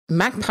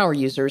Mac Power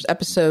Users,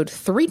 episode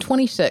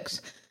 326,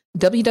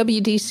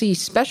 WWDC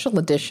Special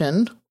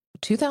Edition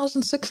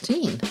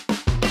 2016.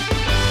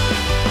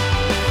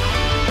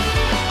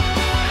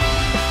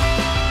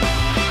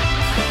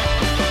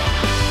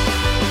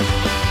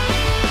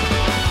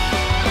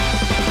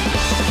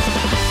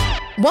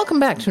 Welcome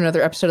back to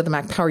another episode of the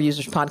Mac Power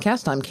Users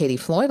Podcast. I'm Katie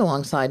Floyd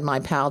alongside my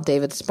pal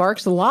David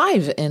Sparks,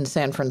 live in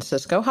San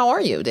Francisco. How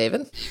are you,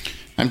 David?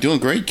 I'm doing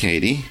great,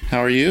 Katie. How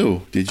are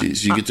you? Did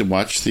you get to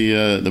watch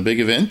the big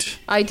event?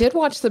 I did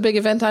watch the big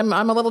event. I'm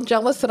a little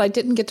jealous that I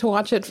didn't get to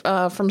watch it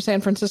from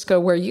San Francisco,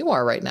 where you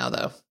are right now,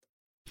 though.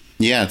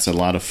 Yeah, it's a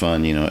lot of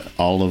fun. You know,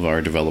 all of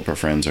our developer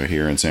friends are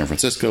here in San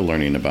Francisco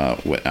learning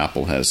about what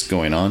Apple has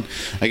going on.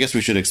 I guess we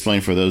should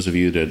explain for those of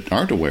you that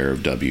aren't aware of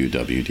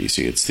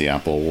WWDC. It's the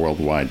Apple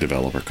Worldwide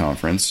Developer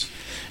Conference.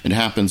 It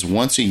happens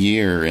once a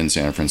year in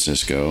San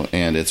Francisco,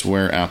 and it's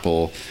where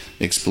Apple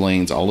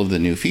explains all of the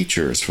new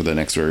features for the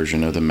next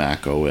version of the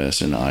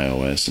macOS and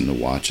iOS and the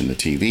watch and the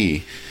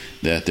TV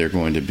that they're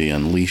going to be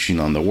unleashing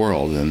on the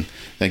world. And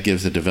that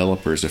gives the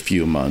developers a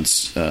few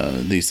months.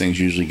 These things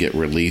usually get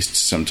released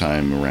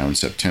sometime around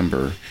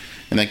September.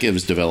 And that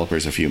gives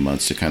developers a few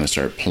months to kind of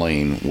start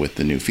playing with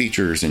the new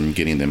features and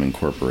getting them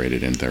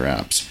incorporated into their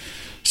apps.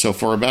 So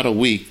for about a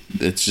week,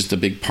 it's just a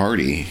big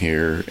party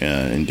here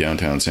in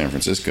downtown San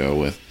Francisco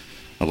with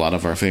a lot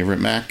of our favorite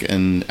Mac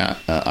and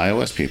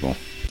iOS people.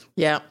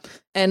 Yeah.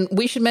 And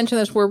we should mention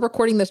this. We're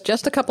recording this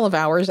just a couple of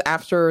hours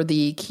after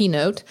the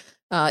keynote.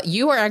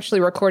 You are actually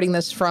recording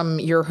this from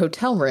your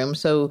hotel room,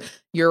 so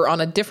you're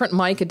on a different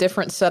mic, a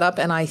different setup,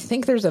 and I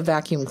think there's a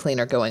vacuum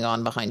cleaner going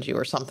on behind you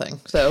or something.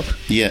 So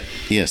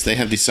yes, they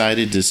have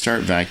decided to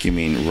start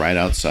vacuuming right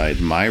outside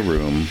my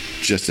room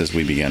just as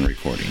we began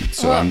recording.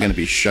 So I'm going to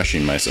be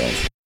shushing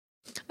myself.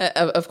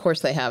 Of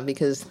course they have,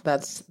 because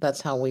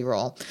that's how we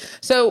roll.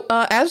 So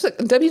as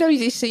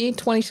WWDC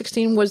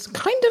 2016 was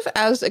kind of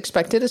as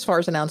expected as far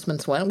as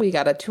announcements went. We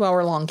got a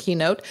 2-hour-long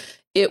keynote.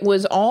 It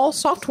was all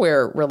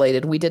software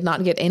related. We did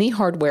not get any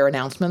hardware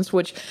announcements,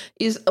 which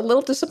is a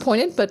little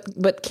disappointed,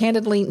 but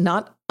candidly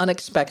not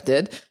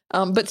unexpected.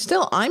 But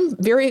still, I'm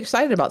very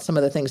excited about some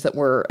of the things that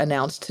were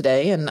announced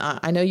today, and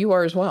I know you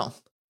are as well.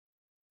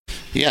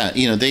 Yeah,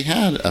 you know, they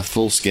had a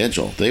full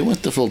schedule. They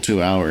went the full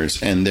 2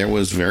 hours, and there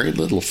was very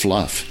little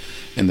fluff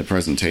in the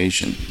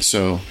presentation.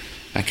 So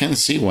I kind of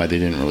see why they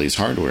didn't release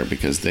hardware,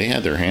 because they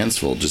had their hands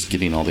full just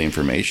getting all the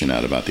information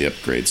out about the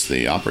upgrades to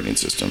the operating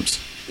systems.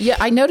 Yeah,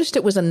 I noticed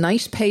it was a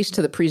nice pace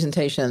to the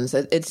presentations.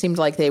 It seemed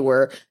like they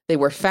were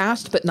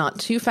fast, but not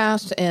too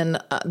fast. And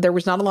there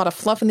was not a lot of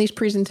fluff in these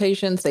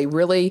presentations.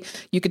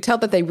 You could tell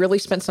that they really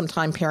spent some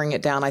time paring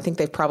it down. I think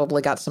they've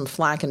probably got some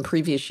flack in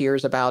previous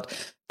years about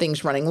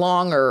things running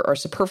long or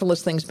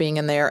superfluous things being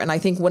in there. And I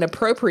think when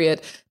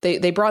appropriate,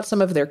 they brought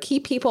some of their key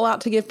people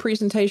out to give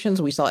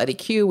presentations. We saw Eddie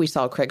Q, we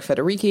saw Craig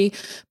Federighi.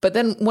 But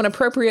then when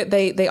appropriate,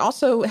 they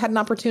also had an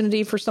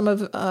opportunity for some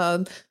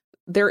of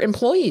their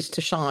employees to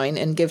shine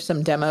and give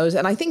some demos.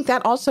 And I think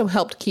that also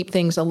helped keep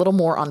things a little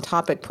more on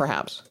topic,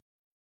 perhaps.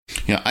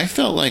 Yeah, I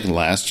felt like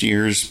last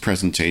year's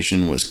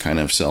presentation was kind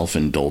of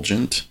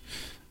self-indulgent,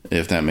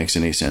 if that makes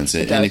any sense.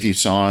 And if you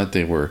saw it,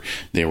 they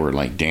were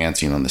like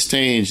dancing on the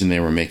stage, and they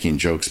were making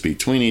jokes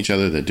between each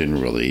other that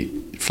didn't really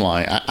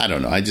fly. I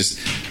don't know. I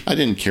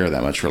didn't care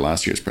that much for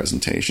last year's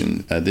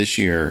presentation. This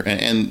year,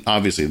 and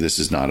obviously this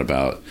is not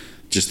about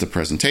just the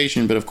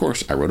presentation, but of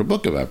course I wrote a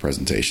book about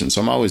presentations,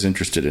 so I'm always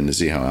interested in to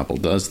see how Apple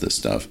does this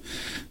stuff.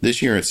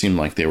 This year it seemed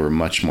like they were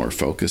much more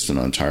focused and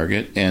on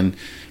target, and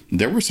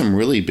there were some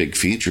really big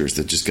features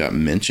that just got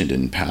mentioned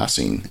in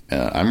passing.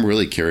 I'm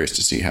really curious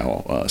to see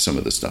how some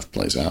of this stuff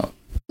plays out.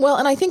 Well,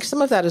 and I think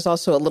some of that is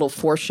also a little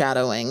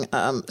foreshadowing.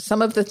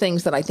 Some of the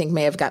things that I think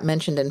may have got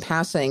mentioned in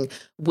passing,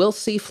 we'll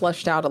see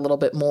fleshed out a little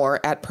bit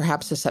more at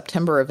perhaps a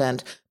September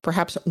event,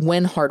 perhaps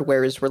when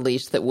hardware is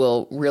released that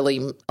will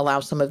really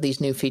allow some of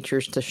these new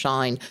features to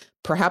shine.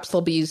 Perhaps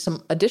there'll be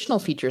some additional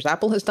features.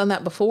 Apple has done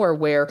that before,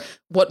 where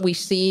what we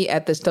see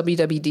at this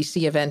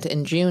WWDC event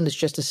in June is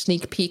just a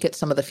sneak peek at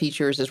some of the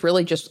features, is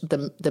really just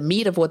the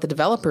meat of what the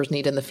developers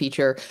need in the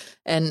feature.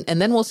 And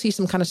then we'll see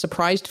some kind of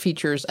surprised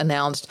features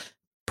announced,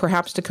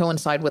 perhaps to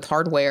coincide with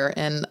hardware.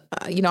 And,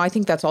 I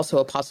think that's also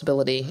a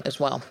possibility as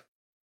well.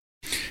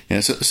 Yeah,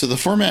 so the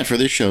format for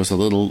this show is a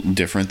little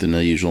different than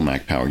the usual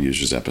Mac Power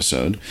Users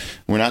episode.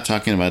 We're not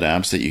talking about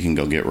apps that you can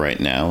go get right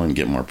now and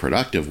get more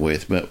productive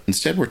with, but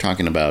instead we're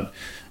talking about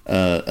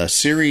a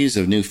series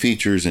of new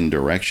features and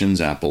directions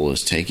Apple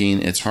is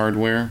taking its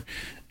hardware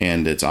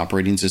and its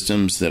operating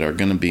systems that are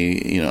going to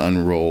be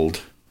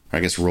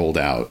rolled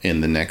out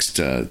in the next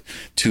 2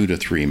 to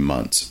 3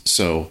 months.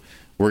 So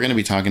we're going to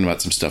be talking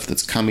about some stuff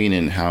that's coming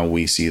and how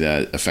we see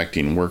that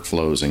affecting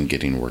workflows and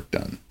getting work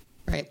done.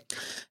 Right.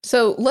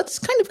 So let's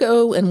kind of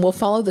go, and we'll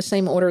follow the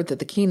same order that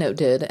the keynote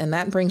did. And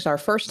that brings our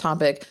first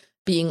topic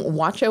being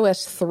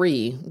watchOS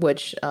 3,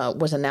 which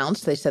was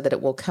announced. They said that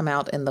it will come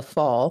out in the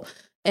fall.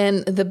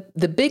 And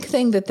the big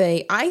thing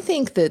that I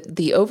think that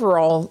the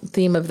overall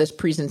theme of this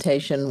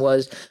presentation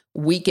was,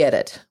 we get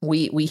it.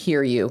 We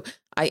hear you.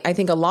 I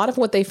think a lot of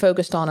what they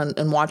focused on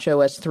in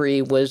watchOS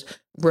 3 was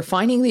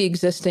refining the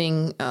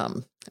existing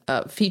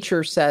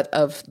feature set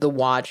of the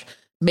watch,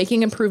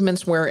 making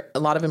improvements where a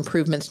lot of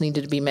improvements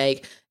needed to be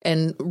made,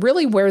 and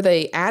really where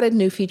they added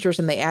new features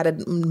and they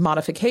added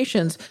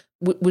modifications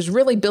was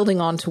really building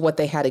on to what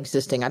they had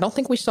existing. I don't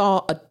think we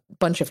saw a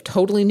bunch of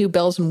totally new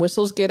bells and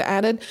whistles get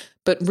added,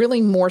 but really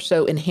more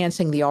so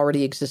enhancing the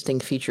already existing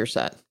feature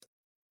set.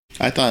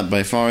 I thought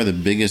by far the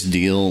biggest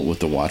deal with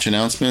the watch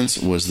announcements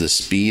was the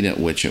speed at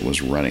which it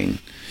was running.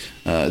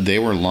 They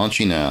were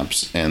launching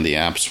apps, and the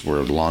apps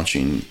were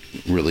launching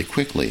really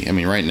quickly. I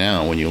mean, right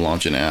now, when you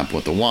launch an app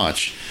with the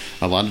watch,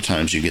 a lot of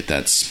times you get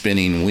that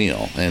spinning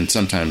wheel, and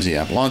sometimes the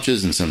app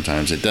launches and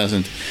sometimes it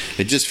doesn't.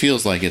 It just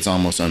feels like it's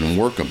almost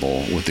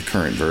unworkable with the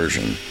current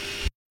version.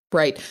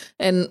 Right.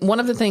 And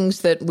one of the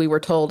things that we were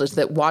told is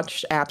that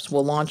watch apps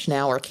will launch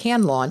now, or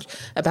can launch,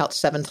 about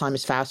 7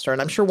 times faster. And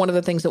I'm sure one of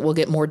the things that we'll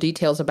get more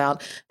details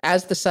about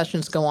as the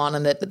sessions go on,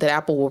 and that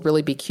Apple will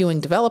really be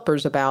cueing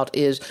developers about,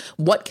 is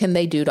what can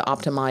they do to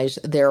optimize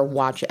their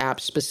watch apps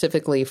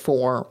specifically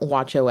for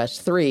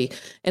watchOS 3.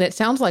 And it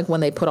sounds like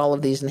when they put all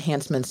of these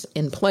enhancements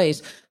in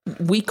place,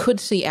 we could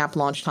see app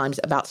launch times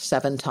about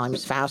 7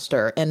 times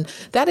faster. And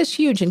that is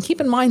huge. And keep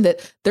in mind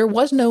that there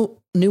was no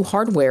new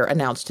hardware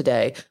announced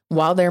today.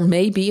 While there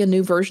may be a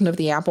new version of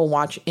the Apple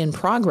Watch in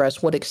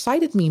progress, what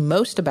excited me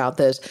most about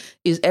this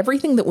is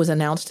everything that was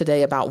announced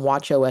today about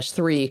watchOS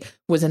 3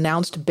 was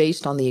announced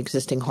based on the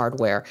existing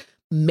hardware.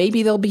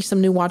 Maybe there'll be some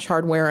new watch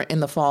hardware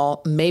in the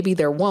fall. Maybe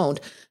there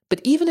won't.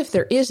 But even if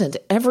there isn't,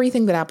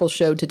 everything that Apple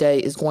showed today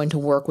is going to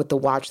work with the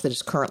watch that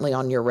is currently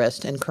on your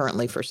wrist and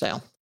currently for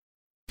sale.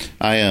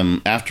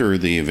 After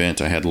the event,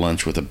 I had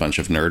lunch with a bunch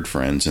of nerd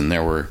friends, and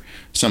there were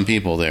some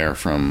people there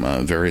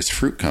from various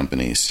fruit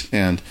companies.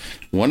 And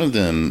one of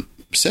them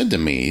said to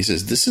me, he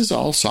says, "This is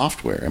all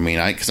software." I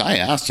mean, because I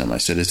asked him, I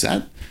said, "Is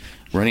that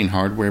running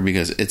hardware?"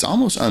 Because it's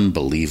almost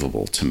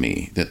unbelievable to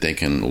me that they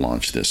can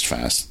launch this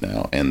fast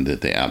now, and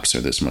that the apps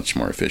are this much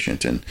more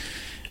efficient.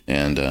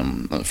 And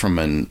from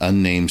an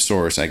unnamed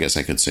source, I guess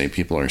I could say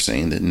people are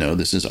saying that no,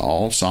 this is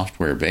all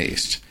software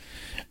based.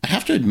 I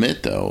have to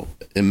admit, though,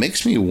 it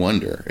makes me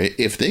wonder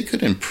if they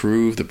could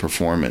improve the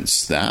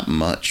performance that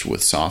much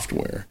with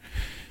software.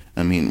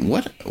 I mean,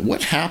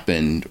 what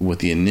happened with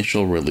the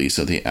initial release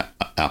of the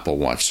Apple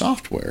Watch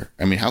software?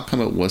 I mean, how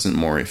come it wasn't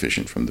more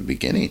efficient from the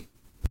beginning?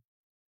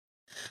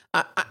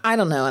 I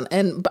don't know.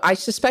 And I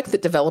suspect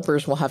that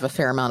developers will have a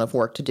fair amount of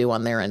work to do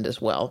on their end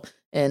as well.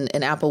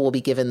 And Apple will be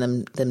giving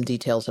them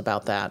details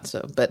about that.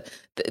 So, but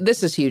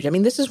this is huge. I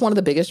mean, this is one of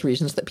the biggest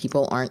reasons that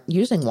people aren't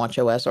using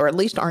watchOS, or at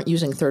least aren't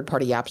using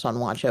third-party apps on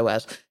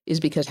watchOS,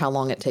 is because how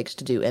long it takes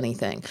to do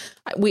anything.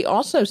 We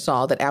also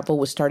saw that Apple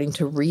was starting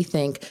to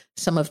rethink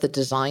some of the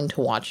design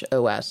to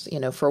watchOS. You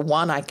know, for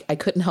one, I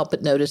couldn't help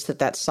but notice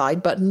that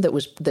side button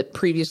that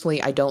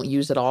previously I don't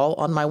use at all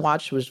on my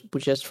watch was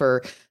just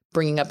for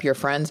bringing up your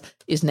friends,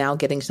 is now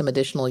getting some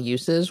additional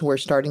uses. We're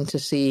starting to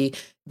see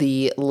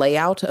the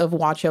layout of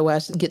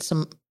watchOS get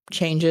some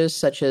changes,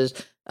 such as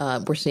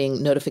we're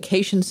seeing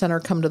Notification Center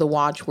come to the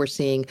watch. We're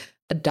seeing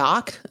a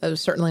dock,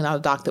 certainly not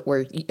a dock that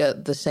we're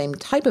the same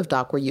type of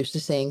dock we're used to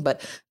seeing, but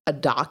a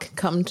dock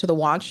come to the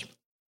watch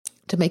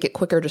to make it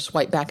quicker to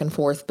swipe back and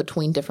forth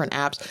between different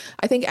apps.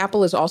 I think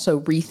Apple is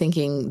also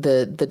rethinking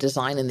the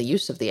design and the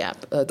use of the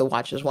app, the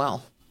watch as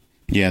well.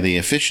 Yeah, the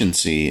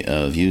efficiency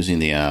of using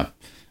the app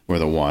where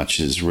the watch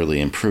is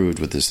really improved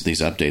with these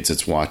updates.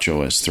 It's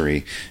watchOS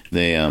 3.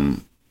 They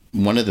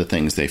one of the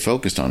things they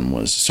focused on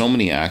was so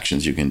many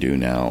actions you can do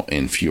now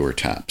in fewer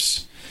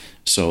taps.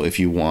 So if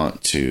you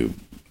want to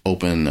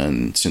open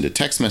and send a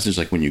text message,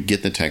 like when you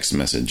get the text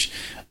message,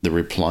 the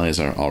replies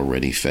are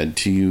already fed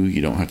to you.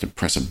 You don't have to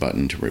press a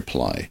button to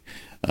reply.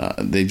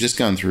 They've just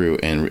gone through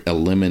and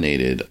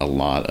eliminated a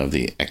lot of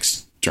the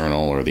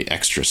external or the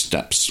extra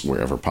steps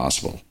wherever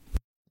possible.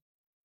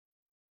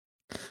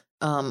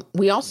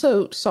 We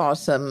also saw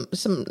some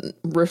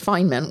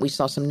refinement. We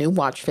saw some new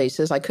watch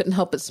faces. I couldn't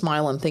help but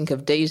smile and think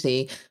of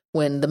Daisy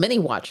when the mini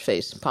watch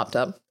face popped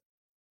up.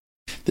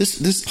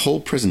 This whole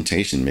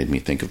presentation made me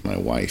think of my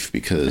wife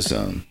because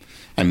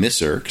I miss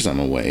her because I'm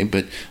away.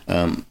 But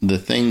the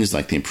things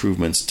like the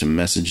improvements to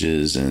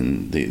messages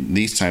and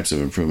these types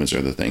of improvements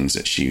are the things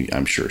that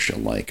I'm sure she'll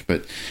like.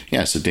 But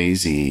yeah, so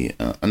Daisy,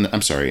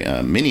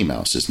 Minnie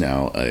Mouse is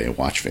now a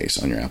watch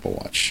face on your Apple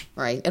Watch.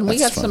 Right. And we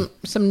got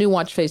some new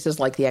watch faces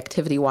like the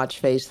activity watch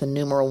face, the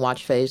numeral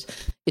watch face.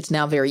 It's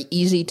now very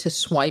easy to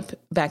swipe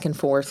back and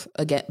forth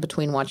again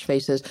between watch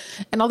faces.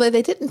 And although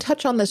they didn't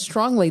touch on this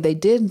strongly,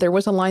 there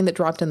was a line that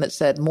dropped in that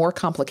said more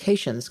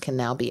complications can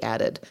now be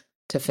added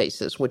to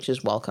faces, which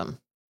is welcome.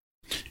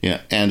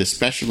 Yeah, and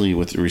especially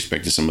with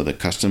respect to some of the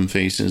custom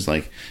faces,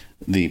 like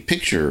the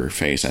picture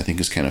face, I think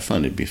is kind of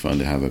fun. It'd be fun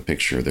to have a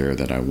picture there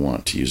that I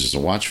want to use as a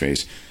watch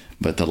face,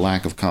 but the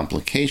lack of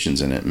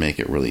complications in it make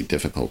it really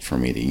difficult for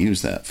me to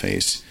use that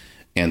face.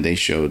 And they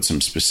showed some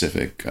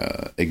specific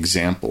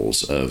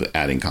examples of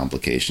adding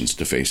complications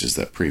to faces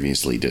that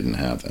previously didn't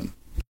have them.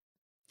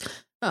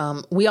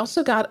 We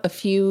also got a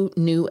few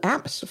new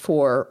apps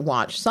for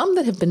Watch, some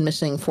that have been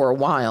missing for a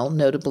while,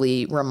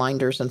 notably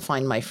Reminders and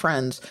Find My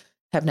Friends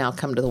have now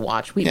come to the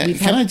Watch.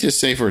 I just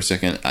say for a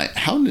second,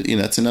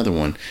 that's another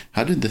one.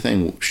 How did the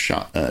thing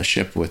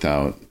ship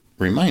without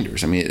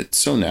Reminders? I mean, it's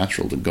so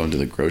natural to go into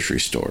the grocery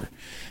store.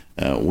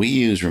 We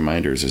use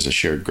Reminders as a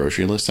shared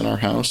grocery list in our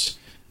house.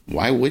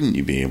 Why wouldn't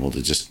you be able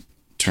to just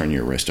turn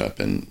your wrist up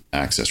and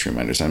access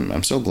Reminders?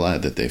 I'm so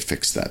glad that they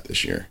fixed that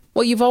this year.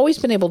 Well, you've always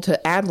been able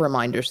to add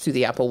reminders through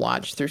the Apple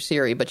Watch through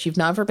Siri, but you've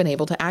never been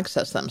able to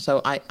access them.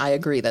 So I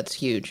agree. That's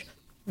huge.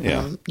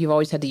 Yeah. You've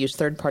always had to use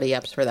third-party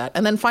apps for that.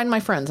 And then Find My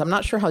Friends. I'm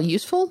not sure how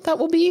useful that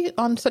will be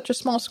on such a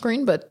small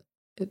screen, but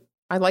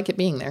I like it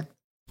being there.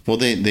 Well,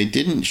 they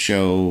didn't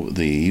show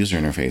the user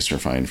interface for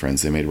Find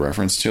Friends. They made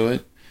reference to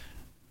it.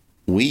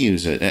 We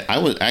use it. I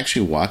would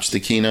actually watch the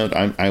keynote.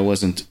 I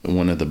wasn't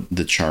one of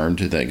the charmed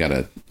that got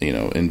a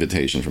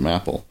invitation from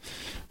Apple.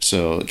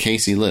 So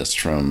Casey List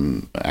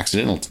from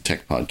Accidental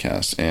Tech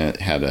Podcast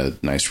had a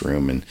nice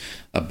room, and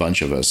a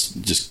bunch of us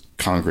just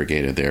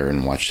congregated there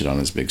and watched it on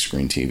his big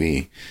screen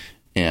TV.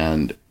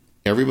 And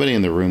everybody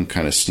in the room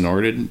kind of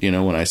snorted,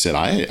 when I said,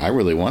 I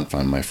really want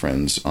Find My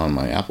Friends on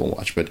my Apple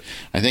Watch. But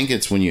I think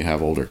it's when you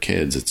have older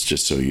kids, it's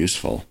just so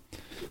useful.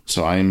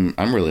 So I'm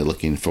really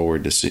looking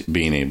forward to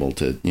being able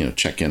to,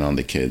 check in on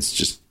the kids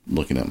just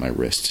looking at my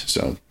wrist.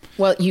 So,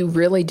 well, you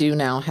really do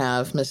now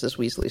have Mrs.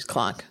 Weasley's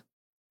clock.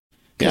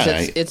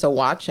 Because it's a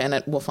watch and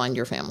it will find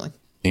your family.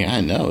 Yeah,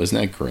 I know. Isn't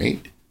that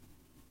great?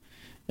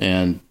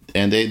 And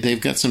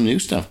they've got some new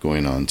stuff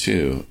going on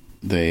too.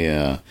 They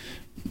have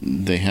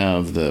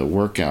the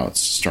workouts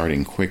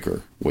starting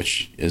quicker,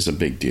 which is a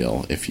big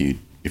deal if you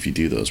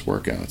do those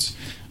workouts.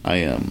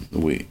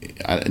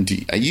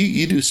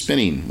 You do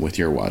spinning with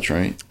your watch,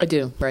 right? I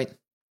do, right.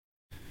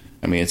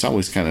 I mean, it's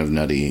always kind of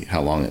nutty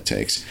how long it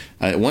takes.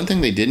 One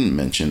thing they didn't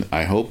mention,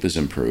 I hope is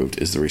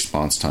improved, is the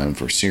response time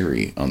for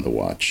Siri on the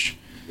watch.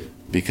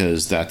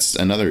 Because that's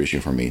another issue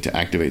for me, to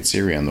activate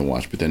Siri on the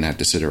watch, but then have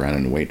to sit around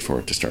and wait for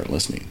it to start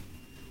listening.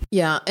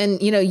 Yeah.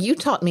 And, you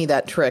taught me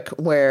that trick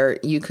where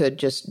you could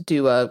just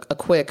do a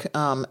quick,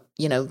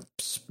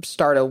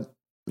 start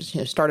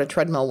a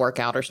treadmill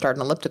workout or start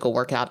an elliptical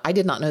workout. I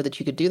did not know that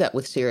you could do that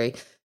with Siri.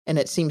 And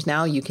it seems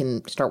now you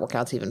can start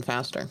workouts even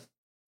faster.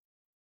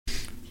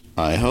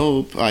 I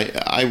hope.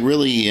 I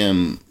really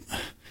am.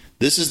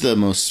 This is the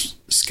most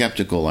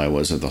skeptical I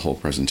was of the whole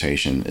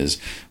presentation, is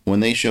when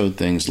they showed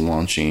things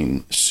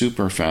launching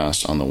super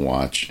fast on the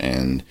watch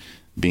and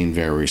being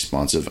very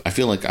responsive. I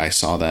feel like I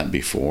saw that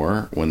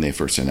before when they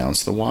first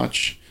announced the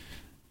watch,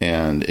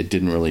 and it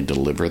didn't really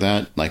deliver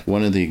that. Like,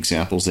 one of the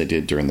examples they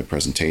did during the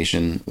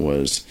presentation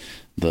was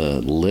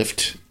the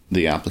Lyft.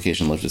 The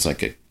application Lyft is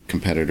like a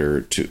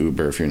competitor to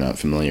Uber, if you're not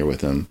familiar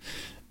with them.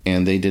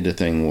 And they did a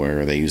thing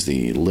where they used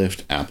the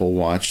Lyft Apple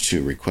Watch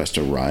to request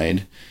a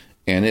ride.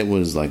 And it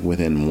was like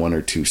within 1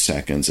 or 2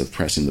 seconds of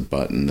pressing the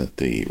button that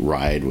the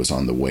ride was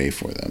on the way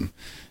for them.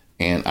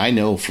 And I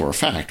know for a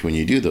fact when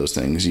you do those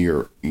things,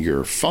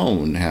 your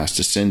phone has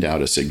to send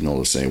out a signal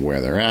to say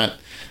where they're at.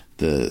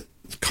 The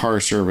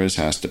car service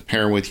has to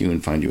pair with you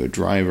and find you a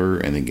driver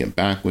and then get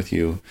back with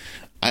you.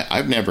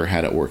 I've never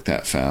had it work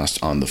that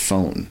fast on the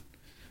phone.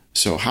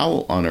 So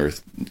how on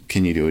earth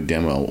can you do a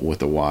demo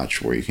with a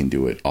watch where you can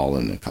do it all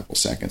in a couple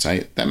seconds?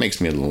 That makes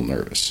me a little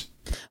nervous.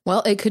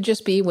 Well, it could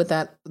just be with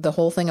the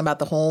whole thing about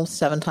the whole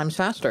 7 times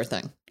faster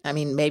thing. I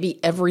mean,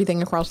 maybe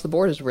everything across the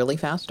board is really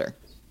faster.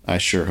 I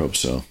sure hope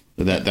so.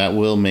 That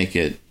will make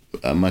it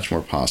much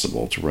more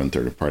possible to run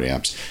third-party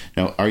apps.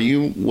 Now,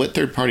 what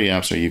third-party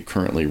apps are you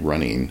currently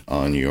running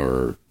on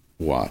your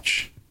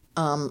watch?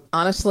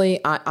 Honestly,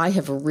 I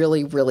have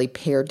really, really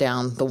pared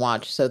down the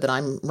watch so that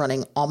I'm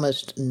running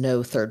almost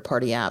no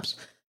third-party apps,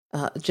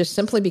 just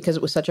simply because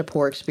it was such a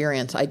poor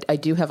experience. I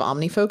do have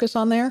OmniFocus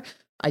on there.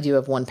 I do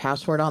have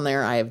 1Password on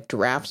there. I have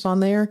Drafts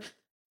on there.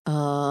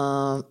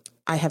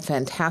 I have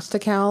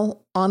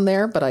Fantastical on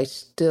there, but I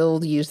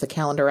still use the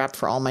calendar app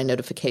for all my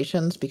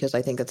notifications because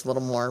I think it's a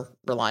little more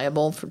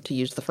reliable to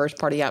use the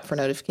first-party app for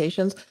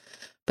notifications.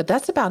 But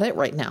that's about it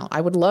right now. I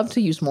would love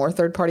to use more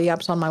third-party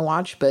apps on my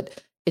watch,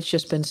 but it's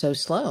just been so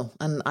slow,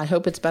 and I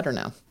hope it's better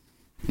now.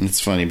 It's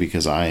funny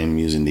because I am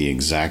using the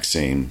exact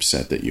same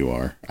set that you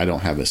are. I don't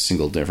have a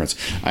single difference.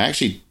 I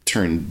actually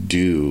turned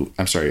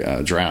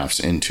Drafts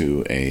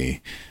into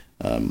a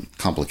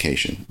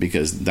complication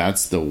because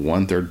that's the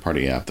one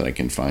third-party app that I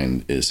can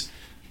find is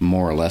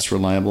more or less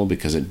reliable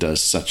because it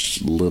does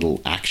such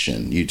little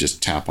action. You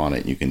just tap on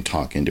it, and you can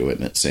talk into it,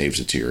 and it saves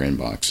it to your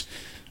inbox.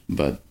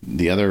 But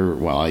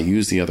while I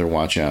use the other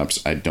watch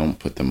apps, I don't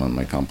put them on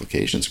my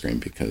complication screen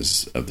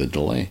because of the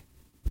delay.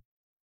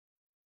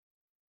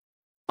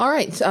 All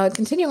right.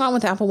 Continuing on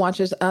with Apple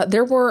Watches,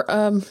 there were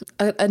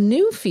a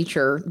new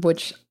feature,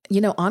 which,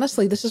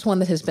 honestly, this is one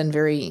that has been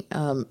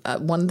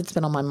one that's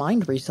been on my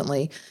mind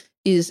recently,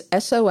 is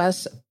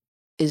SOS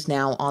is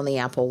now on the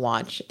Apple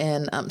Watch.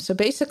 And so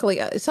basically,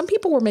 some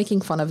people were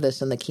making fun of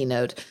this in the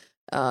keynote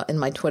in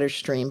my Twitter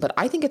stream, but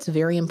I think it's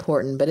very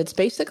important. But it's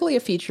basically a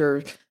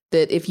feature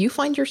that if you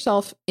find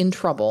yourself in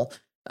trouble,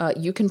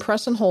 You can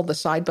press and hold the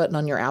side button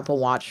on your Apple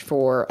Watch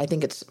for, I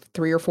think it's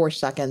 3 or 4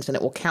 seconds, and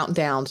it will count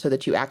down so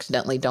that you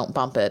accidentally don't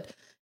bump it.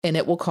 And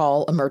it will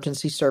call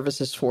emergency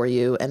services for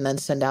you and then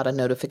send out a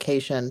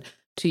notification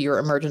to your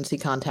emergency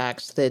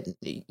contacts that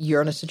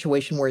you're in a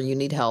situation where you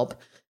need help.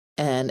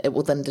 And it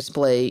will then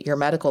display your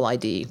medical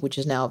ID, which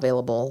is now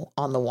available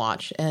on the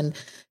watch. And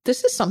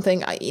this is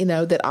something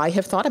that I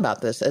have thought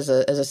about this as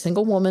a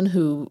single woman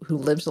who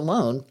lives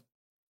alone.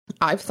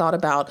 I've thought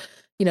about,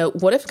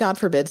 what if, God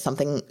forbid,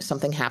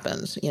 something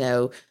happens?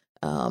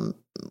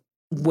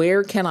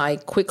 Where can I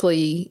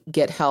quickly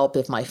get help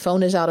if my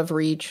phone is out of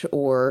reach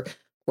or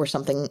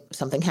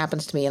something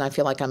happens to me and I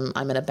feel like I'm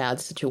in a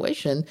bad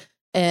situation?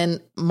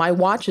 And my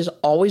watch is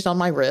always on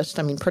my wrist.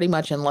 I mean, pretty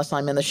much unless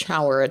I'm in the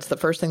shower, it's the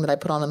first thing that I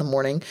put on in the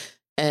morning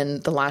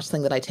and the last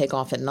thing that I take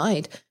off at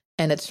night.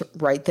 And it's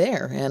right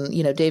there. And,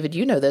 David,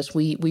 this,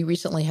 we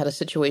recently had a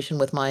situation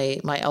with my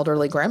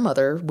elderly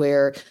grandmother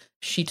where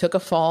she took a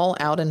fall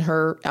out in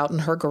her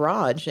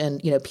garage,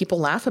 and, people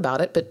laugh about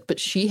it, but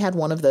she had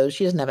one of those.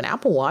 She doesn't have an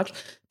Apple Watch,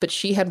 but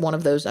she had one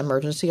of those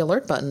emergency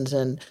alert buttons,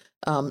 and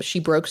she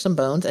broke some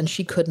bones and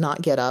she could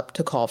not get up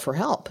to call for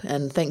help.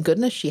 And thank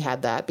goodness she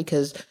had that,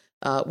 because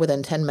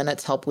within 10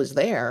 minutes, help was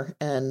there.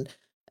 And,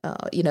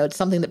 it's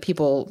something that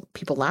people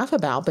laugh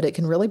about, but it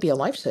can really be a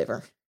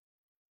lifesaver.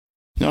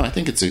 No, I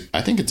think it's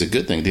a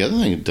good thing. The other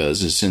thing it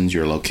does is sends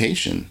your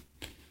location.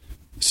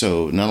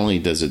 So not only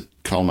does it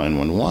call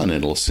 911,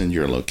 it'll send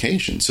your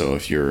location. So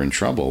if you're in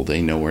trouble,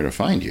 they know where to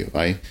find you.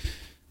 I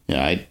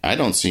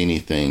don't see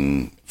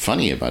anything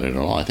funny about it at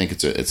all. I think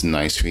it's a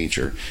nice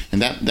feature.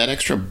 And that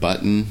extra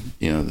button,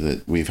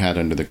 that we've had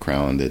under the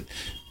crown that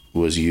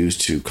was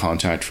used to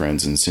contact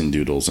friends and send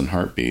doodles and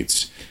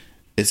heartbeats,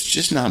 it's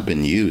just not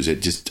been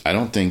used. I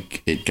don't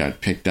think it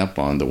got picked up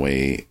on the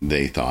way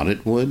they thought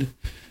it would.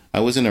 I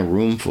was in a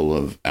room full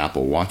of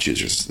Apple Watch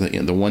users.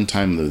 The one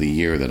time of the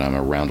year that I'm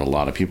around a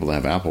lot of people that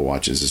have Apple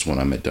Watches is when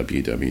I'm at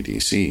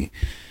WWDC.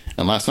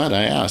 And last night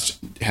I asked,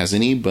 has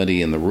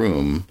anybody in the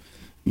room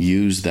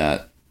used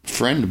that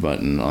friend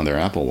button on their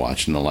Apple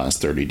Watch in the last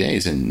 30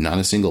 days? And not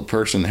a single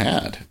person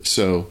had.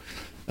 So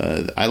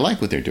I like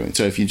what they're doing.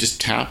 So if you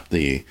just tap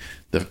the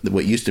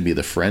what used to be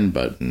the friend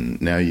button,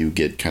 now you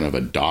get kind of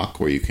a dock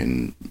where you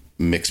can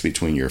mix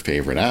between your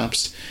favorite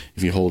apps.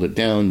 If you hold it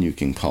down, you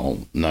can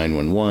call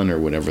 911 or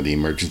whatever the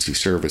emergency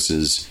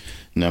services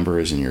number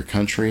is in your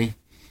country.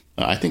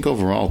 I think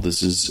overall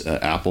this is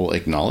Apple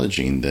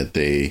acknowledging that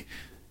they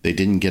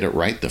didn't get it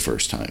right the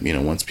first time.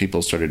 Once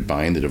people started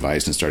buying the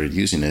device and started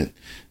using it,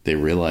 they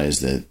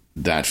realized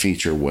that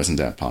feature wasn't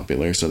that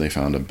popular, so they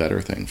found a better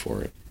thing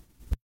for it.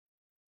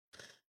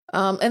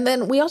 And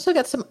then we also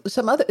got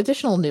some other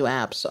additional new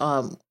apps.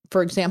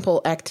 For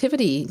example,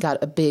 Activity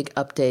got a big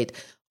update.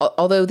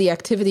 Although the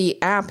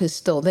Activity app is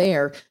still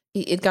there,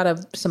 it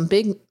got some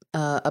big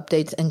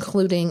updates,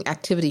 including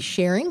activity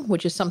sharing,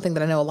 which is something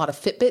that I know a lot of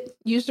Fitbit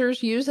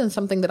users use and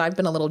something that I've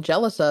been a little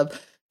jealous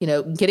of.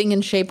 Getting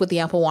in shape with the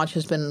Apple Watch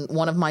has been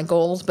one of my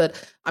goals, but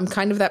I'm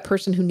kind of that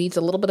person who needs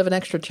a little bit of an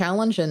extra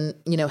challenge. And,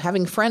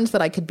 having friends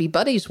that I could be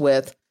buddies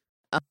with,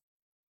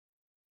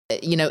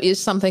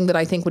 is something that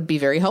I think would be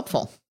very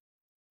helpful.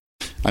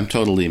 I'm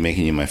totally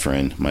making you my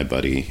friend, my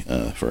buddy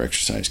for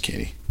exercise,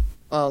 Katie.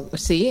 Well,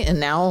 see, and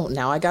now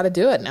I got to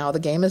do it. Now the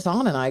game is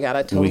on, and I got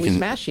to totally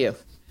smash you.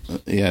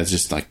 Yeah, it's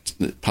just like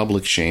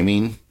public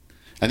shaming.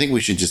 I think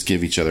we should just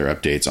give each other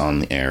updates on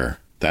the air.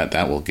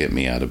 That will get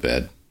me out of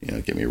bed.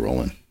 Get me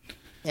rolling.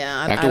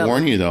 Yeah, I have to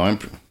warn you though.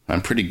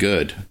 I'm pretty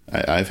good.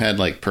 I've had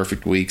like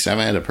perfect weeks. I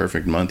haven't had a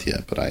perfect month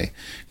yet, but I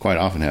quite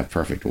often have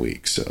perfect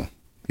weeks. So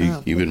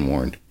you've been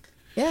warned.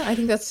 Yeah, I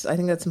think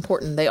that's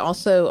important. They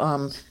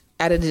also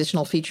added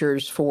additional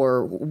features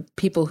for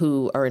people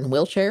who are in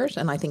wheelchairs,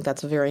 and I think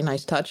that's a very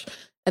nice touch.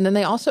 And then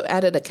they also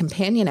added a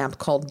companion app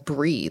called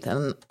Breathe.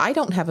 And I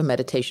don't have a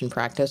meditation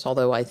practice,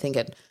 although I think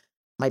it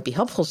might be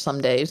helpful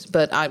some days.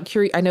 But I'm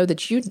curious. I know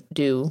that you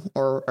do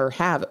or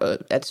have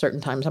at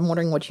certain times. I'm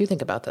wondering what you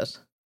think about this.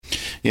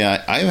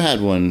 Yeah, I've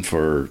had one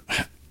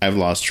I've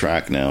lost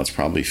track now. It's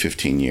probably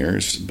 15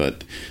 years,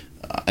 but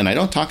and I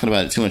don't talk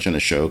about it too much on the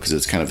show because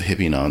it's kind of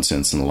hippie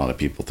nonsense and a lot of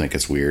people think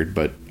it's weird,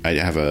 but I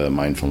have a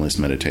mindfulness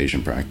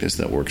meditation practice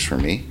that works for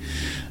me.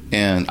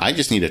 And I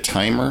just need a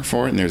timer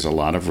for it. And there's a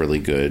lot of really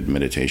good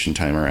meditation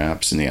timer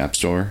apps in the App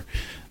Store.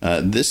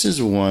 This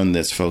is one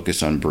that's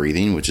focused on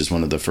breathing, which is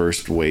one of the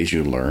first ways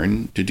you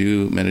learn to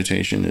do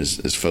meditation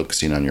is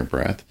focusing on your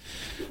breath.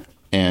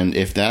 And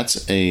if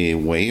that's a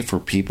way for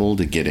people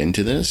to get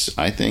into this,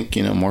 I think,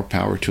 more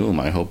power to them.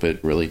 I hope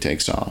it really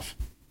takes off.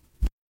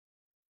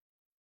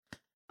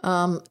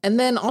 And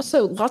then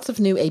also lots of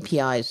new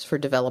APIs for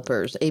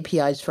developers,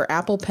 APIs for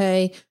Apple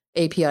Pay,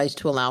 APIs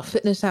to allow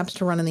fitness apps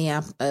to run in the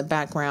app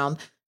background,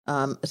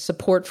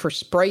 support for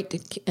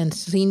Sprite and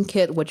Scene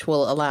Kit, which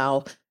will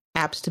allow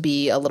apps to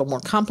be a little more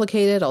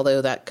complicated,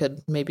 although that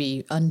could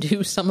maybe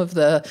undo some of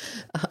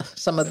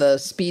the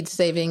speed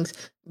savings.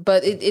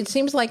 But it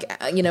seems like,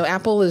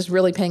 Apple is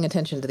really paying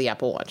attention to the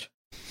Apple Watch.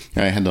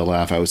 I had to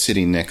laugh. I was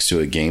sitting next to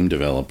a game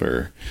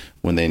developer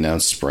when they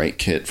announced Sprite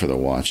Kit for the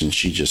watch, and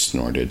she just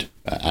snorted.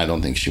 I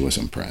don't think she was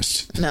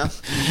impressed. No.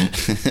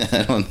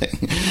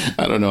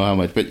 I don't know how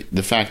much, but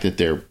the fact that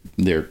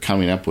they're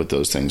coming up with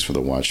those things for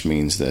the watch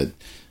means that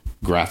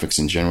graphics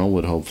in general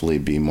would hopefully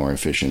be more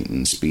efficient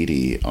and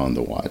speedy on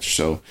the watch.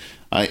 So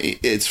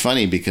it's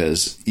funny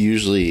because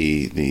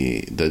usually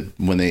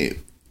when they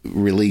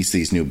release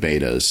these new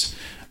betas,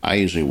 I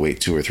usually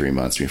wait 2 or 3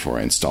 months before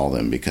I install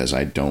them because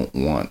I don't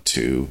want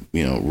to,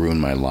 ruin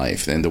my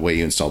life. And the way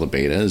you install the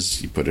beta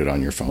is you put it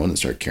on your phone and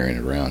start carrying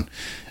it around.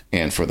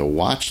 And for the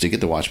watch, to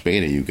get the watch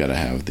beta, you've got to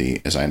have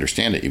as I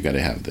understand it, you've got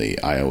to have the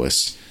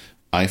iOS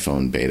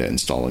iPhone beta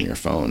installed on your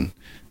phone.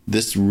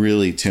 This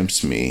really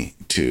tempts me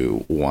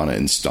to want to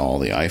install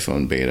the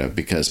iPhone beta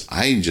because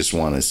I just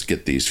want to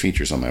get these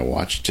features on my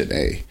watch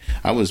today.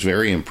 I was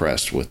very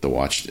impressed with the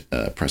watch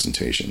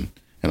presentation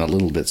and a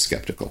little bit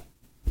skeptical.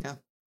 Yeah.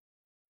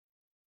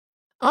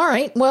 All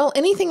right. Well,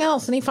 anything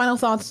else? Any final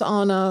thoughts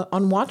on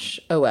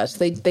watchOS?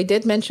 They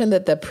did mention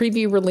that the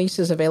preview release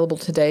is available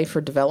today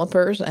for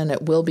developers, and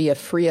it will be a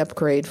free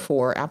upgrade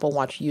for Apple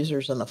Watch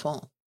users in the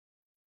fall.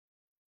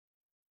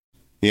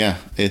 Yeah,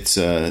 it's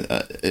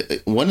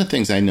one of the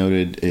things I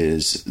noted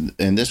is,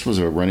 and this was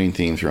a running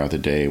theme throughout the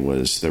day,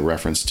 was the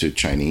reference to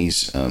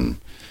Chinese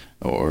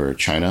or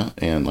China,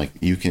 and like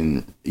you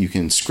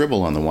can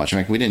scribble on the watch. In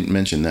fact, we didn't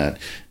mention that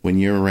when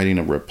you're writing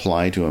a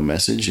reply to a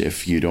message,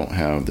 if you don't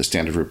have the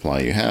standard reply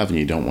you have and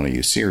you don't want to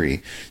use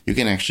Siri, you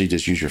can actually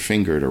just use your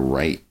finger to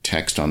write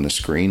text on the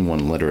screen,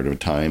 one letter at a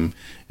time,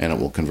 and it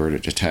will convert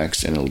it to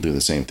text, and it'll do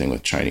the same thing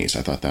with Chinese.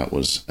 I thought that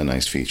was a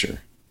nice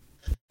feature.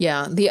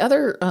 Yeah, the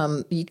other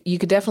you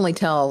could definitely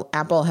tell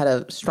Apple had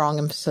a strong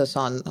emphasis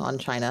on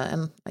China,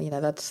 and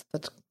that's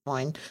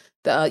fine.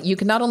 You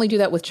can not only do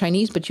that with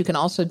Chinese, but you can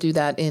also do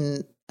that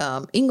in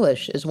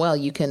English as well.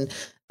 You can,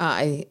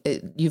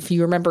 if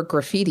you remember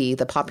graffiti,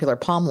 the popular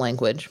Palm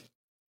language,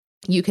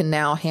 you can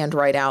now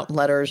handwrite out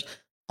letters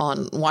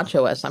on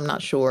watchOS. I'm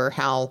not sure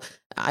how.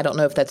 I don't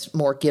know if that's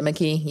more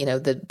gimmicky.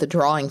 The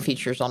drawing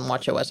features on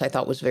watchOS I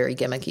thought was very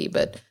gimmicky,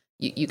 but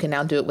you can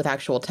now do it with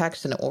actual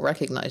text and it will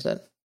recognize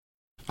it.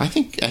 I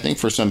think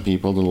for some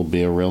people it'll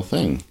be a real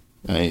thing.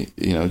 It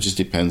just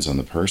depends on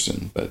the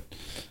person, but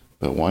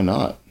why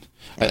not?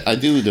 I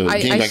do though.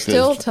 I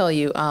still tell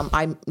you,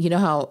 you know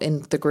how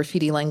in the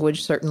graffiti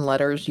language, certain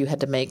letters you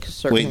had to make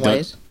certain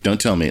ways. Don't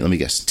tell me. Let me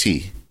guess.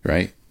 T,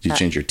 right? Did you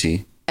change your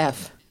T?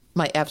 F.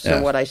 My F's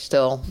are what I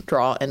still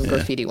draw in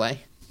graffiti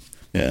way.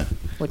 Yeah.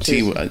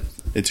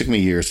 It took me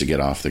years to get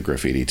off the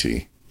graffiti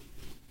T.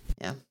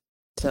 Yeah.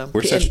 So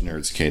we're such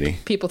nerds, Katie.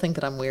 People think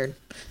that I'm weird.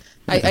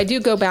 I do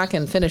go back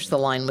and finish the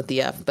line with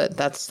the F, but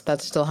that's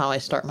still how I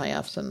start my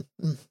F's and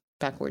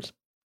backwards.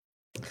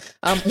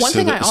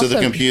 The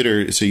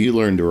computer. So you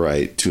learned to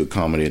write to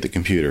accommodate the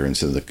computer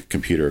instead of the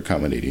computer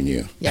accommodating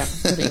you. Yeah,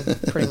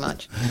 pretty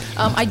much.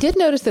 I did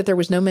notice that there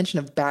was no mention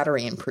of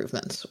battery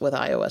improvements with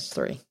iOS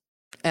 3,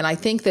 and I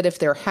think that if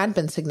there had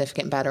been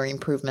significant battery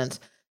improvements,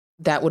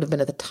 that would have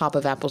been at the top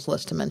of Apple's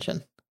list to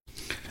mention.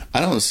 I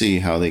don't see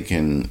how they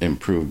can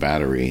improve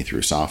battery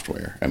through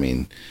software. I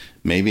mean,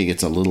 maybe it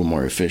gets a little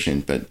more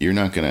efficient, but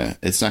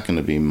it's not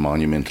gonna be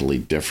monumentally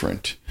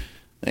different.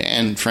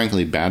 And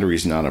frankly,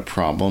 battery's not a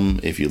problem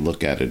if you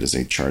look at it as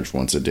a charge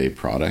once a day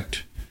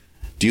product.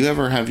 Do you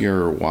ever have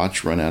your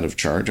watch run out of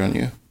charge on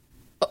you?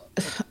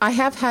 I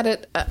have had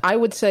it, I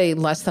would say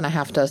less than a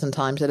half dozen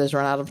times it has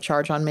run out of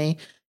charge on me.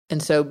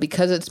 And so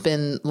because it's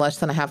been less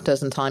than a half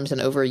dozen times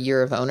in over a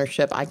year of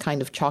ownership, I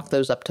kind of chalk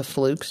those up to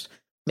flukes.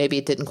 Maybe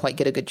it didn't quite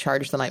get a good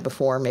charge the night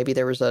before. Maybe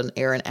there was an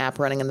errant app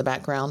running in the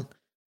background.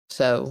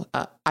 So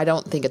I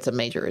don't think it's a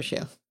major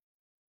issue.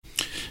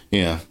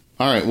 Yeah.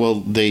 All right. Well,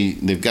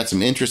 they've got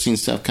some interesting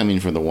stuff coming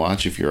for the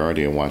watch. If you're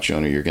already a watch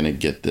owner, you're going to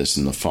get this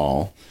in the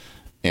fall.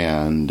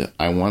 And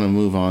I want to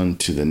move on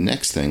to the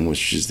next thing,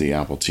 which is the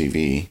Apple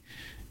TV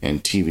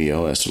and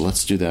tvOS. So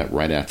let's do that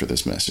right after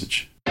this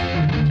message.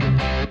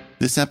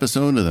 This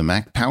episode of the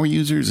Mac Power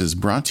Users is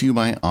brought to you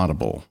by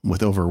Audible.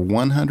 With over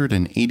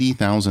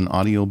 180,000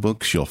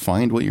 audiobooks, you'll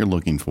find what you're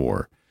looking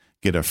for.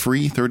 Get a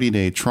free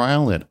 30-day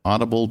trial at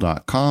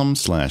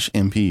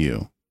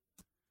audible.com/MPU.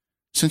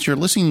 Since you're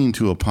listening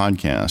to a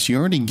podcast, you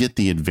already get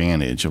the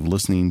advantage of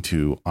listening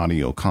to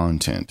audio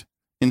content.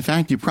 In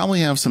fact, you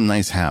probably have some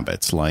nice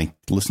habits, like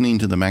listening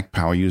to the Mac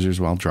Power Users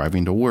while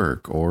driving to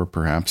work, or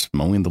perhaps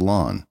mowing the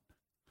lawn.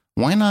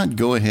 Why not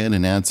go ahead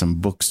and add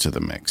some books to the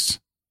mix?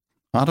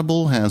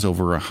 Audible has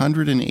over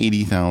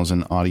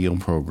 180,000 audio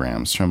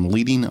programs from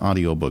leading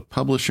audiobook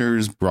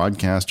publishers,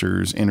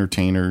 broadcasters,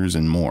 entertainers,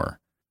 and more.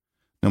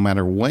 No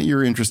matter what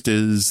your interest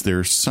is,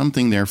 there's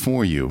something there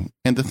for you.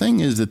 And the thing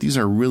is that these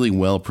are really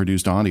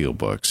well-produced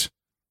audiobooks.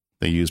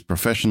 They use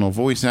professional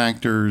voice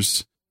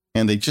actors,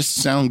 and they just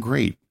sound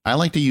great. I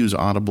like to use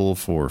Audible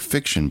for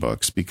fiction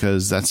books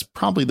because that's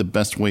probably the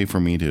best way for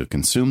me to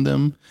consume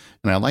them.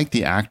 And I like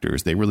the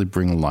actors. They really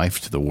bring life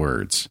to the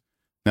words.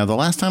 Now, the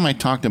last time I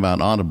talked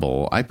about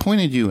Audible, I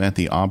pointed you at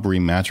the Aubrey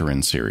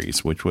Maturin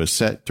series, which was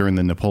set during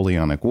the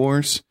Napoleonic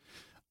Wars.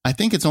 I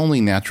think it's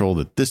only natural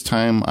that this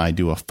time I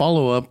do a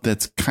follow-up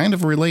that's kind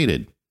of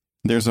related.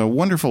 There's a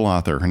wonderful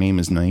author. Her name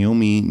is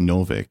Naomi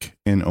Novik,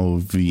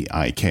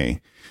 Novik.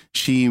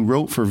 She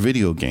wrote for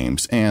video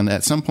games, and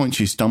at some point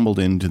she stumbled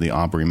into the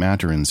Aubrey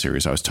Maturin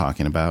series I was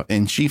talking about,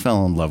 and she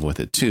fell in love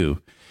with it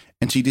too.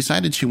 And she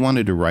decided she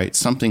wanted to write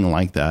something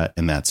like that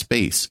in that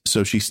space.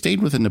 So she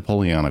stayed with the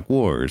Napoleonic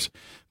Wars,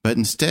 but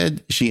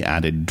instead she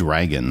added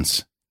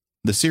dragons.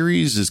 The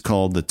series is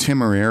called the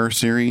Temeraire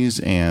series,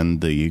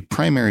 and the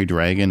primary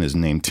dragon is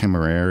named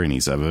Temeraire, and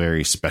he's a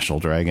very special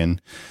dragon.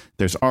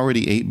 There's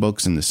already 8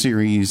 books in the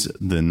series.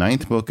 The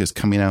 9th book is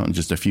coming out in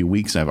just a few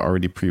weeks. I've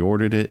already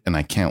pre-ordered it, and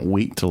I can't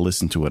wait to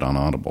listen to it on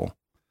Audible.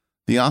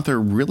 The author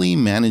really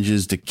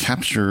manages to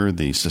capture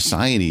the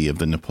society of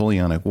the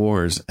Napoleonic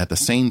Wars at the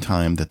same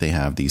time that they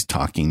have these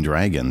talking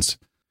dragons.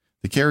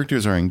 The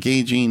characters are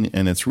engaging,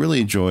 and it's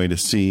really a joy to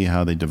see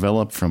how they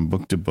develop from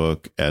book to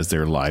book as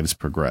their lives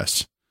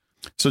progress.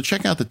 So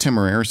check out the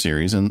Temeraire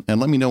series and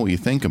let me know what you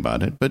think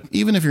about it. But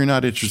even if you're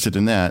not interested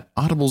in that,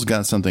 Audible's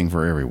got something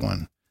for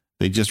everyone.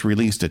 They just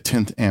released a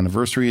 10th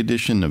anniversary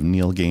edition of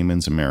Neil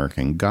Gaiman's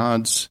American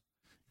Gods.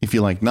 If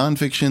you like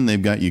nonfiction, they've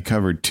got you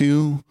covered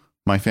too.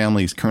 My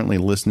family is currently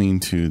listening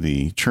to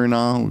the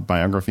Chernow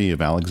biography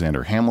of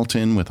Alexander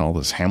Hamilton with all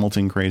this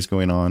Hamilton craze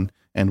going on,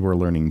 and we're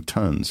learning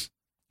tons.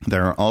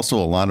 There are also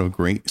a lot of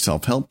great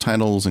self-help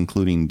titles,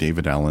 including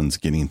David Allen's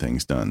Getting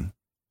Things Done.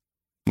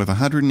 With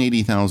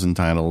 180,000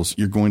 titles,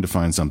 you're going to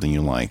find something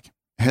you like.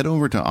 Head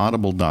over to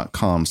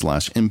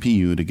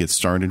audible.com/MPU to get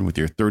started with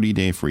your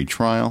 30-day free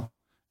trial.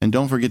 And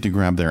don't forget to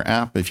grab their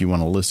app if you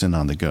want to listen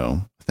on the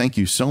go. Thank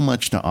you so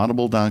much to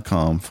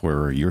audible.com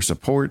for your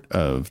support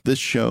of this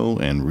show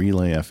and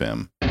Relay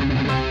FM.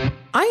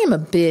 I am a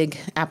big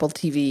Apple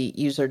TV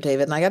user,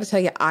 David, and I got to tell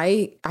you,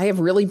 I have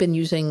really been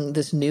using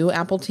this new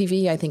Apple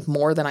TV, I think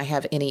more than I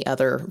have any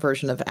other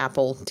version of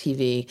Apple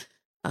TV.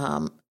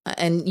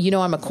 And, you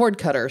know, I'm a cord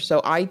cutter, so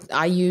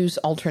I use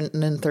alternate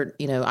and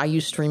I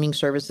use streaming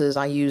services.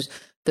 I use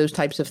those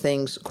types of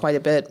things quite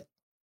a bit.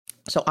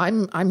 So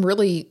I'm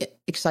really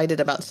excited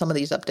about some of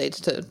these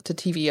updates to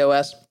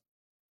tvOS,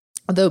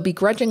 though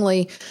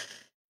begrudgingly,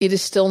 it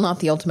is still not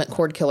the ultimate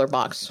cord killer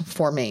box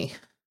for me.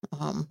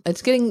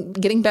 It's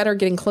getting better,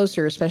 getting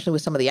closer, especially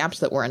with some of the apps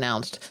that were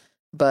announced,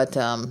 but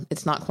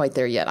it's not quite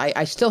there yet.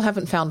 I still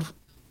haven't found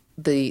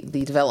the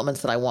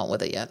developments that I want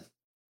with it yet.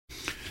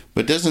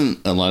 But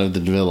doesn't a lot of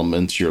the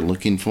developments you're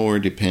looking for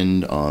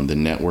depend on the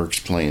networks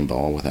playing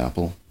ball with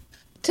Apple?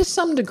 To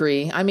some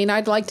degree. I mean,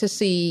 I'd like to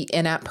see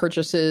in-app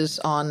purchases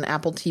on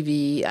Apple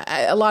TV.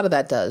 A lot of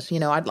that does. You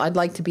know, I'd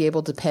like to be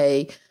able to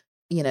pay,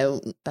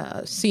 CNN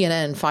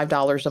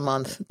 $5 a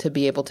month to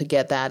be able to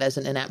get that as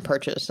an in-app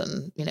purchase.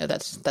 And,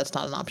 that's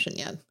not an option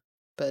yet.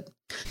 But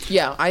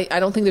yeah, I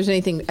don't think there's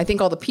anything. I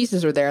think all the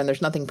pieces are there and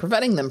there's nothing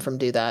preventing them from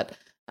do that.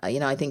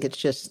 I think it's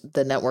just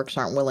the networks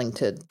aren't willing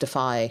to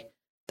defy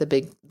the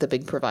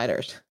big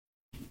providers.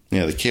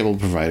 Yeah, the cable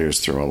providers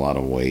throw a lot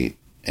of weight.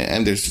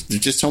 And there's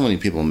just so many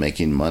people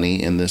making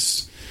money in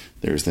this.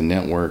 There's the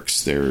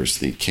networks, there's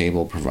the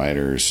cable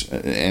providers.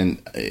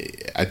 And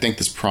I think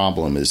this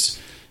problem is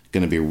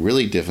going to be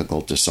really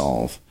difficult to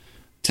solve.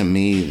 To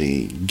me,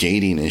 the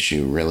gating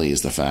issue really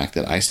is the fact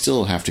that I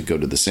still have to go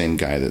to the same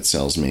guy that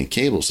sells me a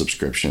cable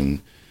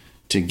subscription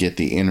to get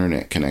the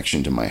internet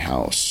connection to my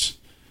house.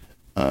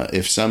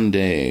 If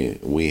someday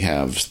we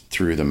have,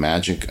 through the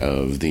magic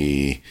of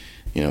the,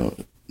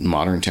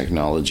 modern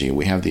technology,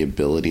 we have the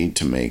ability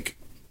to make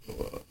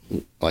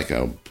like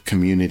a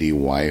community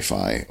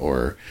Wi-Fi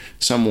or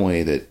some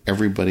way that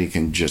everybody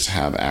can just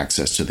have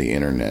access to the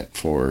internet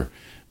for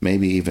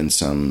maybe even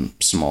some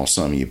small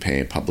sum you pay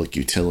a public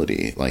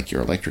utility like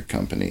your electric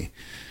company,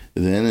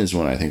 then is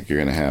when I think you're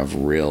going to have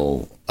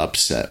real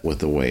upset with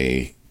the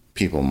way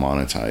people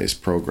monetize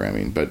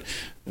programming. But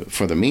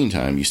for the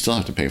meantime, you still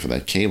have to pay for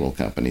that cable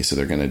company, so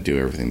they're going to do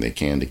everything they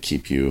can to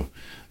keep you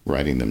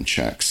writing them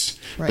checks.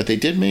 Right. But they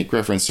did make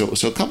reference. So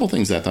a couple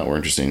things that I thought were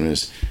interesting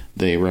is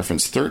they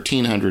referenced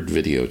 1,300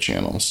 video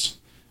channels.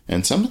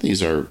 And some of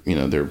these are,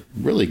 they're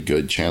really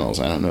good channels.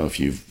 I don't know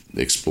if you've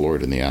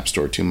explored in the App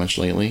Store too much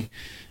lately.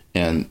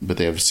 But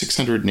they have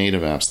 600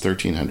 native apps,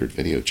 1,300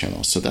 video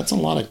channels. So that's a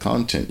lot of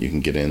content you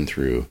can get in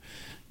through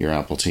your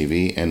Apple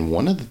TV. And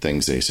one of the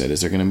things they said is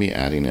they're going to be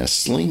adding a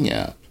Sling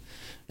app.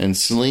 And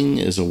Sling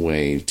is a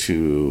way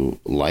to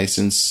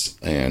license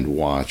and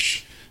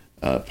watch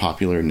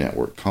popular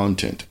network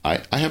content.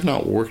 I have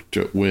not worked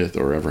with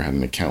or ever had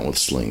an account with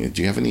Sling.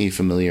 Do you have any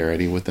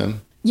familiarity with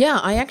them? Yeah,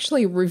 I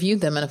actually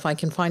reviewed them, and if I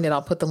can find it,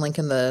 I'll put the link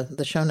in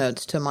the show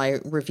notes to my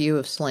review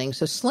of Sling.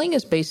 So Sling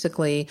is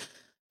basically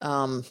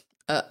an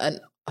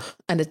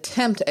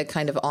attempt at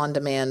kind of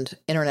on-demand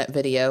internet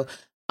video.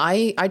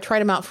 I tried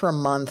them out for a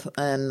month,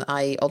 and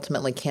I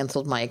ultimately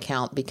canceled my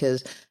account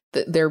because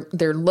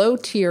they're low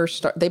tier.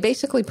 They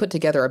basically put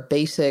together a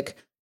basic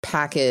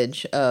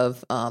package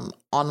of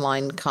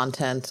online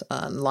content,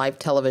 live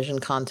television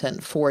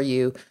content for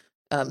you,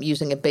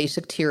 using a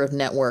basic tier of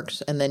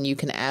networks, and then you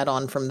can add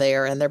on from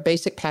there. And their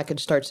basic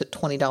package starts at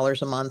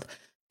 $20 a month.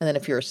 And then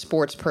if you're a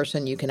sports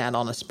person, you can add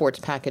on a sports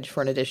package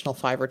for an additional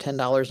 $5 or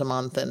 $10 a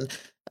month. And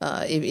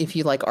if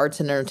you like arts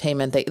and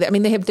entertainment,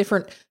 they have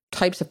different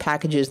types of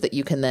packages that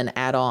you can then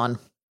add on.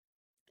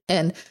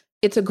 And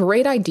it's a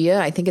great idea.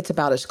 I think it's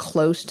about as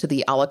close to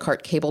the a la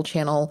carte cable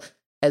channel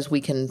as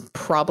we can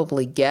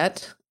probably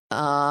get.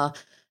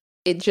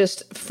 It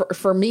just,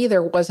 for me,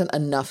 there wasn't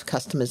enough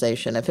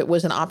customization. If it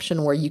was an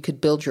option where you could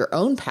build your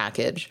own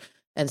package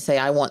and say,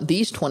 I want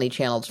these 20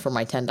 channels for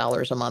my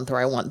 $10 a month, or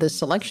I want this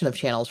selection of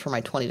channels for my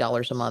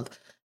 $20 a month,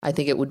 I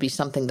think it would be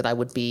something that I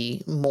would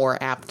be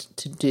more apt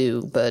to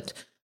do. But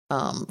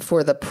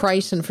for the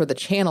price and for the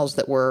channels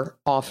that were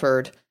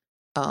offered,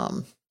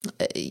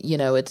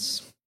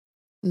 it's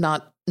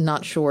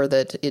not sure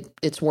that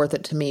it's worth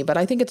it to me, but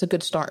I think it's a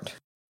good start.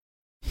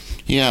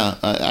 Yeah,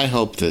 I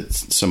hope that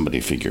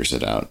somebody figures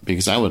it out,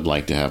 because I would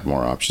like to have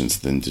more options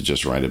than to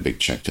just write a big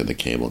check to the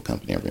cable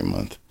company every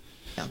month.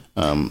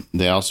 Yeah.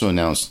 They also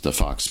announced the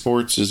Fox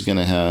Sports is going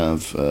to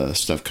have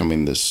stuff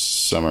coming this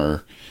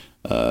summer.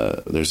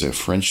 There's a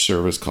French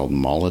service called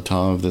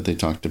Molotov that they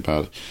talked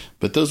about,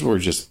 but those were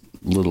just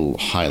little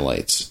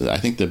highlights. I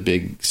think the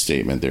big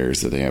statement there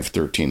is that they have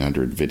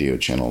 1,300 video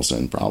channels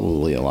and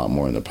probably a lot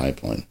more in the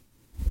pipeline.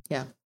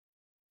 Yeah.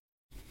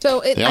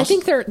 So I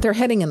think they're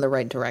heading in the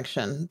right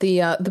direction.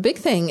 The big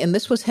thing, and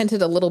this was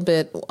hinted a little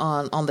bit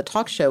on the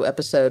talk show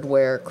episode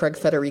where Craig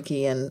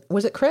Federighi and,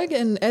 was it Craig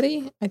and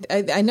Eddie?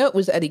 I know it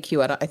was Eddie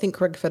Q. I think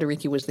Craig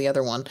Federighi was the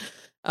other one,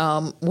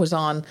 was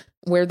on,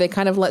 where they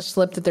kind of let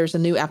slip that there's a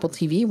new Apple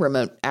TV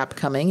remote app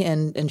coming,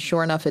 and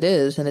sure enough it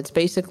is. And it's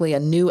basically a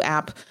new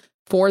app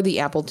for the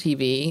Apple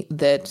TV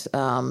that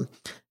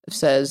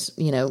says,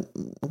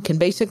 can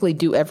basically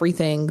do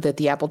everything that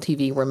the Apple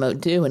TV remote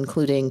do,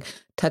 including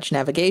touch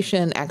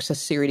navigation, access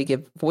Siri to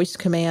give voice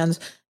commands,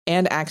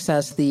 and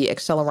access the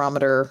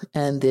accelerometer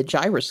and the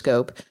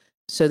gyroscope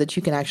so that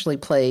you can actually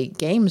play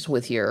games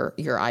with your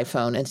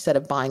iPhone instead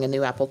of buying a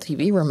new Apple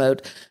TV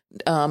remote.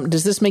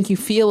 Does this make you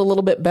feel a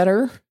little bit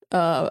better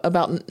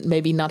about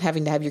maybe not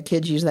having to have your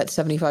kids use that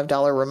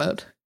 $75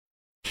 remote?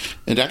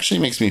 It actually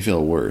makes me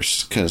feel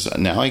worse, because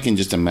now I can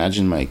just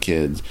imagine my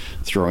kid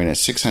throwing a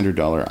 $600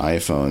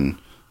 iPhone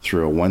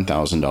through a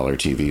 $1,000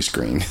 TV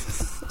screen.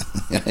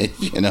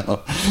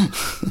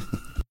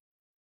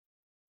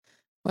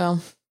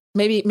 Well,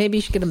 maybe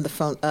you should get him the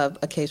phone,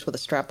 a case with a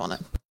strap on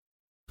it.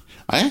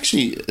 I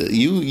actually,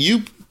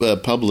 you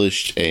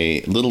published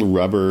a little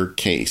rubber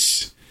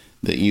case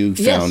that you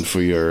found for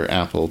your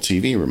Apple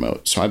TV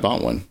remote, so I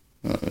bought one.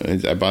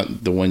 I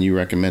bought the one you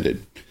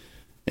recommended,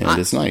 and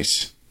it's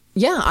nice.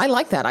 Yeah, I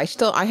like that.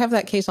 I have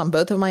that case on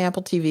both of my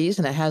Apple TVs,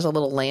 and it has a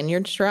little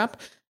lanyard strap.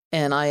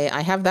 And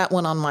I have that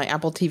one on my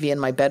Apple TV in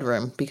my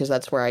bedroom, because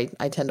that's where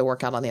I tend to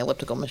work out on the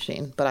elliptical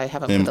machine. But I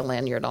haven't put the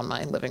lanyard on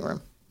my living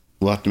room.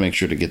 We'll have to make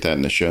sure to get that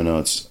in the show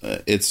notes.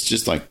 It's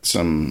just like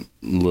some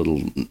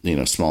little,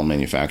 small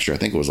manufacturer. I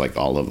think it was like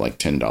all of like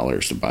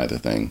 $10 to buy the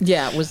thing.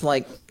 Yeah, it was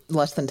like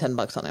less than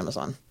 $10 on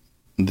Amazon.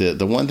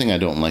 The one thing I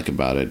don't like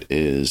about it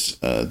is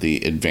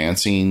the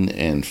advancing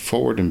and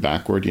forward and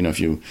backward. If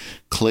you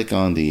click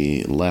on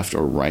the left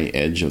or right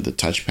edge of the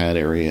touchpad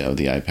area of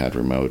the iPad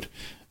remote,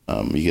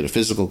 you get a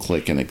physical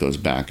click and it goes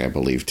back, I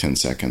believe, 10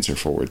 seconds or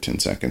forward 10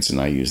 seconds.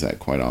 And I use that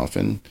quite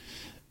often.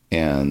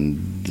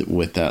 And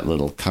with that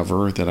little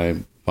cover that I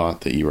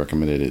bought that you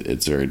recommended,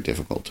 it's very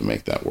difficult to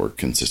make that work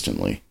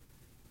consistently.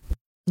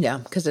 Yeah,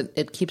 because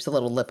it keeps a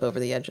little lip over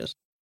the edges.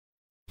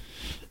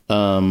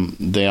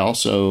 They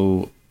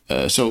also...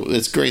 so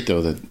it's great,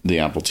 though, that the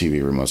Apple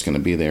TV remote's going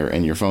to be there,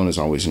 and your phone is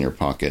always in your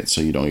pocket,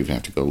 so you don't even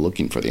have to go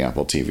looking for the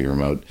Apple TV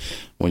remote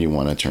when you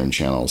want to turn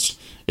channels.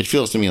 It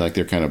feels to me like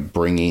they're kind of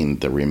bringing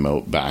the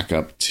remote back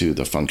up to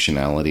the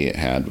functionality it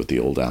had with the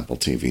old Apple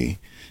TV,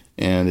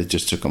 and it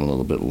just took them a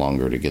little bit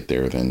longer to get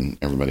there than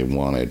everybody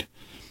wanted.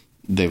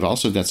 They've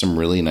also got some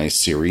really nice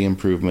Siri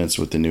improvements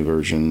with the new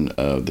version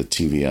of the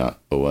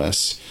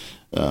tvOS.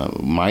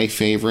 My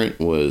favorite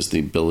was the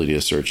ability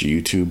to search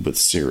YouTube with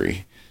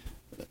Siri.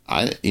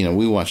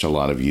 We watch a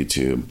lot of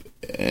YouTube.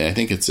 I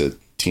think it's a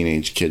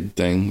teenage kid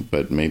thing,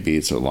 but maybe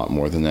it's a lot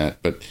more than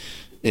that. But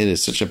it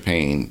is such a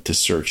pain to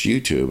search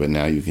YouTube, and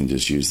now you can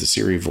just use the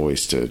Siri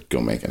voice to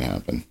go make it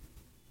happen.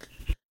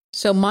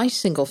 So my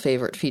single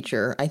favorite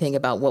feature, I think,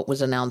 about what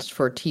was announced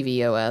for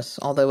tvOS,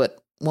 although it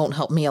won't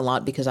help me a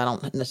lot because I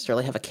don't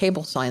necessarily have a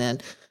cable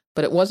sign-in,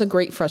 but it was a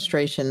great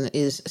frustration,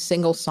 is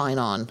single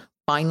sign-on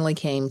finally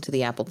came to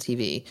the Apple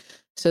TV.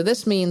 So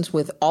this means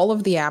with all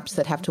of the apps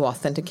that have to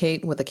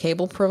authenticate with a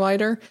cable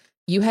provider,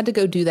 you had to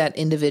go do that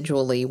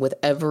individually with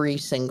every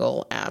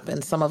single app.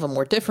 And some of them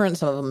were different.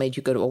 Some of them made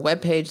you go to a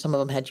web page. Some of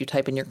them had you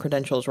type in your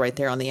credentials right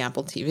there on the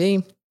Apple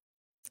TV.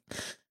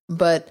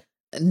 But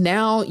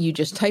now you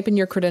just type in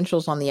your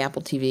credentials on the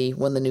Apple TV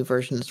when the new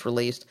version is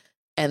released,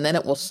 and then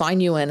it will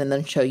sign you in and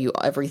then show you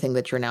everything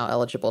that you're now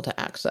eligible to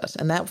access.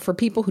 And that, for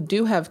people who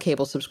do have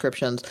cable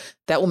subscriptions,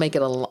 that will make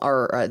it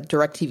or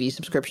DirecTV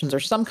subscriptions or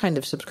some kind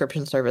of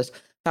subscription service,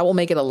 that will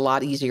make it a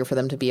lot easier for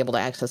them to be able to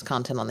access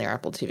content on their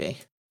Apple TV.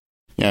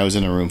 Yeah, I was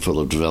in a room full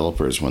of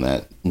developers when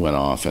that went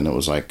off, and it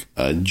was like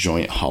a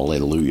joint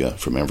hallelujah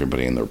from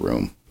everybody in the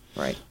room.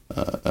 Right.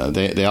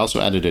 They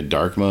also added a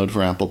dark mode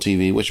for Apple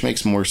TV, which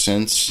makes more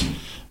sense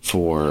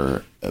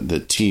for the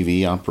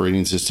TV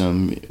operating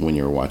system, when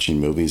you're watching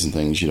movies and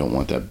things, you don't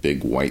want that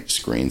big white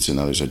screen. So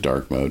now there's a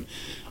dark mode.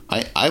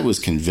 I was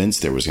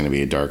convinced there was going to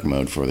be a dark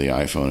mode for the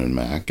iPhone and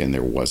Mac, and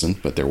there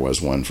wasn't, but there was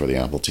one for the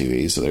Apple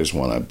TV, so there's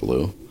one I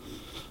blew.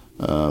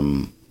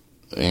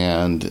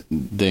 And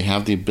they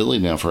have the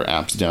ability now for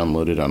apps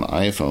downloaded on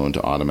iPhone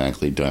to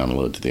automatically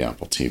download to the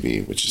Apple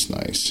TV, which is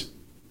nice.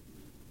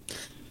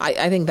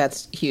 I think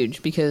that's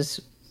huge because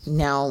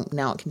now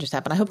it can just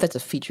happen. I hope that's a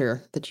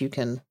feature that you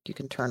can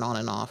turn on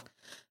and off.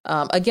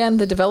 Again,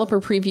 the developer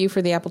preview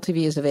for the Apple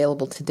TV is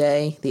available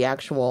today. The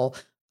actual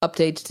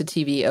updates to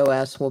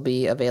tvOS will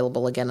be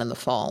available again in the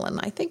fall. And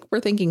I think we're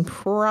thinking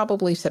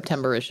probably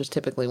September is just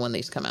typically when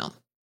these come out.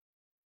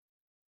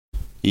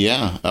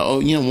 Yeah.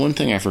 One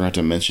thing I forgot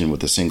to mention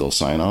with the single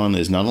sign-on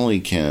is not only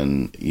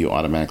can you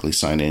automatically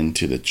sign in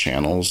to the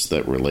channels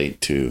that relate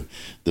to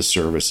the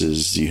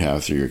services you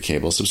have through your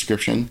cable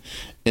subscription,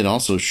 it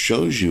also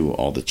shows you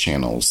all the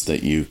channels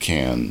that you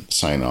can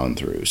sign on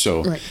through.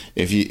 So right.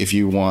 if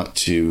you want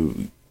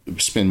to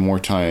spend more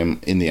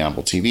time in the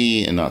Apple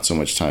TV and not so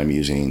much time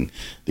using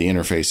the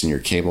interface in your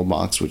cable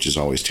box, which is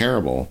always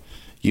terrible,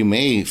 you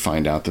may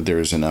find out that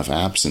there's enough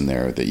apps in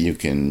there that you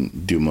can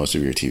do most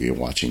of your TV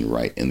watching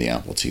right in the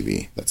Apple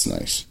TV. That's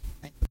nice.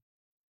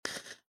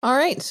 All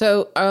right.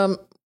 So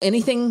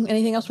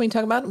anything else we can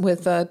talk about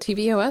with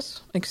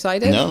tvOS?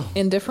 Excited? No.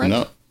 Indifferent?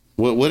 No.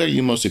 What are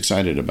you most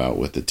excited about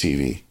with the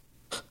TV?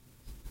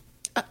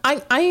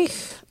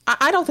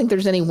 I don't think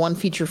there's any one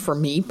feature for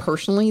me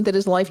personally that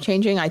is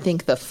life-changing. I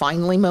think the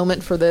finally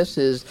moment for this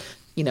is,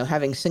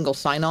 having single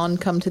sign-on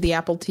come to the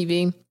Apple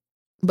TV.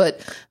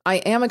 But I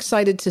am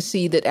excited to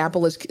see that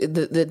Apple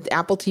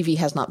TV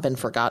has not been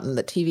forgotten,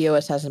 that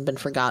tvOS hasn't been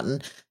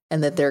forgotten,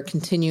 and that they're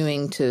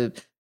continuing to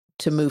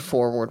move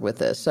forward with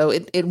this. So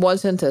it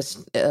wasn't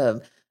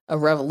a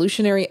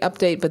revolutionary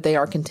update, but they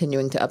are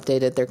continuing to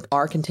update it. They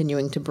are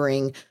continuing to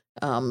bring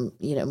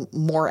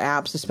more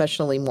apps,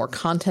 especially more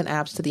content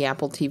apps to the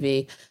Apple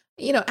TV.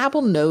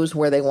 Apple knows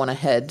where they want to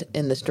head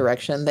in this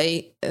direction.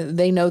 They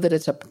know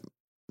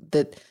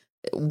that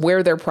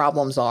where their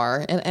problems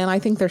are, and I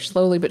think they're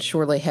slowly but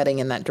surely heading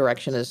in that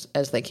direction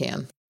as they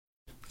can.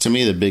 To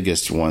me, the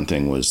biggest one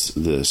thing was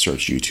the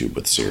search YouTube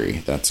with Siri.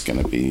 That's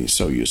going to be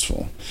so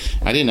useful.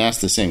 I didn't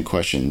ask the same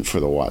question for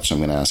the watch, so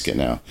I'm going to ask it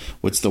now.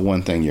 What's the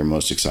one thing you're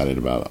most excited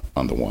about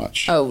on the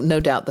watch? Oh, no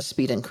doubt the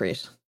speed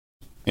increase.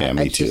 Yeah,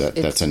 me too.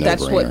 That's a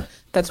no-brainer.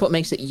 That's what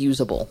makes it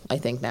usable, I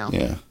think, now.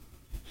 Yeah.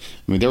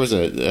 I mean, there was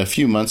a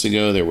few months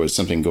ago, there was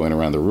something going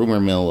around the rumor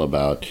mill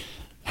about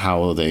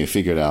how they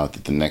figured out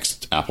that the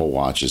next Apple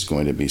Watch is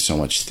going to be so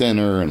much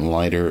thinner and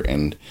lighter,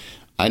 and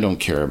I don't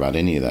care about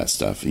any of that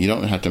stuff. You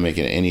don't have to make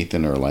it any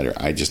thinner or lighter.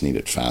 I just need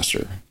it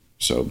faster.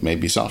 So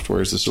maybe software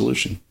is the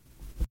solution.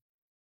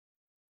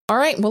 All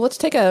right, well, let's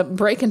take a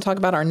break and talk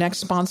about our next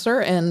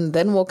sponsor, and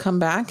then we'll come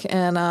back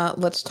and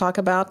let's talk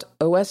about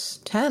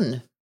OS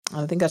 10.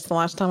 I think that's the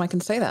last time I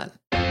can say that.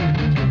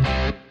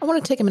 I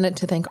want to take a minute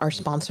to thank our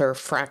sponsor,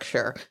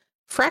 Fracture.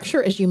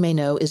 Fracture, as you may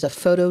know, is a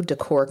photo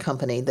decor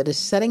company that is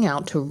setting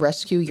out to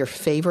rescue your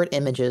favorite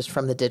images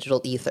from the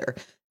digital ether.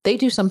 They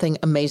do something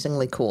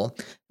amazingly cool.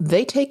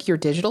 They take your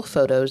digital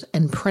photos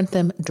and print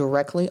them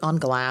directly on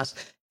glass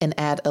and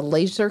add a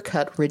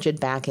laser-cut rigid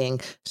backing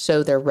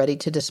so they're ready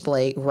to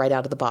display right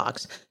out of the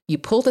box. You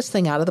pull this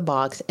thing out of the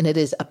box, and it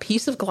is a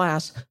piece of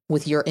glass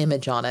with your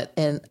image on it.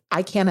 And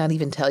I cannot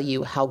even tell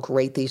you how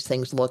great these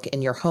things look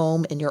in your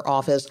home, in your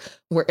office,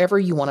 wherever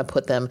you want to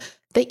put them.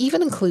 They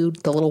even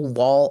include the little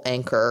wall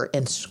anchor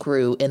and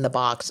screw in the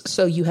box,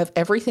 so you have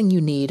everything you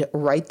need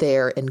right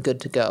there and good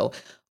to go.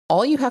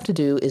 All you have to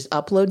do is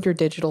upload your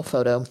digital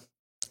photo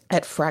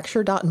at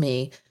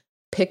fracture.me,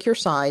 pick your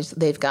size.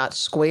 They've got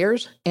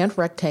squares and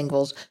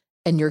rectangles,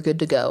 and you're good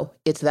to go.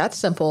 It's that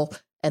simple,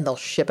 and they'll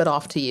ship it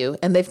off to you.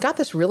 And they've got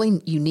this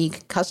really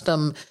unique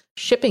custom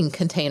shipping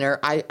container.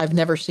 I've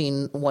never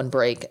seen one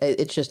break.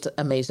 It's just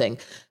amazing.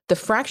 The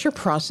Fracture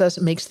process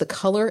makes the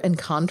color and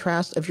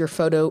contrast of your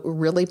photo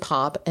really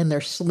pop, and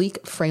their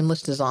sleek,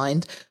 frameless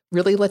designs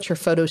really let your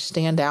photos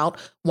stand out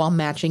while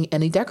matching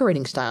any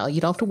decorating style.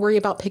 You don't have to worry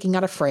about picking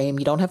out a frame.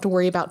 You don't have to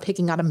worry about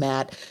picking out a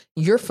mat.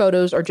 Your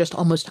photos are just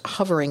almost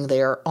hovering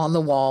there on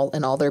the wall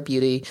in all their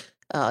beauty.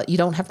 You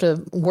don't have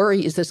to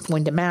worry, is this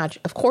going to match?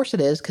 Of course it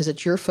is, because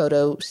it's your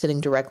photo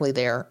sitting directly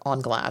there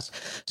on glass.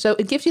 So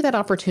it gives you that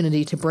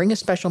opportunity to bring a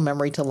special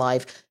memory to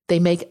life. They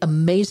make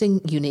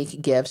amazing,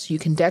 unique gifts. You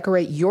can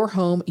decorate your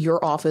home,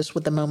 your office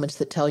with the moments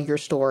that tell your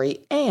story.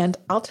 And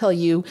I'll tell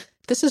you,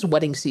 this is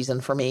wedding season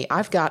for me.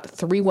 I've got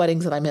 3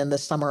 weddings that I'm in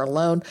this summer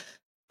alone.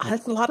 A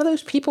lot of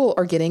those people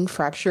are getting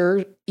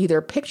Fracture, either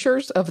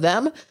pictures of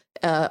them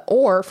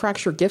or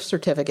Fracture gift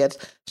certificates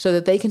so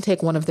that they can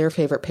take one of their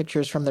favorite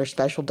pictures from their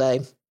special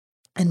day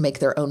and make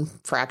their own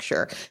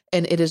Fracture.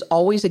 And it is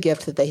always a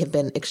gift that they have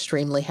been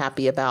extremely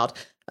happy about.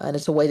 And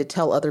it's a way to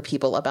tell other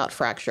people about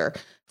Fracture.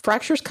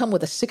 Fractures come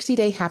with a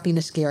 60-day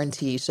happiness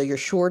guarantee, so you're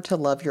sure to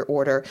love your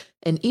order.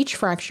 And each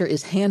Fracture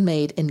is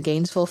handmade in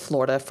Gainesville,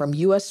 Florida, from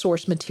U.S.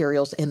 source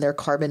materials in their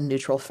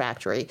carbon-neutral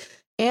factory.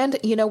 And,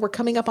 we're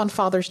coming up on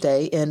Father's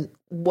Day, and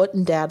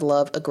wouldn't Dad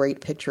love a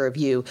great picture of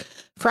you?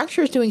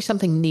 Fracture is doing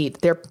something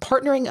neat. They're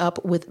partnering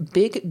up with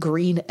Big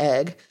Green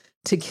Egg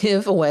to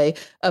give away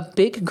a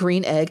Big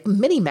Green Egg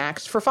Mini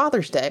Max for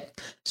Father's Day.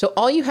 So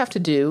all you have to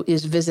do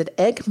is visit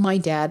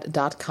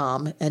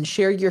eggmydad.com and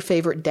share your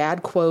favorite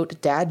dad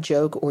quote, dad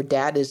joke, or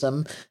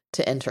dadism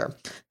to enter.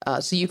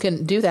 So you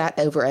can do that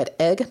over at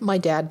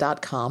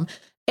eggmydad.com.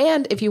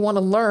 And if you want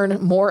to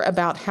learn more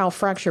about how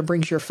Fracture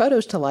brings your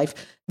photos to life,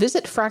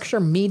 visit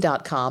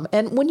fractureme.com.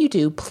 And when you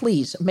do,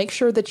 please make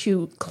sure that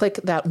you click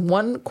that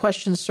one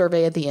question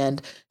survey at the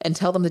end and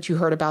tell them that you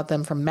heard about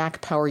them from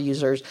Mac Power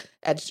users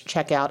at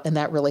checkout, and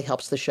that really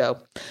helps the show.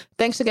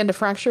 Thanks again to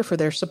Fracture for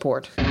their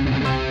support.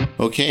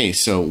 Okay,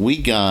 so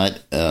we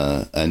got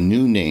a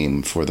new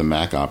name for the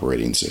Mac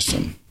operating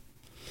system.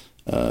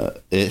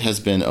 It has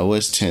been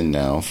OS 10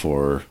 now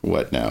for,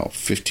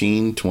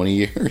 15, 20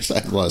 years?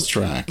 I've lost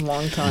track.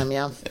 Long time,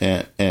 yeah.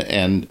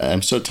 And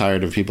I'm so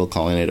tired of people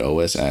calling it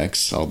OS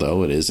X,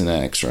 although it is an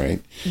X,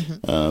 right?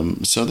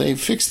 Mm-hmm. So they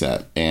fixed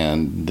that,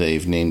 and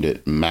they've named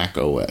it Mac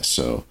OS.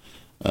 So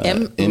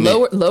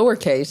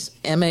lowercase,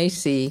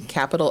 MAC,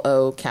 capital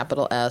O,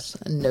 capital S,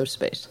 no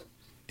space.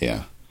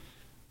 Yeah.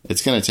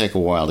 It's going to take a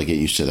while to get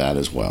used to that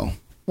as well.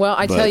 Well,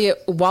 tell you,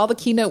 while the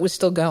keynote was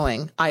still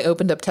going, I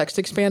opened up Text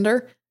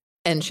Expander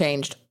and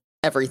changed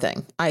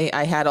everything.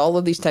 I had all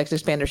of these Text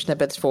Expander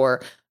snippets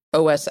for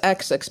OS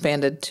X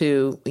expanded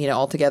to,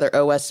 altogether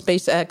OS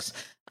space X.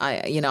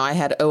 I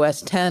had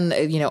OS 10,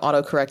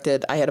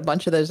 auto-corrected. I had a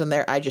bunch of those in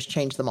there. I just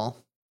changed them all.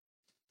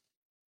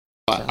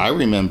 So. I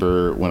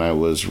remember when I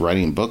was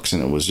writing books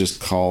and it was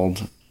just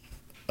called,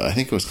 I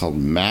think it was called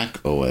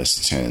Mac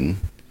OS 10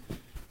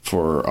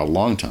 for a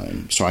long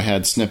time. So I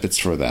had snippets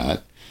for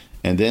that.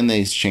 And then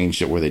they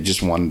changed it where they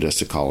just wanted us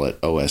to call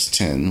it OS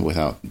 10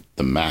 without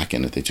the Mac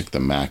in it. They took the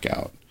Mac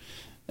out.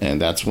 And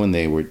that's when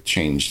they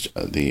changed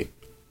the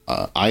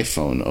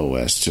iPhone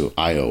OS to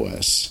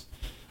iOS.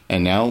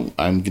 And now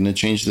I'm going to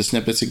change the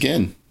snippets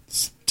again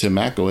to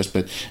Mac OS,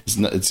 but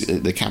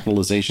the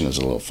capitalization is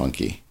a little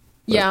funky.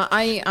 But yeah,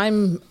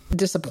 I'm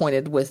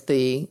disappointed with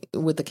the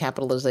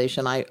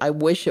capitalization. I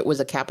wish it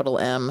was a capital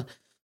M.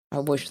 I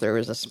wish there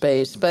was a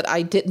space, but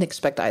I didn't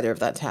expect either of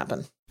that to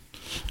happen.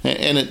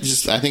 And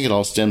I think it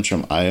all stems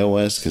from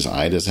iOS, because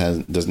I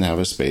doesn't have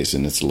a space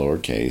and it's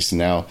lowercase.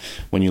 Now,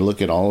 when you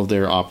look at all of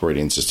their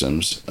operating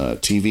systems,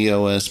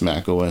 tvOS,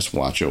 macOS,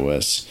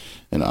 watchOS,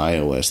 and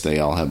iOS, they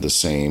all have the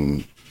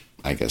same,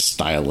 I guess,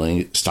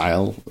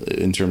 style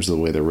in terms of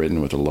the way they're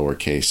written, with a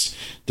lowercase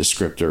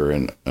descriptor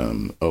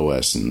and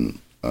OS and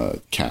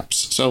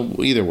caps. So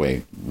either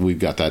way, we've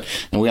got that.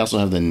 And we also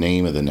have the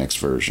name of the next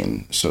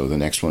version. So the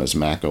next one is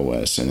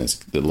macOS, and it's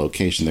the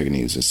location they're going to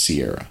use is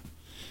Sierra.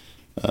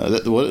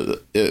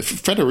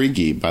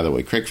 Federighi, by the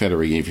way, Craig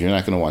Federighi, if you're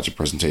not going to watch a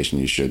presentation,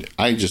 you should.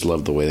 I just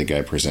love the way the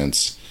guy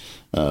presents.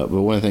 But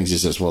one of the things he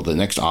says, well, the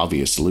next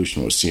obvious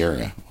solution was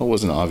Sierra. Well, it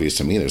wasn't obvious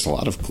to me. There's a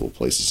lot of cool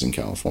places in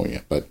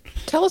California. But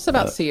tell us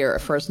about Sierra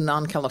for us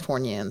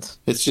non-Californians.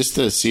 It's just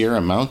the Sierra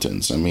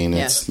Mountains. I mean,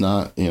 It's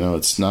not,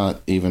 it's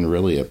not even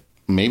really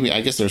maybe, I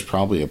guess there's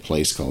probably a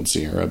place called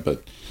Sierra,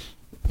 but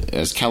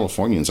as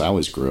Californians, I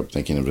always grew up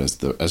thinking of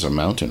it as a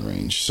mountain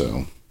range.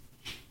 So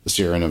the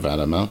Sierra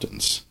Nevada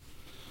mountains.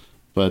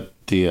 But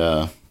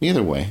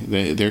either way,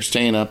 they're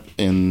staying up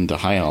in the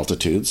high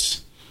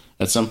altitudes.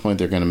 At some point,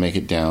 they're going to make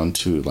it down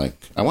to,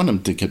 I want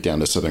them to get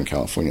down to Southern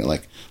California,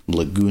 like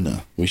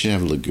Laguna. We should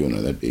have Laguna.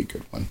 That'd be a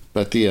good one.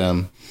 But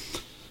got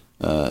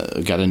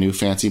a new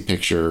fancy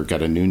picture,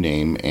 got a new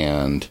name,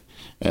 and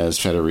as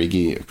Craig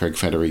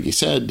Federighi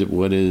said,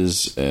 what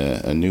is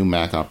a new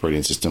Mac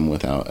operating system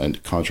without a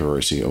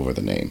controversy over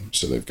the name?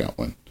 So they've got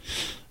one.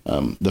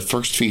 The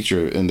first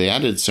feature, and they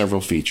added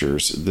several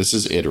features. This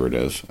is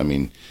iterative. I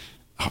mean,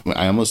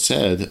 I almost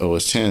said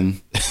OS 10.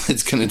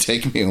 It's going to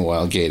take me a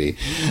while, Katie.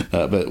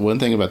 But one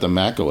thing about the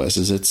Mac OS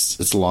is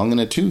it's long in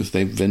a tooth.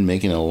 They've been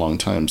making it a long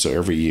time. So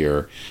every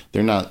year,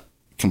 they're not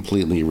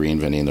completely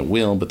reinventing the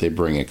wheel, but they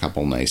bring a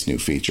couple nice new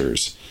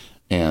features.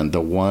 And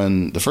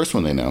the first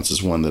one they announced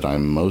is one that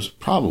I'm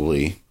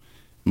probably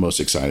most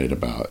excited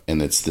about.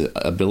 And it's the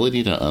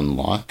ability to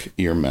unlock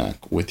your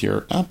Mac with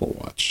your Apple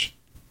Watch.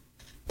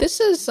 This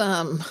is,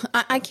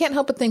 I can't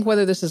help but think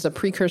whether this is a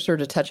precursor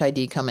to Touch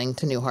ID coming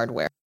to new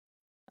hardware.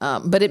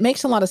 But it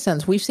makes a lot of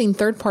sense. We've seen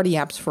third-party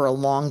apps for a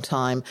long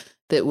time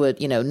that would,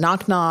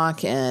 knock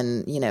knock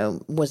and,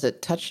 was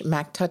it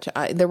Mac Touch?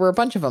 There were a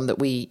bunch of them that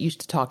we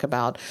used to talk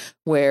about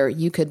where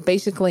you could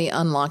basically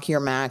unlock your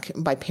Mac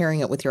by pairing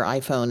it with your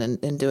iPhone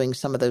and doing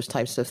some of those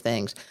types of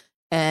things.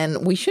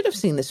 And we should have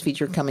seen this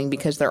feature coming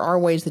because there are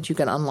ways that you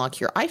can unlock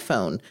your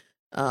iPhone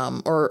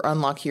or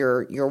unlock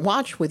your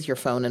watch with your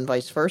phone and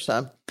vice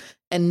versa.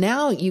 And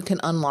now you can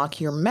unlock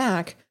your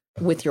Mac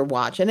with your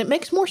watch. And it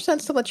makes more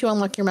sense to let you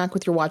unlock your Mac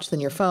with your watch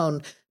than your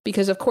phone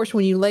because, of course,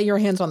 when you lay your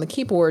hands on the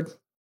keyboard,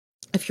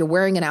 if you're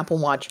wearing an Apple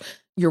Watch,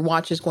 your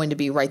watch is going to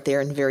be right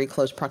there in very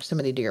close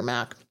proximity to your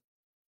Mac.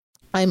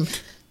 I'm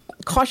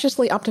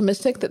cautiously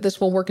optimistic that this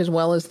will work as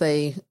well as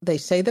they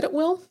say that it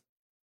will,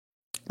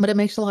 but it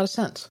makes a lot of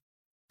sense.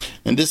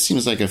 And this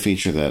seems like a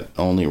feature that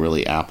only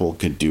really Apple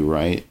could do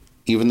right,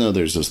 even though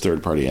there's those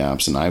third-party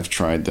apps, and I've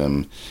tried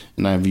them,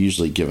 and I've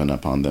usually given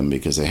up on them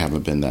because they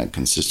haven't been that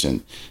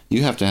consistent.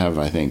 You have to have,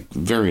 I think,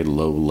 very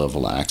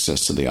low-level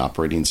access to the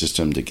operating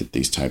system to get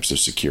these types of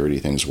security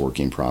things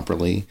working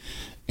properly.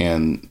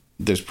 And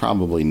there's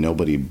probably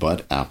nobody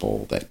but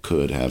Apple that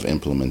could have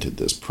implemented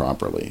this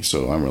properly.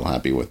 So I'm real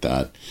happy with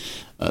that.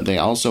 They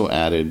also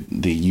added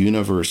the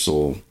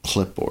universal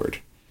clipboard.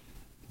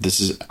 This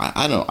is,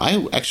 I don't know,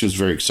 I actually was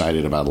very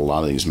excited about a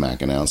lot of these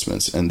Mac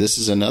announcements. And this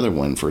is another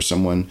one for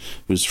someone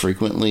who's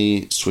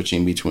frequently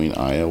switching between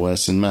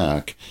iOS and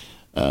Mac.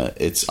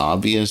 It's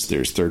obvious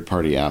there's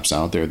third-party apps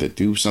out there that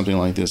do something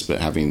like this,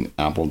 but having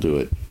Apple do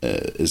it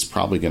is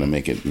probably going to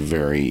make it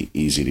very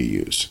easy to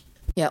use.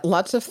 Yeah,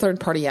 lots of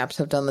third-party apps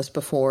have done this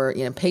before.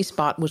 You know,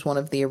 PasteBot was one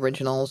of the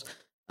originals.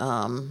 There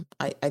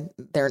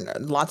are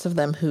lots of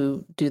them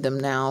who do them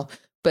now.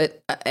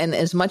 But, and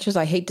as much as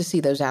I hate to see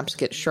those apps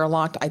get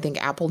Sherlocked, I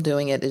think Apple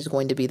doing it is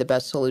going to be the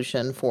best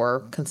solution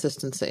for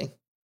consistency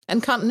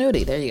and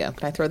continuity. There you go.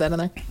 Can I throw that in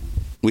there?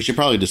 We should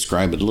probably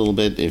describe it a little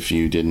bit if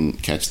you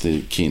didn't catch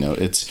the keynote.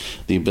 It's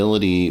the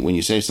ability, when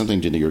you say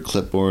something to your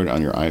clipboard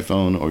on your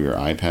iPhone or your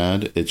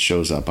iPad, it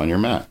shows up on your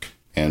Mac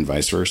and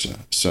vice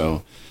versa.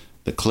 So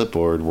the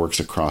clipboard works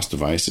across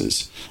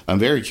devices. I'm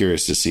very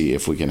curious to see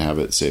if we can have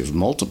it save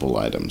multiple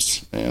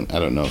items, and I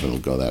don't know if it'll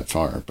go that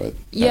far, but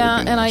yeah,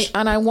 and nice.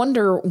 I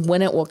wonder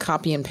when it will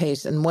copy and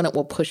paste and when it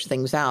will push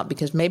things out,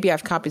 because maybe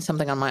I've copied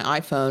something on my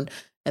iPhone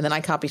and then I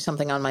copy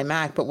something on my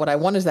Mac, but what I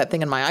want is that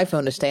thing in my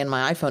iPhone to stay in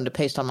my iPhone to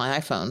paste on my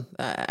iPhone.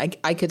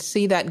 I could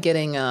see that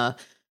getting a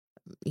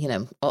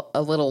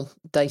little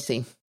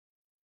dicey.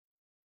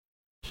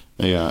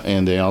 Yeah,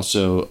 and they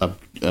also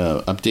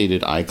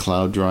updated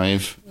iCloud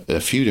Drive a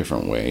few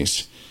different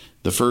ways.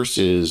 The first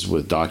is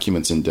with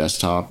documents in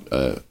desktop,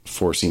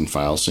 forcing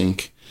file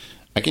sync.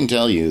 I can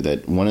tell you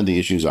that one of the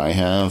issues I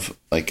have,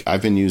 like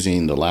I've been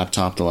using the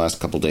laptop the last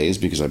couple days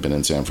because I've been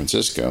in San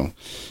Francisco,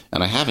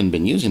 and I haven't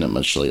been using it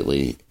much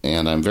lately,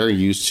 and I'm very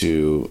used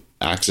to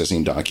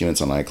accessing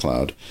documents on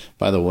iCloud.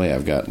 By the way,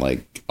 I've got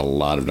like a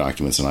lot of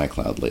documents in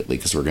iCloud lately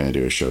because we're going to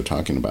do a show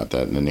talking about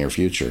that in the near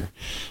future.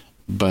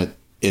 But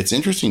it's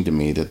interesting to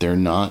me that they're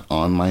not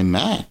on my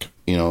Mac.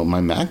 You know, my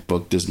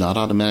MacBook does not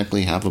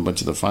automatically have a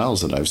bunch of the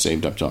files that I've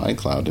saved up to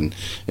iCloud, and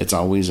it's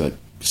always a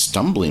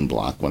stumbling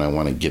block when I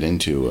want to get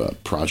into a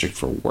project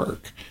for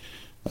work.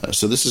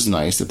 So this is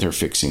nice that they're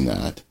fixing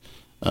that.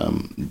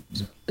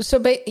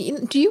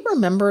 Do you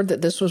remember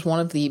that this was one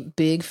of the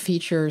big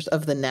features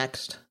of the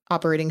Next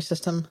operating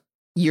system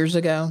years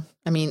ago?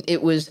 I mean,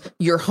 it was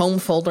your home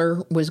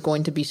folder was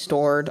going to be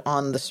stored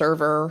on the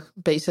server,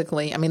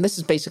 basically. I mean, this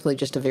is basically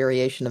just a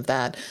variation of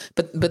that.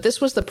 But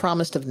this was the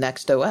promise of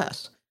Next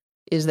OS,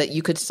 is that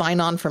you could sign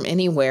on from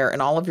anywhere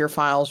and all of your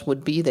files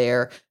would be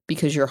there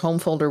because your home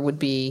folder would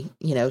be,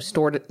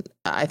 stored.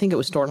 I think it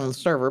was stored on the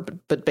server,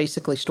 but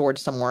basically stored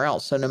somewhere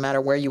else. So no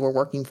matter where you were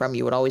working from,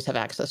 you would always have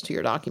access to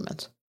your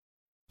documents.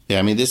 Yeah,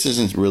 I mean, this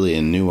isn't really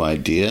a new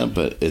idea,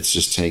 but it's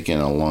just taken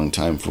a long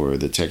time for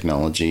the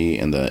technology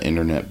and the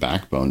internet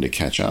backbone to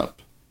catch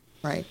up.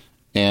 Right.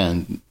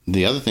 And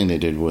the other thing they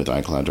did with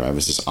iCloud Drive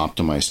is this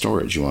optimized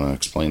storage. You want to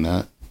explain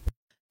that?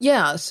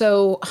 Yeah,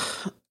 so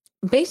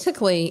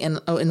basically,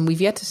 and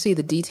we've yet to see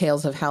the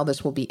details of how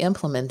this will be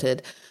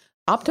implemented,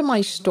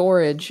 optimized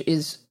storage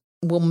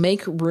will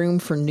make room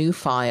for new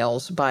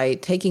files by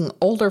taking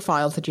older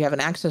files that you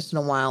haven't accessed in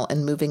a while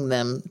and moving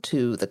them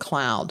to the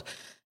cloud.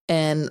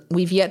 And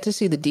we've yet to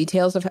see the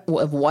details of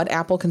what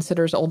Apple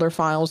considers older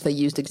files. They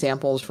used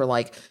examples for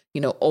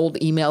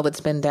old email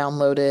that's been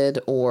downloaded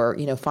or,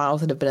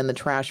 files that have been in the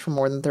trash for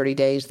more than 30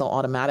 days. They'll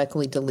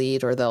automatically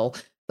delete, or they'll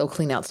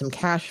clean out some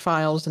cache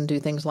files and do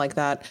things like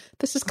that.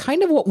 This is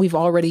kind of what we've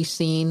already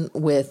seen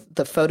with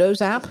the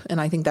Photos app. And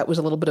I think that was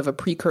a little bit of a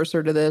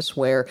precursor to this,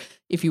 where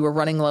if you were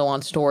running low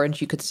on storage,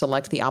 you could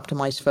select the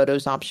optimized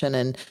photos option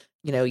and,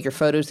 your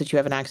photos that you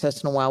haven't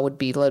accessed in a while would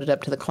be loaded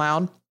up to the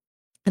cloud.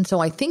 And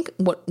so I think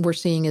what we're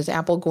seeing is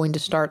Apple going to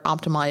start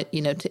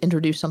to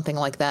introduce something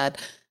like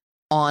that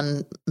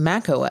on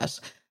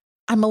macOS.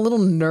 I'm a little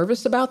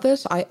nervous about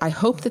this. I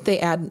hope that they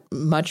add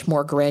much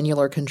more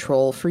granular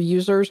control for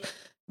users,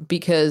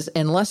 because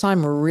unless I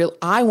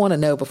want to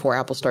know before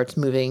Apple starts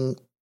moving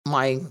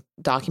my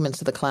documents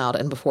to the cloud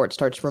and before it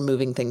starts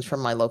removing things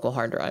from my local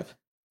hard drive.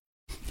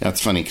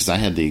 That's funny, because I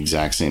had the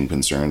exact same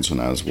concerns when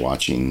I was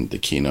watching the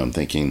keynote. I'm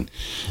thinking,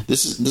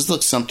 this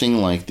looks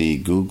something like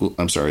the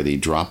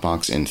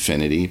Dropbox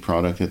Infinity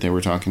product that they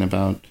were talking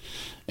about.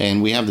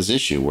 And we have this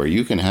issue where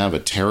you can have a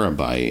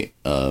terabyte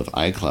of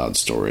iCloud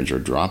storage or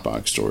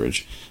Dropbox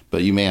storage,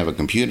 but you may have a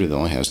computer that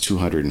only has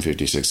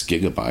 256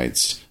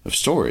 gigabytes of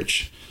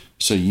storage.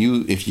 So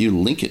if you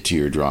link it to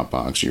your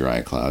Dropbox or your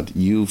iCloud,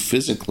 you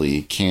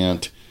physically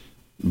can't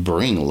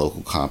bring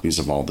local copies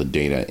of all the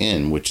data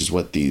in, which is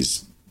what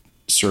these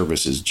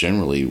services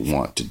generally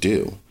want to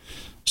do.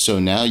 So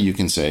now you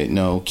can say,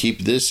 no, keep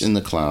this in the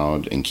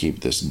cloud and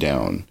keep this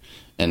down.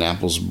 And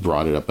Apple's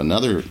brought it up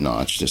another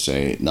notch to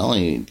say, not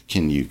only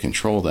can you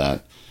control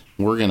that,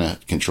 we're going to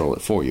control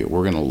it for you.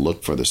 We're going to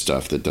look for the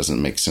stuff that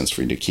doesn't make sense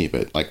for you to keep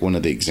it. Like one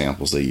of the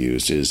examples they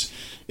used is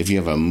if you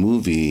have a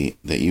movie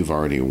that you've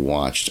already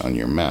watched on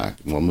your Mac,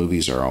 well,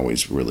 movies are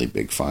always really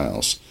big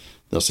files.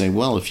 They'll say,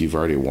 well, if you've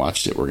already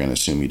watched it, we're going to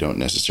assume you don't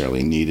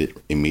necessarily need it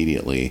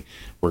immediately.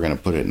 We're going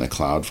to put it in the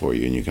cloud for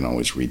you, and you can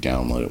always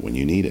re-download it when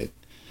you need it.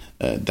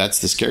 That's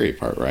the scary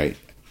part, right?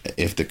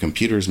 If the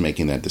computer is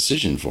making that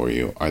decision for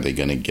you, are they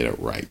going to get it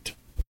right?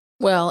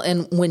 Well,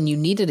 and when you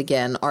need it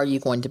again, are you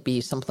going to be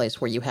someplace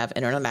where you have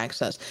internet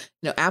access?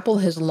 Apple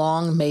has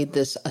long made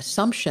this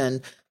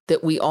assumption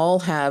that we all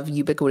have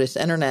ubiquitous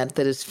internet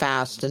that is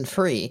fast and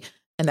free.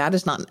 And that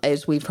is not,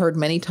 as we've heard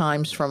many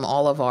times from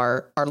all of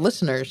our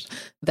listeners,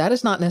 that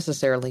is not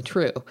necessarily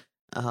true.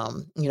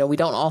 We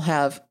don't all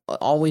have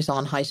always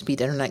on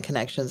high-speed internet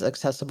connections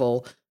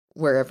accessible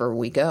wherever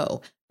we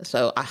go.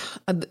 So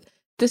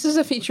this is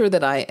a feature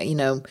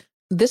that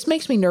this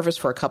makes me nervous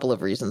for a couple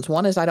of reasons.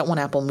 One is I don't want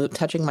Apple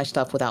touching my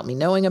stuff without me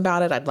knowing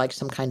about it. I'd like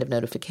some kind of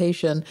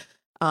notification.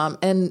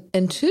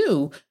 And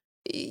two,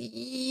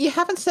 you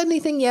haven't said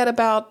anything yet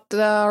about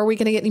are we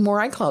going to get any more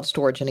iCloud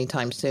storage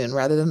anytime soon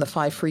rather than the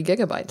 5 free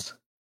gigabytes?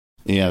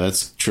 Yeah,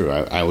 that's true.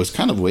 I was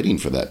kind of waiting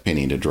for that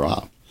penny to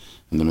drop.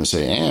 And then to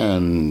say,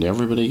 and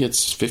everybody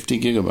gets 50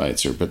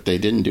 gigabytes, but they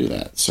didn't do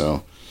that.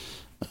 So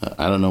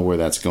I don't know where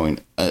that's going.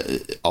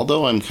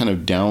 Although I'm kind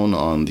of down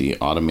on the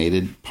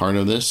automated part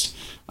of this,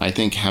 I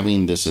think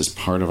having this as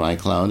part of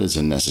iCloud is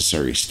a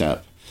necessary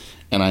step.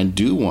 And I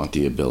do want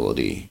the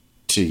ability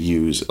to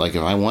use, like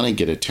if I want to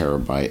get a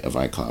terabyte of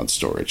iCloud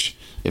storage,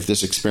 if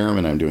this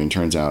experiment I'm doing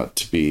turns out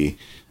to be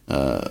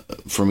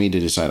for me to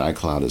decide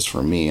iCloud is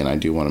for me, and I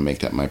do want to make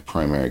that my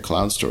primary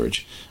cloud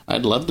storage,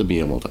 I'd love to be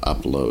able to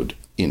upload,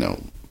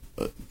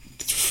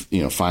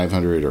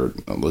 500 or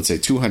let's say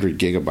 200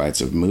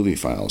 gigabytes of movie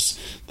files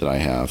that I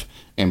have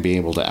and be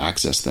able to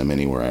access them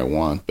anywhere I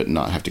want, but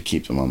not have to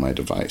keep them on my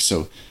device.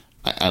 So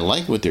I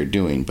like what they're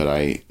doing, but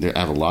I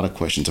have a lot of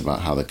questions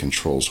about how the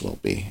controls will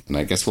be. And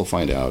I guess we'll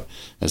find out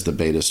as the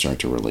betas start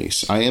to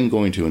release. I am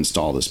going to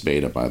install this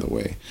beta, by the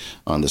way,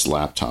 on this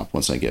laptop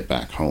once I get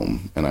back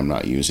home and I'm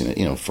not using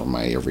it, for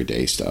my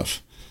everyday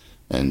stuff.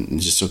 And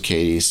just so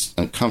Katie's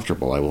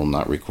comfortable, I will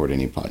not record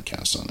any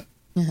podcasts on it.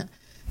 Yeah.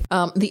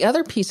 The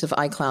other piece of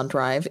iCloud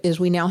Drive is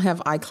we now have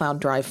iCloud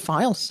Drive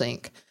file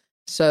sync.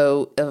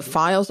 So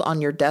files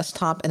on your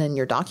desktop and in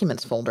your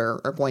documents folder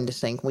are going to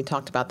sync. We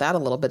talked about that a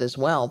little bit as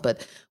well,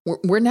 but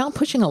we're now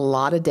pushing a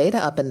lot of data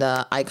up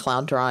into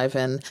iCloud Drive.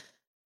 And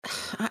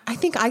I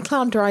think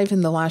iCloud Drive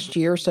in the last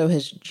year or so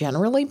has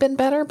generally been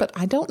better, but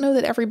I don't know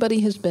that everybody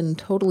has been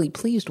totally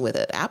pleased with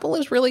it. Apple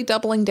is really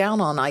doubling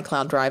down on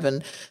iCloud Drive.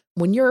 And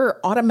when you're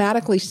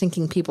automatically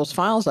syncing people's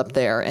files up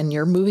there and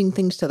you're moving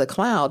things to the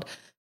cloud,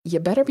 you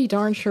better be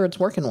darn sure it's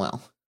working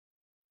well.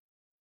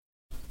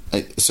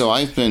 So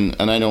I've been,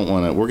 and I don't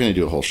want to, we're going to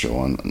do a whole show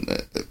on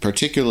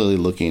particularly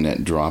looking at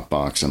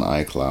Dropbox and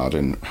iCloud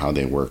and how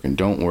they work and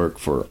don't work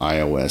for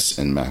iOS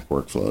and Mac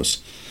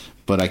workflows.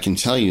 But I can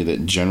tell you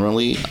that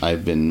generally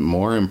I've been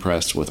more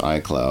impressed with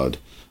iCloud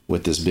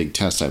with this big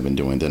test I've been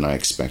doing than I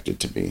expected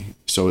to be.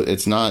 So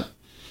it's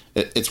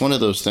one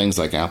of those things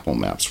like Apple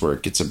Maps where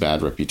it gets a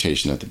bad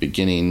reputation at the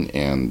beginning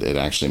and it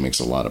actually makes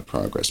a lot of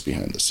progress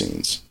behind the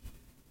scenes.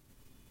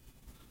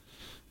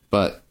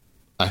 But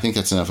I think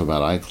that's enough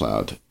about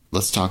iCloud.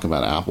 Let's talk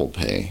about Apple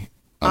Pay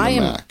on the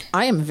Mac.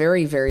 I am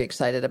very, very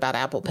excited about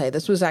Apple Pay.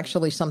 This was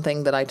actually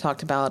something that I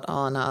talked about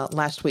on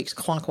last week's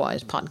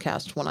Clockwise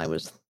podcast when I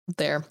was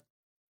there.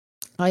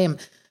 I am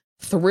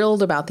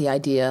thrilled about the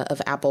idea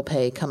of Apple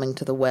Pay coming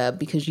to the web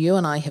because you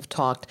and I have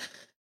talked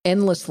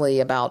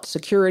endlessly about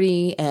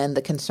security and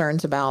the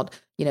concerns about,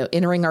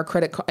 entering our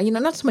credit card,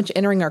 not so much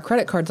entering our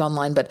credit cards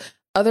online, but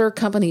other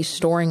companies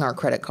storing our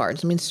credit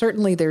cards. I mean,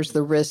 certainly there's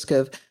the risk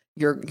of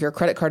your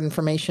credit card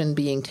information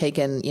being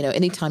taken,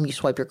 anytime you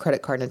swipe your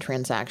credit card in a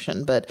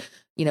transaction. But,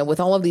 with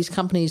all of these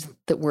companies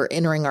that were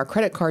entering our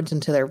credit cards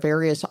into their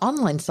various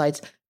online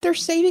sites, they're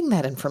saving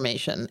that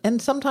information.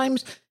 And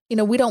sometimes,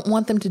 we don't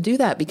want them to do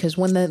that because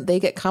when they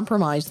get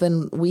compromised,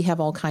 then we have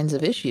all kinds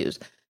of issues.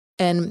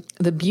 And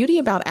the beauty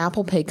about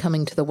Apple Pay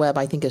coming to the web,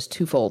 I think, is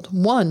twofold.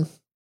 One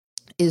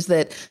is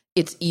that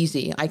it's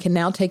easy. I can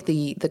now take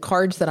the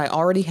cards that I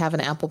already have in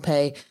Apple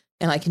Pay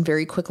and I can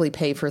very quickly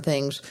pay for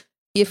things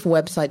if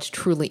websites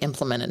truly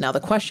implement it. Now,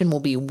 the question will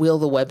be, will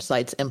the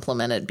websites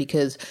implement it?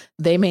 Because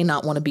they may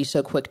not want to be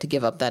so quick to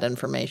give up that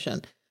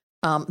information.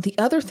 The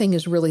other thing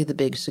is really the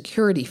big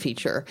security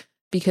feature,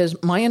 because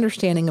my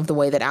understanding of the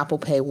way that Apple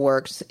Pay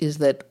works is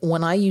that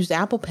when I use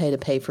Apple Pay to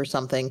pay for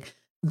something,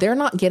 they're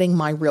not getting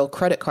my real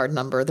credit card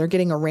number. They're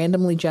getting a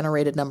randomly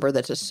generated number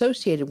that's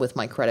associated with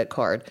my credit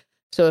card.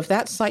 So if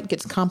that site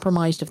gets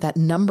compromised, if that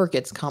number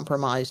gets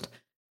compromised,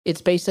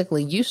 it's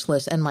basically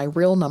useless and my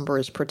real number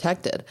is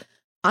protected.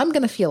 I'm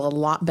going to feel a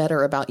lot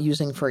better about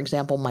using, for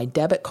example, my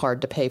debit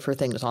card to pay for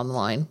things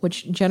online,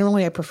 which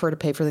generally I prefer to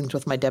pay for things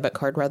with my debit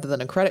card rather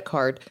than a credit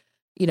card,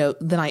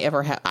 than I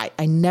ever have.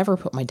 I never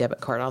put my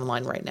debit card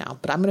online right now,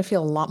 but I'm going to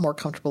feel a lot more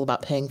comfortable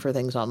about paying for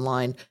things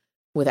online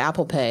with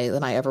Apple Pay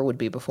than I ever would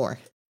be before.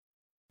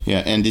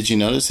 Yeah, and did you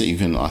notice that you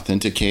can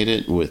authenticate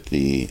it with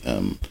the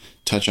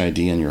Touch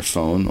ID on your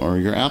phone or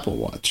your Apple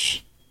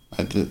Watch?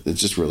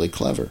 It's just really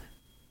clever.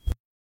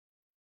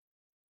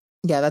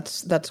 Yeah,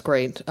 that's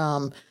great.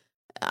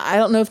 I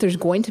don't know if there's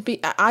going to be.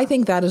 I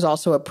think that is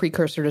also a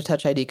precursor to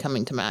Touch ID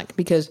coming to Mac,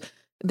 because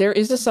there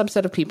is a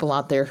subset of people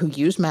out there who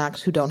use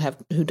Macs who don't have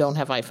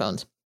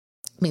iPhones.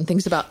 I mean,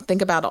 think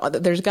about.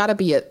 There's got to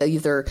be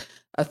either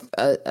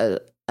an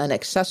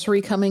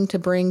accessory coming to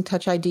bring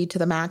Touch ID to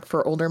the Mac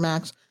for older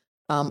Macs,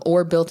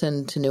 or built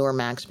into newer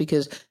Macs.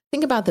 Because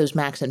think about those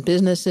Macs in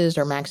businesses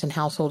or Macs in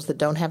households that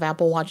don't have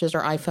Apple Watches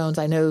or iPhones.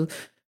 I know,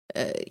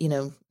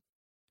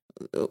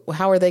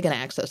 how are they going to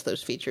access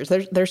those features?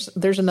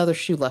 There's another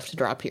shoe left to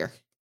drop here.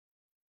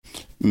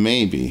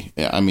 Maybe.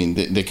 I mean,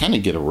 they kind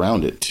of get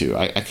around it too.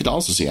 I could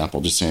also see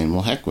Apple just saying,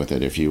 well, heck with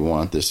it. If you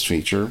want this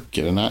feature,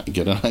 get an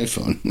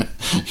iPhone.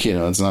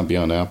 It's not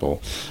beyond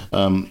Apple.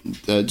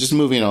 Just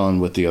moving on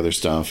with the other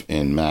stuff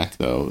in Mac,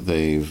 though,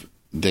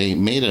 they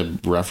made a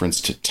reference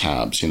to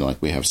tabs,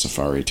 like we have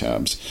Safari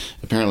tabs.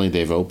 Apparently,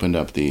 they've opened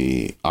up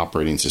the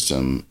operating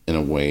system in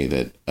a way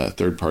that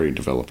third-party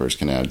developers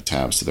can add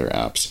tabs to their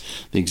apps.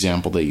 The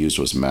example they used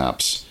was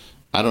Maps.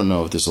 I don't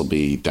know if this will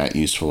be that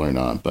useful or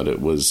not, but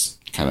it was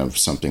kind of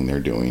something they're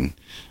doing.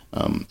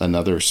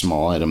 Another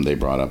small item they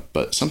brought up,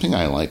 but something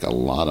I like a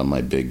lot on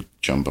my big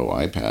jumbo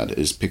iPad,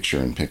 is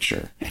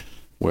picture-in-picture,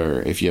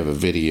 where if you have a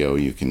video,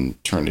 you can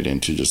turn it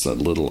into just a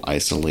little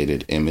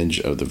isolated image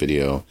of the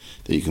video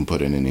that you can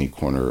put in any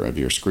corner of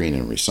your screen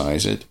and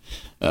resize it.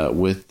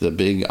 With the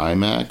big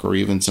iMac or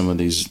even some of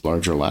these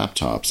larger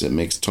laptops, it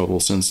makes total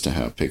sense to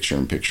have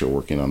picture-in-picture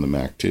working on the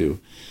Mac too.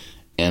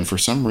 And for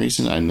some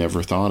reason, I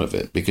never thought of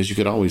it, because you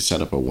could always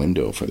set up a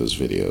window for those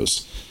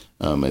videos.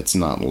 It's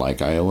not like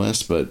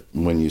iOS, but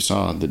when you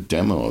saw the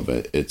demo of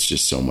it, it's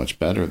just so much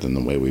better than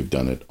the way we've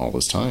done it all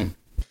this time.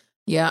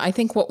 Yeah, I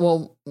think what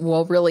we'll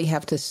really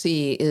have to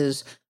see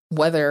is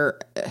whether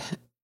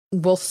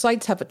will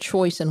sites have a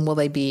choice, and will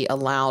they be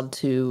allowed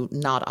to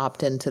not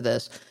opt into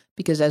this?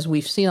 Because as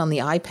we've seen on the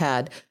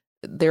iPad,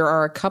 there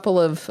are a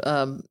couple of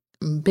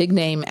big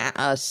name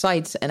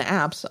sites and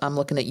apps. I'm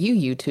looking at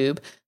YouTube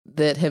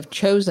that have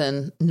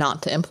chosen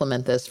not to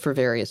implement this for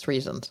various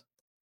reasons.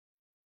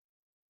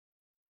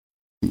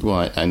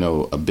 Well, I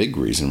know a big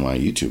reason why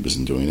YouTube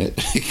isn't doing it,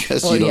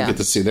 because you don't get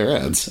to see their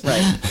ads.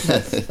 Right.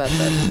 That's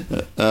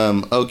it.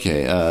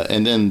 Okay.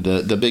 And then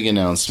the big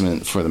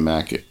announcement for the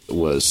Mac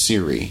was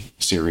Siri.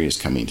 Siri is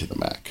coming to the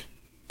Mac.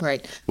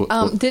 Right.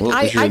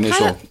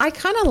 I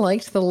kind of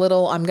liked the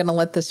little, I'm going to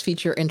let this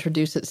feature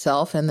introduce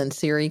itself, and then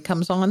Siri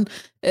comes on.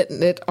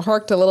 It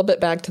harked a little bit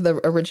back to the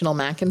original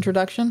Mac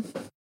introduction.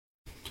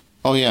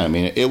 Oh, yeah. I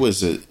mean, it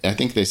was, I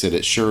think they said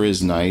it sure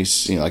is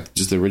nice. Like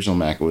just the original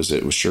Mac it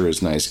was sure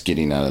is nice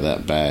getting out of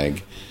that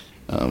bag.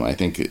 I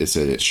think it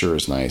said it sure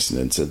is nice, and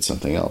then said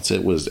something else.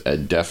 It was a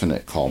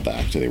definite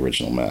callback to the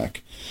original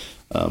Mac.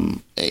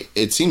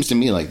 It seems to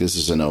me like this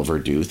is an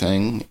overdue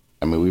thing.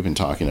 I mean, we've been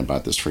talking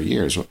about this for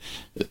years.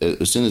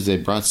 As soon as they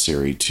brought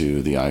Siri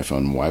to the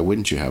iPhone, why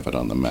wouldn't you have it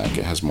on the Mac?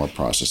 It has more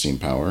processing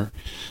power.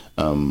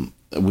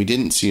 We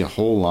didn't see a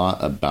whole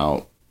lot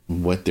about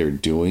what they're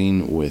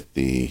doing with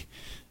the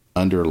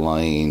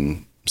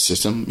underlying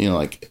system.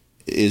 Like,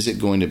 is it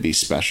going to be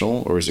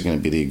special, or is it going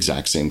to be the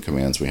exact same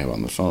commands we have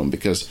on the phone?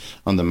 Because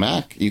on the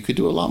Mac, you could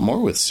do a lot more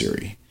with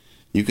Siri.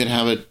 You could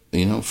have it,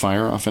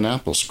 fire off an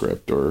Apple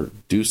script or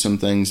do some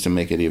things to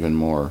make it even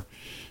more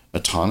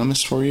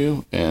autonomous for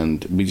you.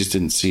 And we just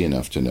didn't see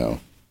enough to know.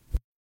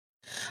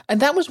 And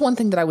that was one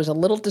thing that I was a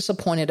little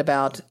disappointed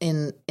about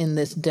in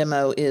this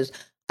demo, is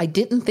I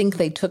didn't think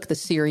they took the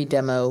Siri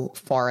demo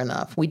far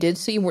enough. We did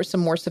see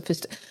some more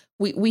sophisticated.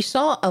 We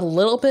saw a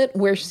little bit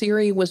where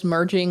Siri was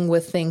merging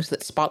with things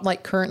that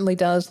Spotlight currently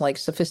does, like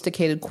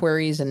sophisticated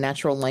queries and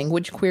natural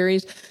language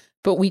queries.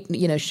 But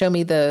show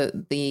me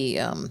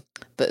the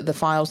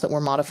files that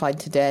were modified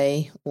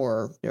today,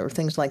 or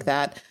things like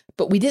that.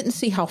 But we didn't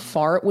see how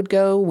far it would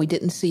go. We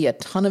didn't see a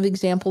ton of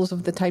examples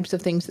of the types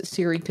of things that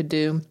Siri could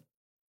do.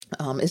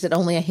 Is it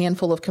only a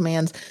handful of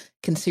commands?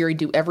 Can Siri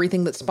do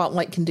everything that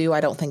Spotlight can do? I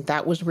don't think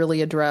that was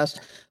really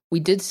addressed. We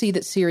did see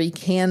that Siri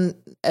can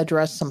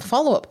address some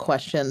follow-up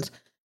questions,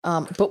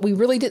 but we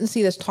really didn't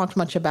see this talked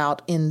much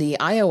about in the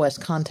iOS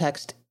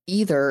context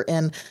either.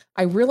 And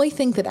I really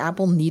think that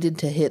Apple needed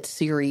to hit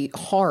Siri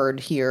hard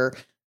here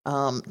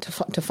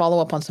to follow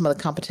up on some of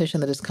the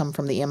competition that has come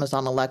from the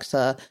Amazon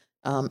Alexa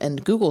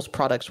and Google's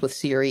products with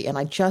Siri. And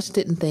I just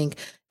didn't think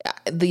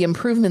the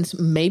improvements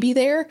may be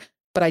there,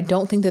 but I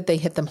don't think that they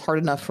hit them hard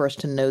enough for us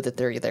to know that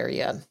they're there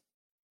yet.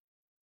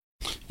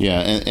 Yeah,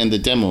 and the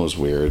demo was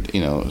weird.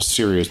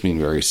 Siri was being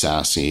very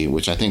sassy,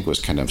 which I think was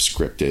kind of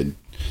scripted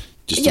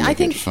just to make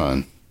it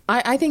fun.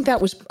 I think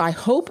that was, I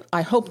hope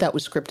that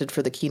was scripted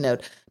for the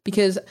keynote,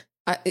 because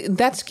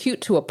that's cute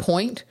to a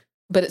point,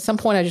 but at some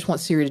point I just want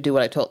Siri to do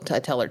what I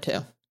tell her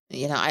to.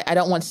 I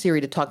don't want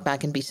Siri to talk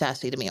back and be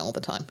sassy to me all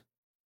the time.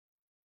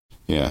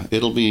 Yeah,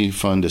 it'll be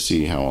fun to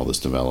see how all this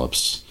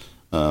develops.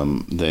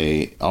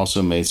 They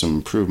also made some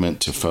improvement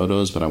to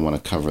photos, but I want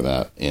to cover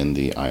that in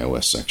the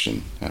iOS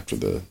section after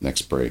the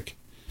next break.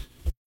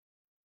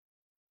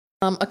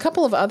 A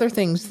couple of other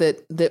things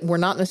that were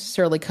not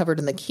necessarily covered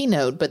in the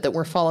keynote, but that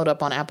were followed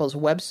up on Apple's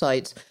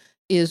websites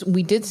is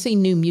we did see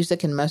new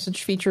music and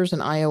message features in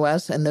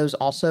iOS, and those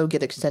also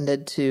get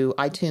extended to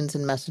iTunes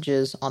and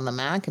messages on the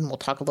Mac, and we'll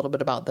talk a little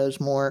bit about those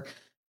more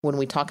when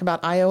we talk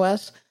about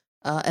iOS.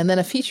 And then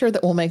a feature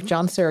that will make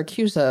John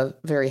Siracusa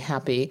very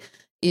happy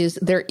is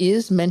there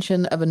is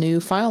mention of a new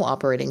file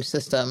operating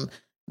system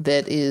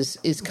that is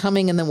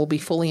coming and then will be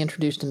fully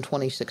introduced in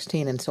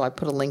 2016. And so I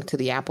put a link to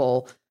the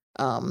Apple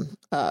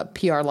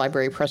PR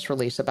library press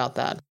release about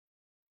that.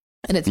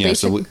 And it's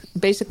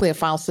basically a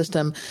file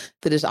system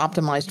that is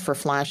optimized for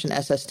flash and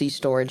SSD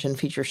storage and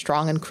features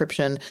strong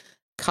encryption,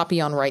 copy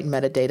on write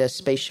metadata,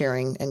 space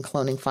sharing, and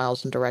cloning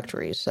files and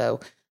directories. So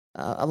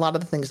a lot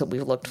of the things that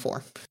we've looked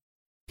for.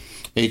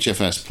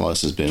 HFS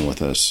Plus has been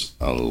with us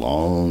a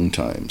long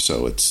time,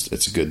 so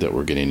it's good that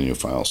we're getting a new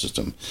file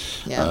system.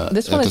 Yeah,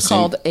 this one is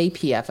called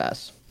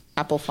APFS,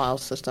 Apple File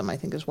System, I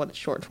think is what it's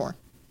short for.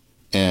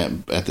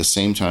 And at the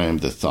same time,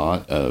 the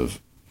thought of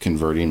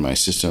converting my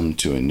system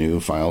to a new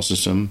file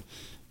system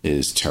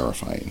is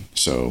terrifying.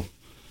 So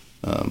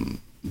I'm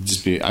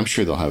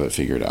sure they'll have it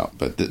figured out,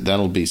 but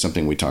that'll be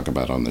something we talk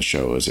about on the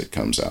show as it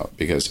comes out,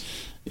 because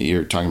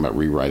you're talking about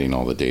rewriting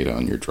all the data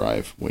on your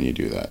drive when you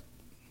do that.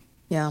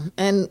 Yeah,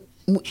 and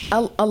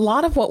a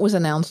lot of what was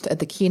announced at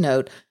the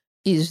keynote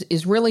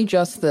is really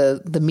just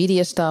the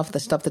media stuff, the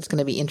stuff that's going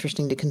to be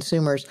interesting to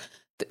consumers.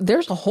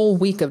 There's a whole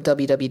week of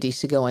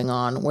WWDC going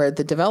on where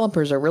the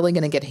developers are really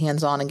going to get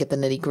hands-on and get the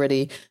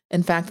nitty-gritty.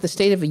 In fact, the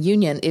State of the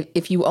Union,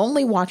 if you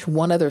only watch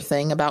one other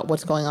thing about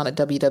what's going on at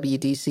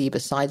WWDC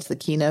besides the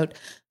keynote,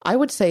 I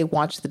would say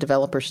watch the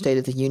Developer State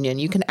of the Union.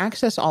 You can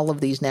access all of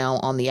these now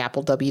on the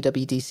Apple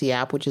WWDC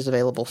app, which is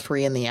available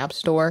free in the App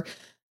Store.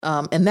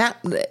 And that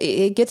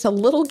it gets a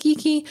little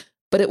geeky,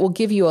 but it will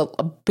give you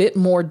a bit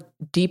more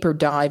deeper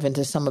dive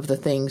into some of the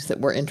things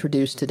that were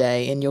introduced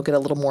today, and you'll get a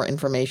little more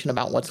information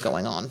about what's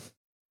going on.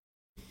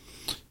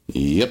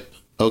 Yep.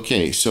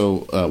 Okay,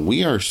 so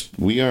we are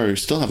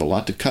still have a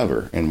lot to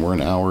cover, and we're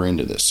an hour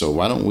into this. So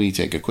why don't we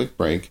take a quick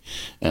break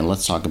and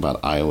let's talk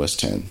about iOS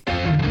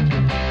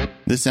 10.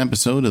 This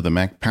episode of the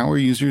Mac Power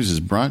Users is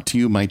brought to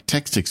you by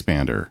Text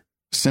Expander.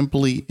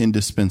 Simply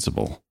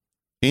indispensable.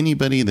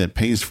 Anybody that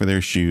pays for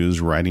their shoes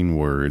writing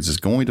words is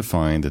going to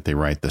find that they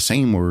write the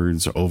same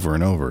words over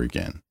and over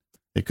again.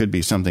 It could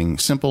be something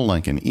simple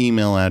like an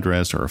email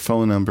address or a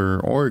phone number,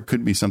 or it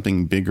could be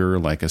something bigger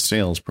like a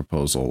sales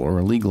proposal or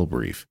a legal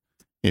brief.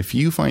 If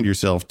you find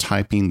yourself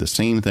typing the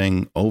same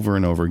thing over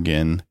and over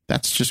again,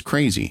 that's just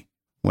crazy.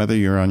 Whether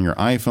you're on your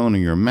iPhone or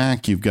your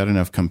Mac, you've got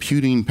enough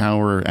computing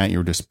power at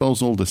your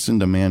disposal to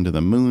send a man to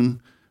the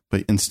moon,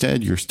 but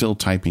instead you're still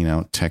typing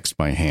out text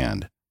by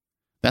hand.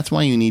 That's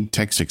why you need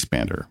Text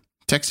Expander.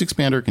 Text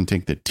Expander can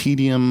take the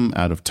tedium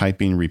out of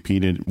typing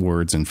repeated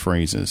words and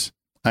phrases.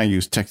 I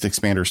use Text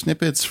Expander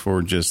snippets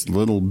for just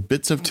little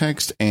bits of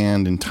text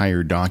and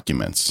entire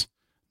documents.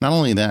 Not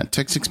only that,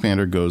 Text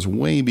Expander goes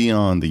way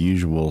beyond the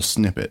usual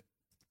snippet.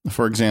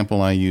 For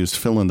example, I use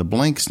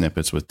fill-in-the-blank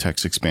snippets with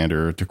Text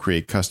Expander to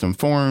create custom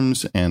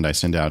forms, and I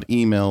send out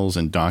emails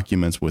and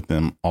documents with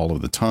them all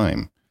of the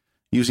time.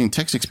 Using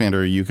Text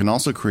Expander, you can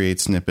also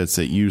create snippets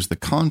that use the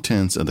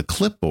contents of the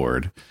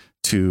clipboard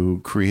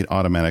to create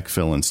automatic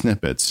fill-in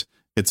snippets.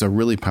 It's a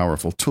really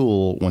powerful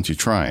tool once you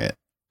try it.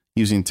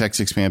 Using Text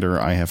Expander,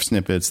 I have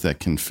snippets that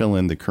can fill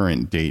in the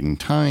current date and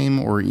time,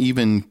 or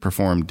even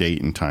perform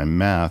date and time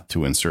math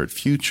to insert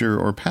future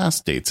or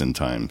past dates and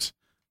times.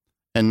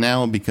 And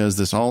now, because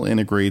this all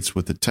integrates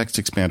with the Text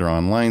Expander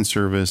online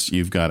service,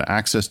 you've got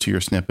access to your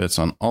snippets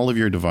on all of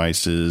your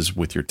devices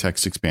with your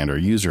Text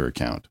Expander user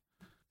account.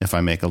 If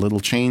I make a little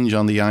change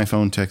on the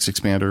iPhone Text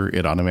Expander,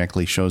 it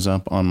automatically shows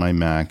up on my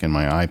Mac and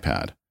my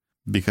iPad.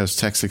 Because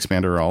Text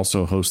Expander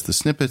also hosts the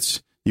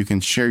snippets, you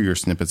can share your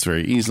snippets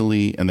very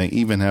easily, and they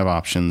even have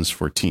options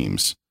for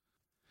Teams.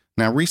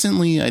 Now,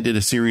 recently I did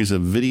a series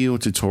of video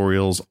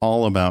tutorials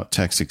all about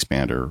Text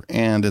Expander,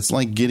 and it's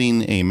like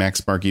getting a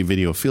MacSparky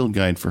video field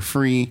guide for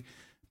free,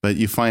 but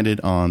you find it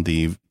on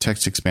the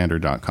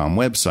textexpander.com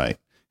website.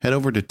 Head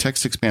over to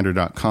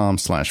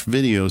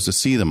textexpander.com/videos to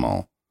see them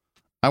all.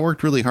 I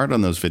worked really hard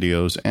on those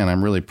videos, and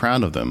I'm really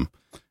proud of them.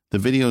 The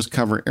videos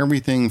cover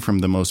everything from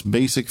the most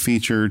basic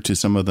feature to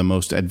some of the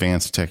most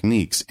advanced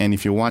techniques, and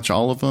if you watch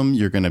all of them,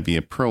 you're going to be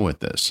a pro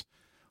at this.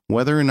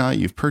 Whether or not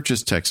you've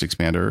purchased Text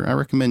Expander, I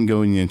recommend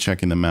going and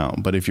checking them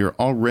out, but if you're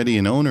already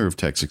an owner of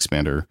Text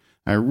Expander,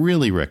 I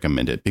really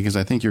recommend it because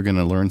I think you're going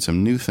to learn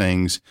some new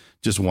things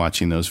just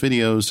watching those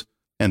videos,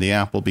 and the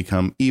app will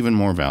become even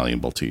more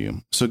valuable to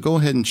you. So go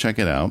ahead and check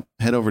it out.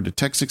 Head over to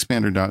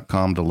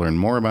textexpander.com to learn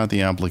more about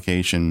the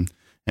application,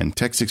 and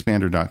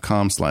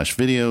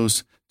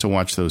textexpander.com/videos to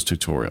watch those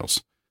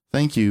tutorials.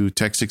 Thank you,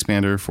 Text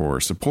Expander, for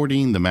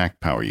supporting the Mac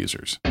Power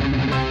Users.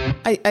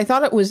 I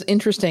thought it was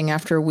interesting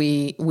after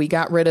we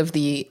got rid of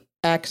the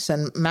X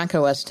and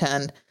macOS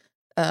 10,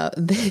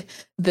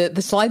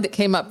 the slide that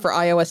came up for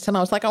iOS 10.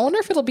 I was like, I wonder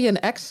if it'll be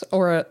an X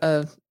or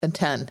a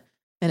 10,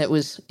 and it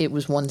was 10. It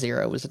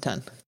was a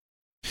 10.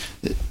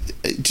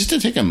 just to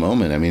take a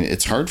moment, I mean,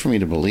 it's hard for me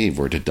to believe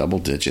we're to double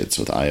digits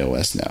with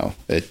iOS now.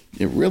 It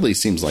really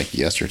seems like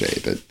yesterday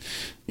that,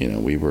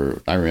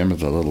 I remember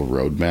the little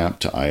roadmap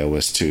to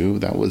iOS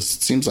 2.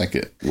 Seems like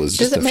it was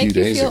just a few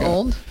days ago. Does it make you feel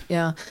old?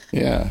 Yeah.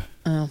 Yeah.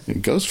 Oh.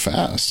 It goes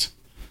fast.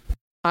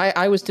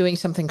 I was doing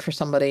something for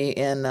somebody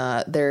and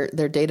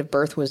their date of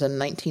birth was in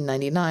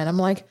 1999. I'm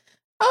like,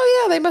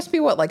 oh yeah, they must be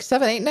like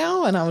 7, 8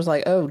 now? And I was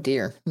like, oh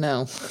dear,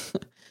 no.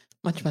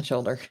 Much, much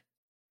older.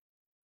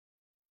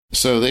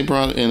 So they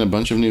brought in a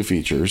bunch of new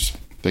features.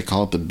 They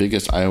call it the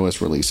biggest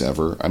iOS release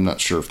ever. I'm not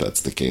sure if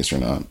that's the case or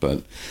not,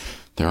 but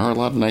there are a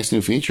lot of nice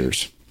new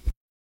features.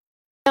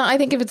 Yeah, I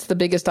think if it's the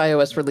biggest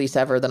iOS release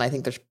ever, then I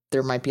think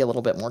there might be a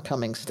little bit more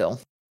coming still.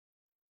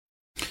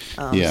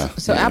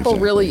 So Apple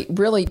exactly.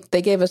 really,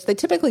 they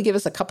typically give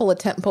us a couple of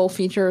tentpole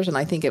features, and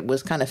I think it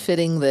was kind of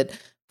fitting that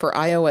for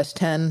iOS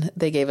 10,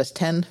 they gave us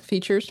 10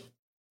 features.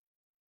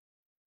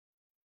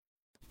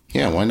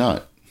 Yeah, why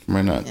not?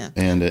 Why not? Yeah.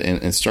 And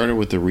it started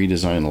with the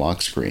redesigned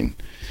lock screen.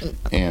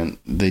 And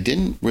they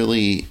didn't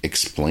really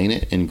explain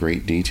it in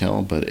great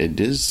detail, but it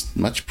is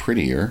much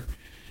prettier.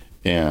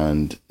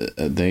 And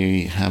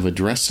they have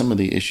addressed some of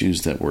the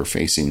issues that we're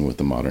facing with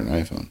the modern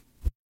iPhone.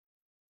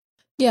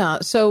 Yeah,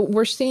 so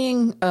we're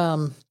seeing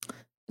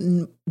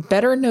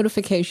better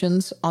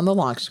notifications on the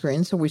lock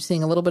screen. So we're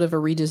seeing a little bit of a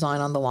redesign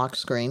on the lock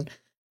screen.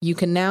 You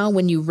can now,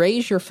 when you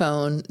raise your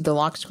phone, the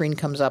lock screen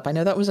comes up. I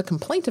know that was a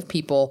complaint of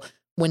people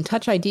when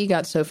Touch ID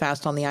got so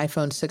fast on the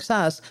iPhone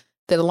 6S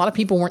that a lot of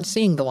people weren't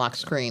seeing the lock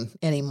screen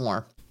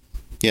anymore.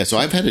 Yeah, so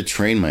I've had to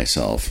train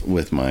myself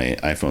with my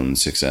iPhone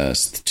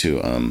 6S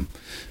to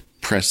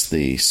press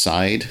the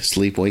side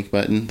sleep-wake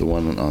button, the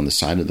one on the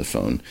side of the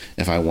phone,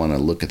 if I want to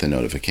look at the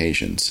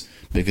notifications.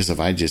 Because if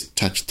I just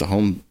touch the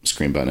home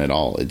screen button at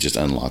all, it just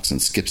unlocks and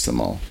skips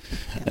them all.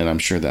 And I'm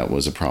sure that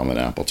was a problem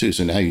at Apple too.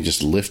 So now you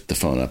just lift the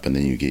phone up and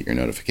then you get your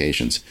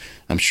notifications.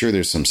 I'm sure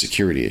there's some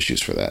security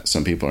issues for that.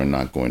 Some people are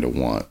not going to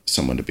want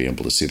someone to be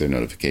able to see their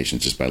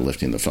notifications just by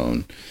lifting the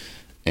phone.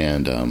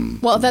 And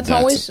well, that's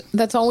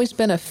always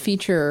been a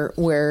feature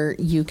where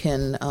you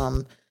can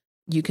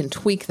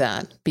tweak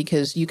that,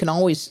 because you can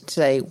always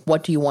say,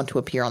 what do you want to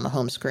appear on the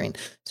home screen?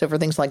 So for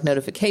things like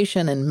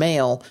notification and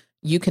mail,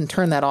 you can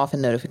turn that off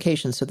in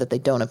notifications so that they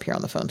don't appear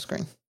on the phone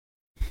screen.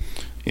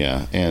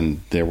 Yeah, and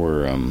there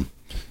were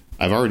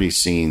I've already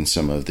seen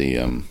some of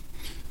the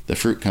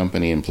fruit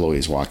company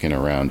employees walking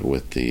around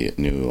with the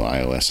new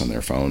iOS on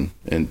their phone,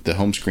 and the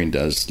home screen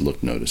does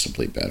look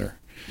noticeably better.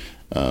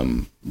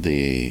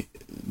 The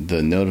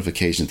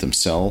notifications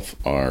themselves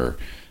are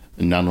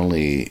not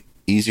only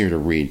easier to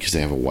read because they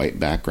have a white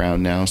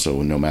background now,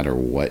 so no matter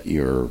what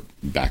your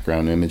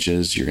background image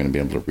is, you're going to be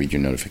able to read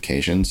your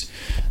notifications.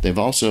 They've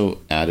also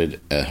added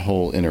a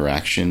whole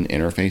interaction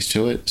interface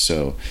to it,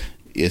 so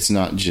it's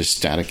not just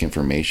static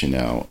information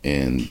now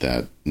in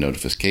that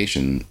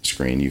notification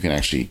screen. You can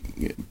actually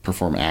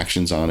perform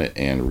actions on it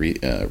and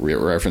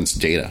reference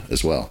data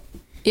as well.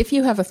 If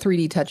you have a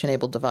 3D touch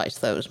enabled device,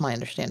 though, is my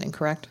understanding,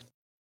 correct?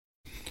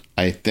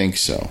 I think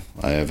so.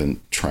 I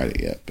haven't tried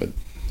it yet, but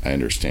I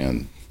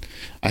understand.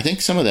 I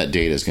think some of that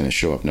data is going to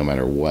show up no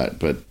matter what,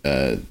 but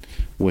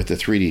with the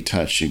 3D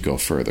touch, you go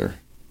further.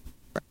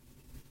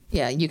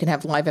 Yeah, you can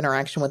have live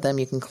interaction with them.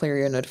 You can clear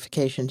your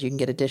notifications. You can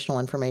get additional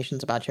information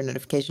about your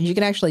notifications. You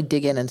can actually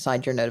dig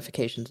inside your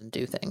notifications and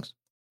do things.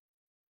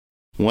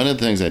 One of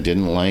the things I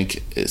didn't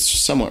like, it's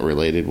somewhat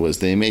related, was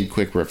they made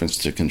quick reference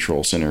to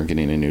Control Center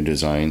getting a new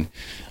design.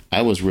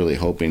 I was really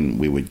hoping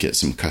we would get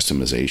some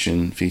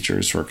customization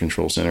features for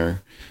Control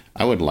Center.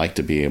 I would like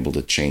to be able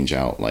to change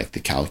out like the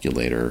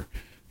calculator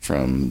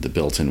from the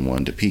built-in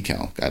one to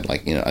pCalc. I'd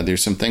like,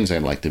 there's some things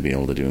I'd like to be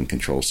able to do in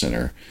Control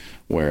Center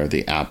where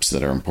the apps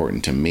that are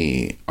important to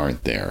me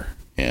aren't there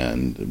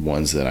and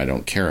ones that I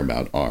don't care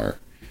about are.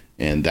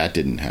 And that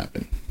didn't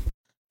happen.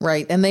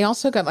 Right. And they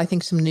also got, I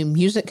think, some new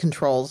music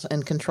controls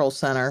in Control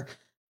Center,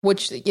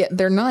 which, yeah,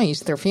 they're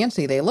nice. They're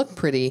fancy. They look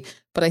pretty.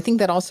 But I think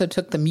that also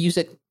took the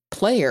music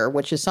player,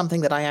 which is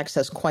something that I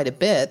access quite a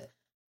bit,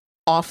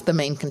 off the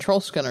main Control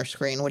Center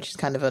screen, which is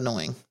kind of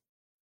annoying.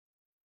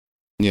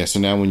 Yeah,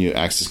 so now when you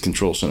access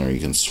Control Center, you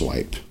can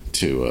swipe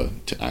to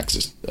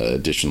access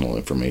additional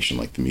information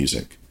like the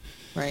music.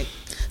 Right.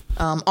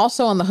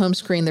 Also on the home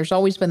screen, there's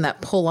always been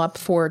that pull up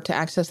to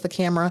access the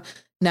camera.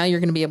 Now you're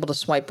going to be able to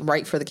swipe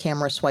right for the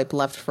camera, swipe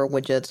left for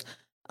widgets.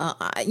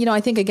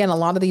 I think, again, a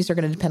lot of these are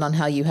going to depend on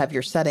how you have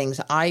your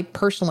settings. I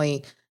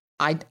personally,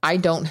 I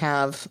don't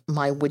have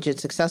my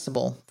widgets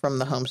accessible from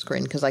the home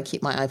screen because I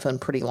keep my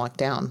iPhone pretty locked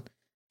down,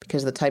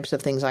 because the types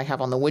of things I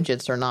have on the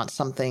widgets are not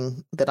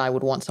something that I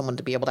would want someone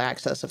to be able to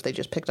access if they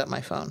just picked up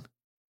my phone.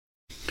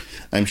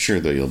 I'm sure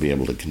that you'll be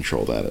able to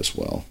control that as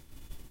well.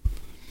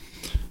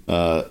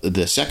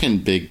 The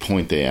second big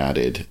point they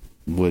added,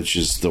 which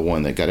is the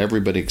one that got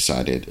everybody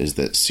excited, is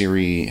that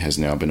Siri has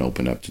now been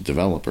opened up to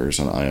developers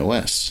on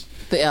iOS.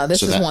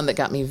 This is one that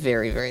got me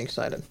very, very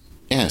excited.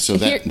 Yeah, so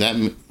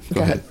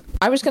go ahead.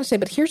 I was going to say,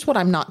 but here's what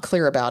I'm not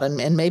clear about,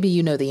 and maybe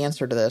you know the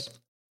answer to this.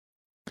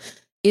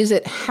 Is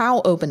it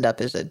how opened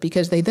up is it?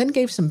 Because they then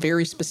gave some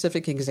very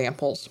specific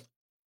examples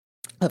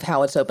of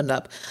how it's opened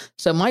up.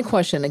 So my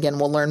question, again,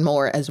 we'll learn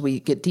more as we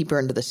get deeper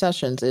into the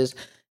sessions, is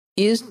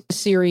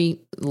Siri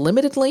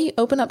limitedly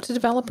open up to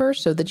developers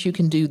so that you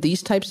can do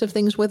these types of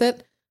things with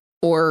it?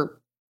 Or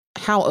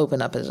how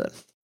open up is it?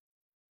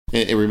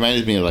 It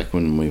reminded me of like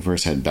when we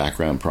first had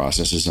background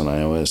processes on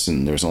iOS,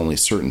 and there's only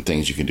certain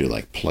things you can do,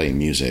 like play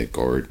music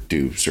or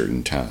do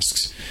certain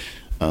tasks.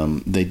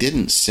 They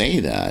didn't say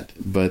that,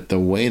 but the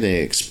way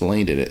they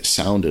explained it, it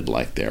sounded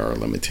like there are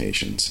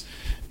limitations.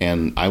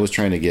 And I was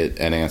trying to get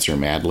an answer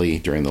madly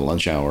during the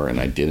lunch hour, and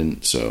I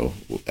didn't. So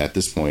at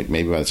this point,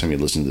 maybe by the time you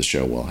listen to the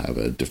show, we'll have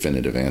a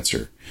definitive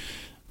answer.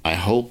 I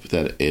hope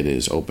that it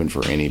is open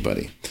for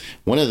anybody.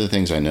 One of the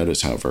things I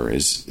noticed, however,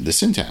 is the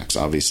syntax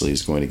obviously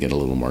is going to get a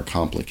little more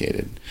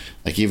complicated.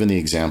 Like even the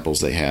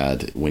examples they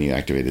had when you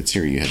activated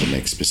Siri, you had to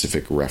make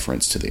specific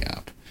reference to the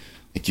app.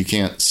 Like you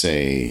can't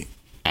say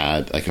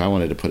add, like if I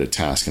wanted to put a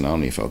task in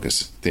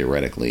OmniFocus,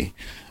 theoretically,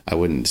 I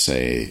wouldn't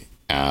say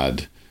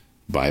add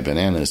buy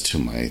bananas to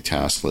my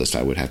task list.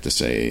 I would have to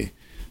say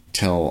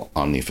tell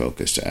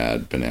OmniFocus to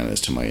add bananas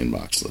to my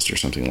inbox list or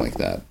something like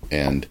that.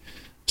 And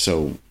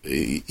so,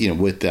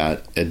 with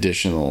that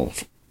additional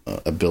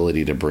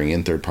ability to bring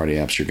in third-party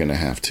apps, you're going to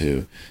have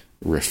to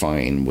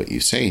refine what you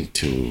say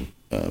to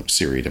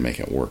Siri to make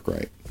it work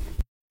right.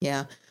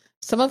 Yeah.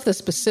 Some of the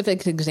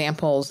specific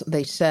examples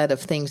they said of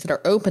things that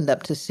are opened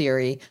up to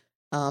Siri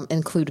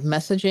include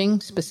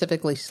messaging,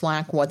 specifically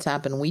Slack,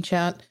 WhatsApp, and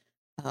WeChat,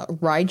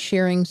 ride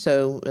sharing,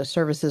 so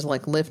services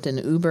like Lyft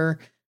and Uber,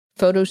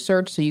 photo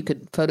search, so you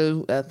could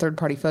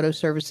third-party photo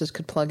services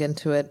could plug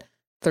into it.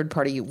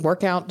 Third-party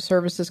workout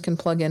services can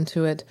plug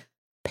into it,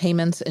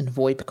 payments, and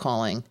VoIP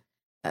calling.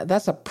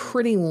 That's a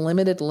pretty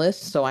limited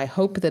list, so I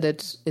hope that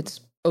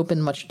it's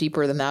open much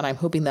deeper than that. I'm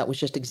hoping that was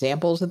just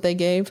examples that they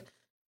gave,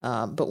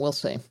 but we'll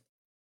see.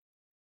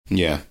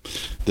 Yeah.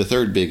 The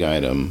third big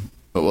item,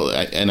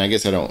 I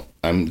guess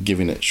I'm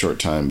giving it short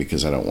time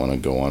because I don't want to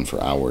go on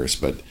for hours,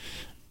 but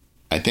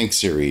I think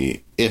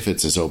Siri, if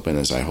it's as open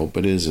as I hope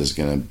it is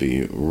going to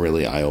be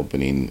really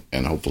eye-opening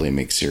and hopefully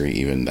make Siri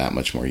even that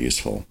much more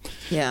useful.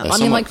 Yeah. I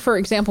mean, like, for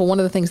example, one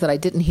of the things that I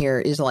didn't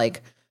hear is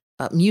like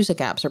music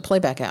apps or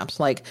playback apps.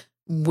 Like,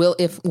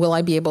 will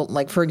I be able,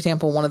 like, for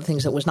example, one of the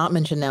things that was not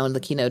mentioned now in the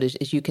keynote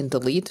is you can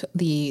delete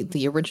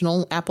the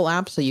original Apple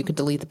app. So you could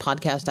delete the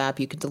podcast app,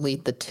 you could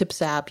delete the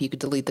Tips app, you could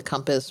delete the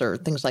Compass or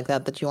things like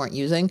that you aren't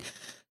using.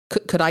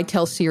 Could I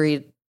tell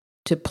Siri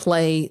to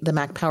play the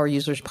Mac Power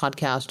Users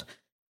podcast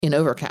in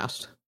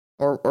Overcast,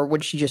 or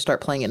would she just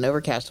start playing it in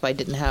Overcast if I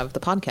didn't have the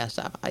podcast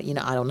app? I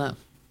don't know.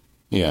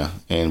 Yeah,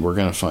 and we're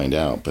going to find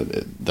out.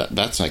 But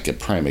that's like a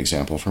prime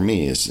example for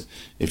me is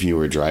if you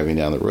were driving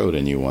down the road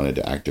and you wanted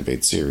to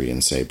activate Siri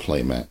and say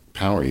play Mac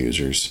Power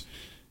Users,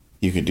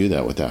 you could do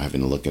that without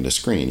having to look at a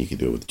screen. You could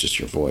do it with just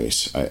your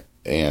voice.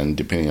 And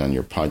depending on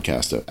your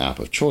podcast app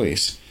of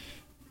choice,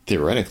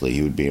 theoretically,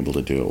 you would be able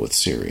to do it with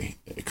Siri.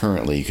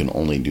 Currently, you can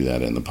only do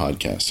that in the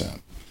podcast app.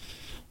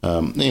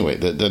 Anyway,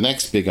 the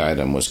next big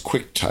item was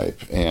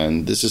QuickType,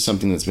 and this is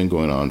something that's been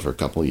going on for a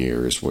couple of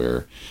years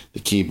where the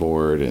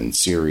keyboard and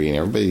Siri and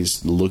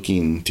everybody's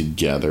looking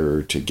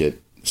together to get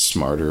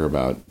smarter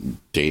about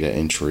data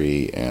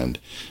entry and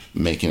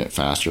making it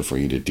faster for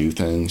you to do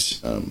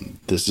things.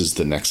 This is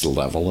the next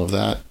level of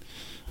that.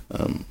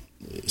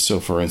 So,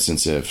 for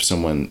instance, if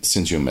someone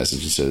sends you a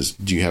message and says,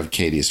 do you have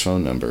Katie's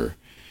phone number?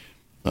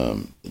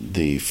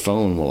 The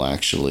phone will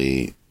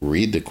actually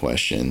read the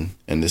question,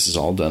 and this is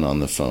all done on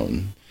the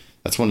phone.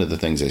 That's one of the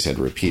things I said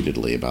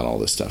repeatedly about all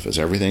this stuff is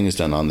everything is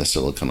done on the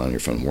silicon on your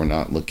phone. We're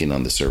not looking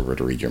on the server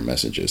to read your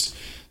messages.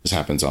 This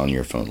happens on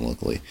your phone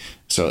locally.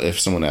 So if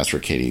someone asks for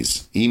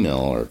Katie's email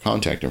or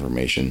contact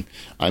information,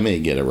 I may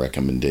get a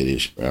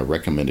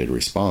recommended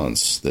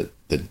response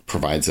that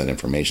provides that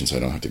information so I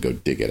don't have to go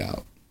dig it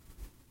out.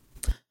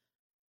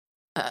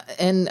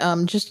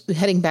 And just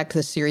heading back to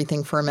the Siri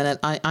thing for a minute,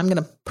 I'm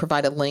going to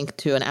provide a link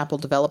to an Apple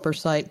developer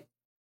site.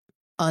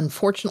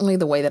 Unfortunately,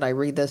 the way that I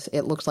read this,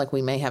 it looks like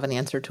we may have an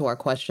answer to our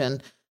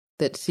question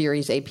that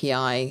Siri's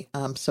API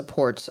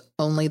supports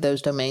only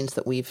those domains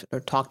that we've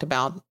talked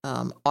about,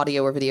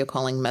 audio or video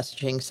calling,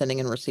 messaging, sending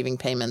and receiving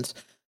payments,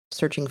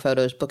 searching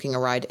photos, booking a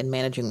ride, and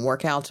managing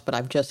workouts. But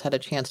I've just had a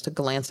chance to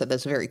glance at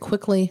this very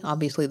quickly.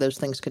 Obviously, those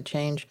things could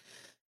change.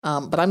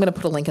 But I'm going to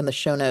put a link in the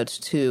show notes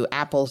to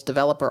Apple's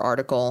developer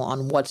article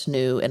on what's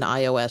new in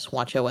iOS,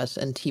 watchOS,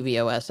 and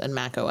tvOS, and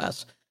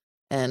macOS.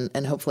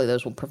 And hopefully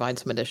those will provide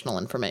some additional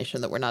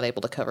information that we're not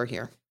able to cover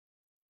here.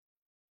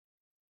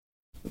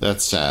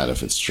 That's sad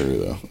if it's true,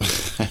 though.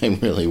 I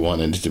really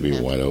wanted it to be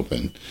wide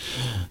open.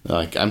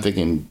 Like, I'm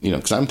thinking,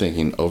 because I'm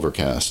thinking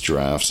Overcast,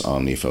 Drafts,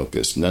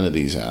 OmniFocus. None of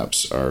these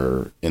apps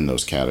are in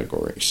those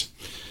categories.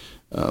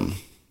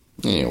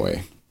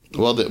 Anyway,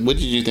 well, what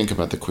did you think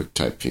about the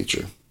QuickType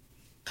feature?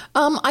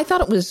 I thought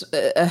it was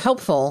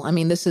helpful. I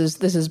mean, this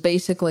is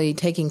basically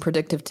taking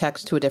predictive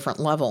text to a different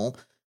level.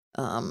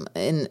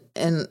 And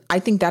I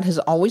think that has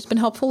always been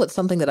helpful. It's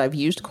something that I've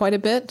used quite a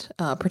bit,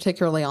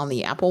 particularly on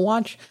the Apple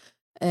Watch.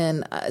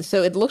 And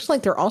so it looks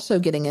like they're also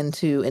getting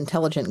into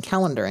intelligent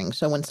calendaring.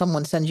 So when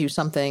someone sends you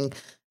something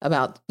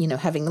about,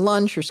 having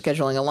lunch or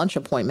scheduling a lunch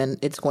appointment,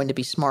 it's going to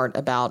be smart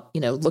about,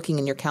 looking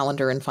in your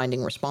calendar and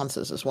finding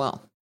responses as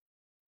well.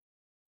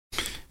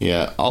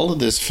 Yeah, all of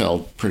this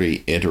felt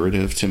pretty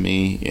iterative to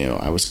me.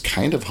 I was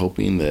kind of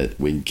hoping that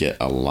we'd get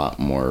a lot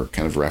more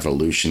kind of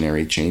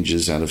revolutionary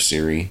changes out of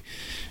Siri,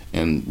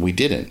 and we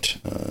didn't.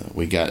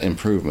 We got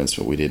improvements,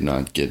 but we did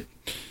not get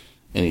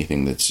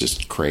anything that's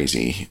just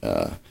crazy.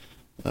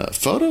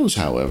 Photos,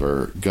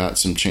 however, got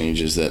some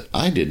changes that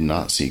I did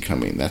not see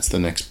coming. That's the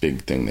next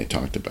big thing they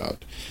talked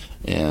about.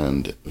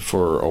 And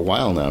for a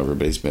while now,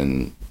 everybody's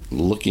been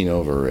looking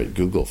over at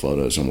Google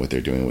Photos and what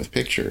they're doing with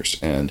pictures.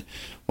 And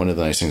one of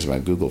the nice things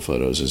about Google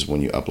Photos is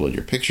when you upload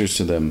your pictures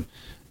to them,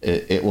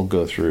 it will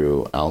go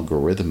through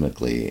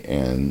algorithmically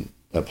and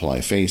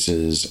apply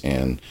faces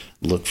and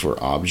look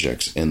for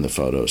objects in the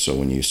photo. So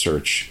when you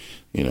search,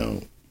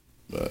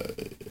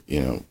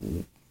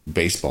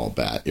 baseball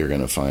bat, you're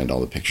going to find all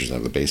the pictures that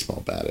have a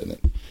baseball bat in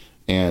it.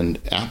 And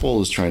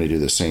Apple is trying to do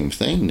the same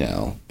thing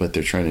now, but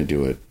they're trying to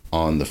do it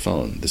on the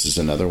phone. This is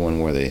another one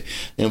where they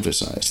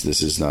emphasize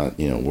this is not,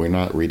 we're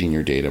not reading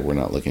your data, we're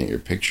not looking at your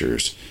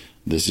pictures.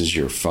 This is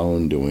your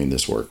phone doing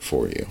this work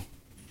for you.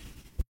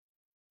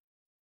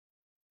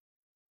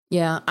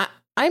 Yeah,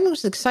 I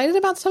was excited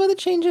about some of the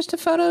changes to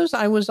Photos.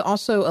 I was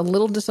also a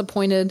little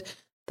disappointed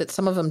that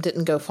some of them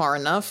didn't go far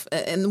enough.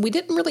 And we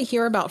didn't really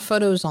hear about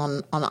Photos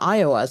on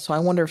iOS, so I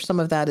wonder if some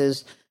of that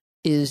is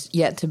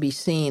yet to be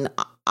seen.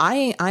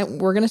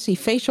 We're going to see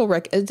facial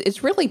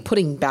it's really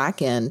putting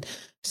back in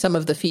some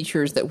of the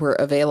features that were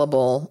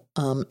available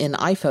in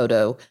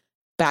iPhoto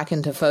back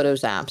into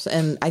Photos apps.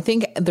 And I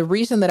think the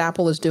reason that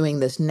Apple is doing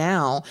this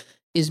now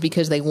is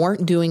because they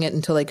weren't doing it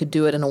until they could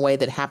do it in a way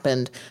that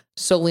happened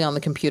solely on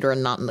the computer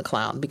and not in the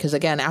cloud. Because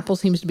again, Apple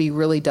seems to be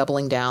really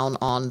doubling down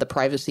on the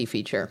privacy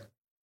feature.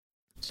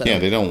 So, yeah,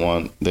 they don't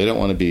want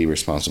to be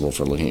responsible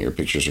for looking at your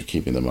pictures or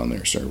keeping them on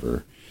their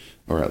server,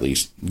 or at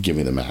least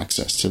giving them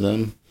access to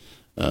them.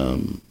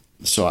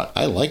 So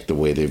I like the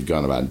way they've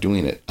gone about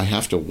doing it. I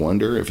have to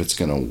wonder if it's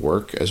going to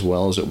work as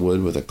well as it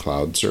would with a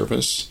cloud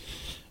service.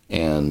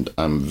 And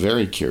I'm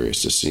very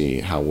curious to see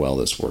how well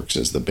this works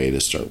as the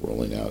betas start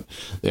rolling out.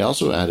 They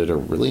also added a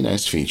really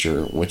nice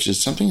feature, which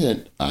is something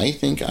that I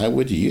think I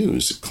would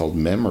use, called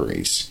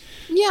Memories.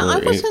 Yeah,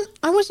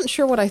 I wasn't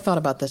sure what I thought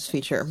about this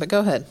feature, but go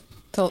ahead.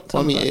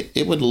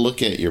 It would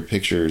look at your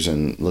pictures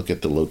and look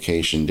at the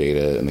location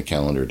data and the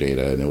calendar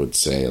data, and it would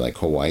say like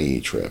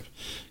Hawaii trip,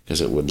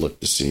 because it would look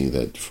to see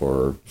that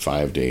for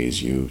 5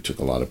 days you took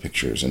a lot of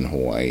pictures in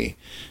Hawaii.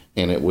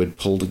 And it would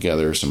pull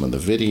together some of the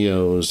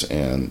videos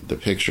and the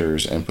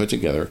pictures and put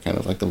together kind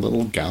of like a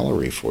little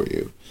gallery for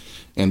you.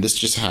 And this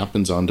just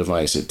happens on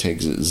device. It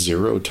takes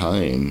zero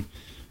time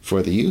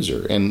for the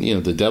user. And,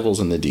 the devil's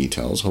in the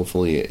details.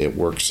 Hopefully it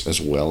works as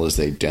well as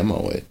they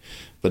demo it.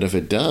 But if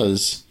it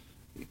does,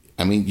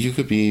 you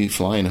could be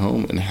flying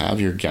home and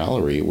have your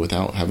gallery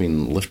without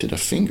having lifted a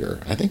finger.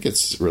 I think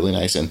it's really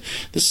nice. And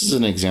this is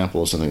an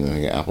example of something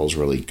that Apple's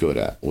really good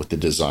at with the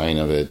design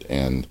of it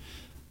and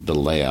the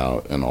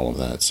layout and all of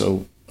that.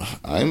 So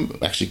I'm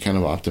actually kind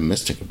of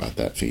optimistic about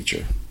that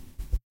feature.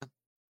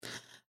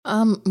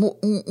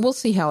 We'll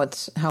see how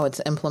it's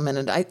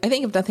implemented. I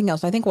think if nothing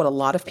else, I think what a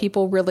lot of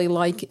people really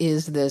like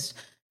is this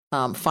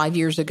 5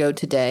 years ago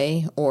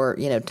today, or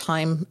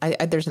time.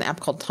 There's an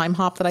app called Time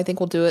Hop that I think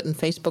will do it, and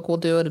Facebook will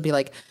do it. It'll be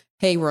like,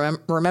 hey,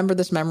 remember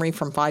this memory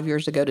from 5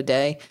 years ago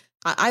today.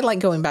 I like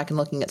going back and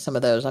looking at some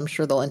of those. I'm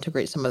sure they'll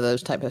integrate some of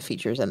those type of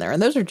features in there,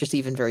 and those are just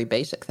even very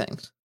basic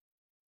things.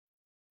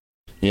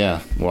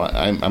 Yeah, well,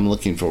 I'm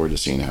looking forward to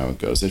seeing how it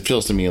goes. It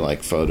feels to me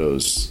like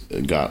Photos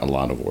got a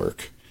lot of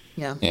work.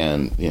 Yeah.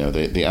 And,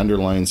 the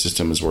underlying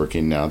system is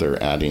working. Now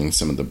they're adding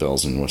some of the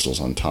bells and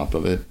whistles on top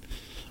of it.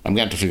 I'm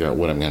going to have to figure out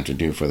what I'm going to have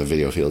to do for the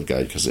video field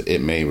guide, because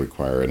it may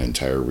require an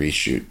entire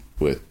reshoot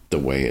with the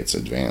way it's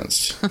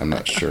advanced. I'm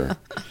not sure.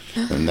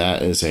 And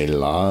that is a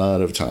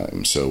lot of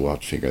time. So we'll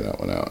have to figure that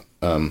one out.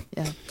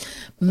 Yeah.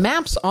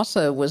 Maps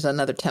also was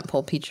another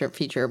tentpole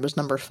feature. It was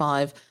number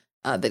 5.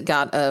 That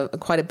got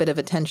quite a bit of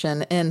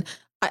attention. And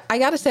I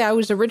got to say, I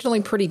was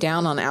originally pretty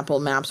down on Apple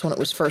Maps when it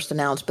was first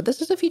announced, but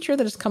this is a feature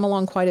that has come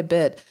along quite a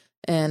bit.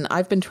 And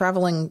I've been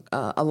traveling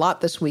a lot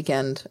this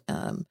weekend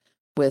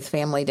with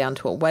family down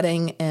to a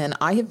wedding, and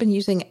I have been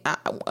using,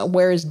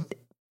 whereas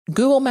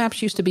Google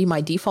Maps used to be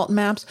my default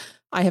maps,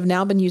 I have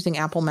now been using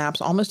Apple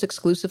Maps almost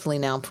exclusively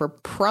now for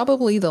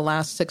probably the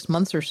last 6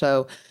 months or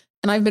so.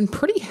 And I've been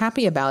pretty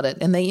happy about it.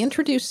 And they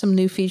introduced some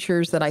new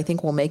features that I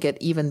think will make it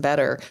even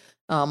better.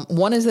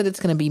 One is that it's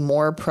going to be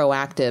more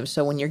proactive.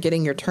 So when you're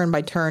getting your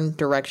turn-by-turn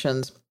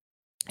directions,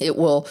 it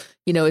will,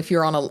 if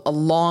you're on a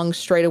long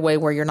straightaway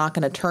where you're not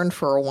going to turn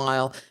for a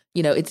while,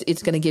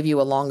 it's going to give you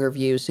a longer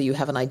view so you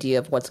have an idea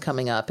of what's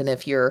coming up. And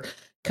if you're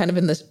kind of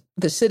in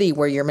the city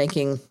where you're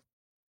making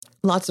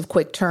lots of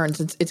quick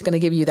turns, it's going to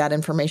give you that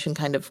information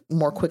kind of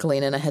more quickly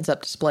and in a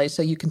heads-up display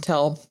so you can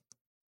tell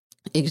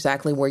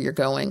exactly where you're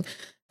going.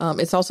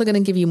 It's also going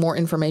to give you more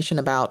information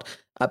about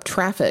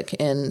traffic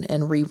and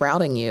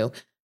rerouting you.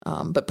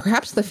 But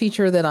perhaps the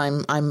feature that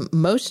I'm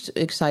most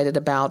excited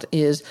about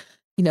is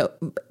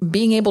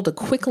being able to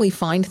quickly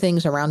find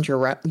things around your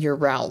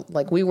route.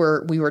 Like we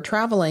were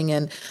traveling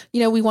and,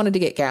 we wanted to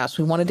get gas.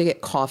 We wanted to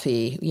get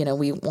coffee.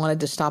 We wanted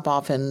to stop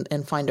off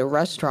and find a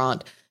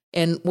restaurant.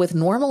 And with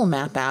normal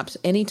map apps,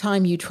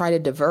 anytime you try to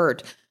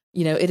divert,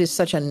 it is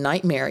such a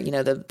nightmare.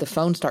 The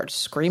phone starts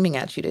screaming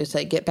at you to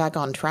say, get back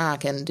on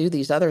track and do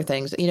these other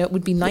things. It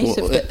would be nice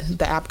if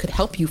the app could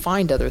help you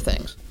find other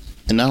things.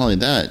 And not only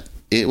that,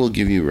 it will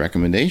give you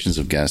recommendations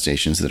of gas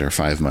stations that are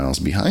 5 miles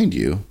behind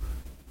you,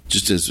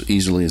 just as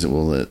easily as it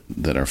will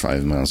that are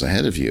 5 miles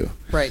ahead of you.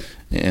 Right.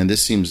 And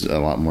this seems a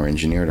lot more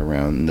engineered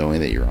around knowing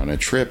that you're on a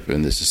trip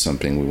and this is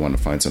something we want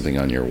to find something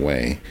on your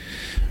way.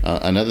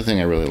 Another thing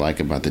I really like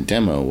about the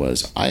demo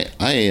was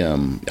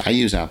I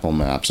use Apple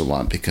Maps a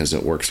lot because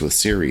it works with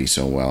Siri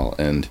so well,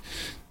 and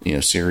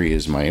Siri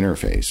is my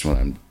interface when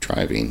I'm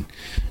driving.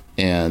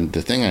 And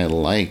the thing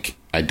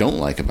I don't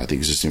like about the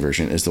existing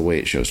version is the way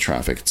it shows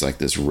traffic. It's like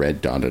this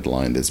red dotted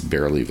line that's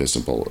barely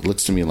visible. It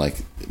looks to me like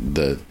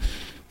the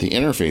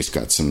interface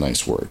got some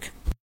nice work.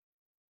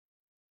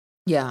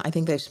 Yeah, I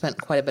think they've spent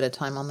quite a bit of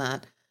time on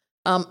that.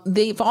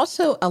 They've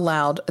also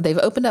they've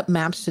opened up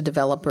maps to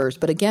developers,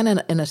 but again,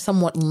 in a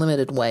somewhat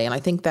limited way. And I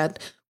think that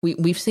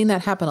we've seen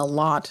that happen a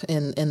lot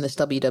in this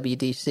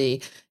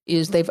WWDC,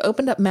 is they've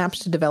opened up maps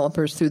to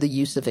developers through the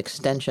use of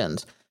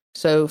extensions.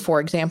 So, for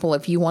example,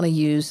 if you want to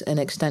use an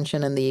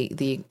extension and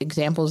the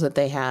examples that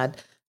they had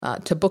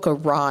to book a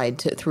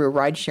ride through a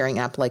ride-sharing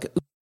app like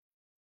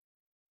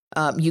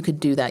you could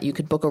do that. You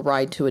could book a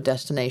ride to a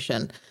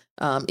destination.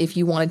 If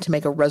you wanted to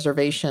make a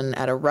reservation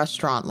at a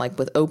restaurant like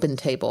with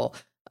OpenTable,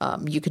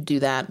 you could do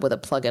that with a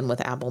plugin with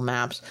Apple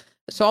Maps.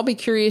 So I'll be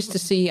curious to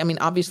see. I mean,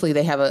 obviously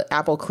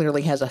Apple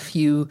clearly has a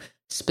few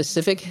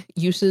specific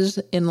uses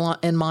in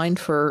mind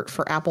for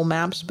Apple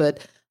Maps,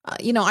 but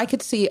I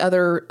could see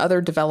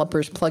other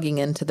developers plugging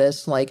into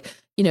this, like,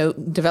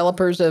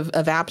 developers of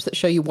apps that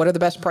show you what are the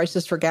best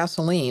prices for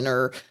gasoline,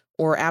 or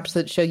apps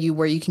that show you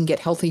where you can get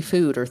healthy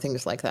food or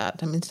things like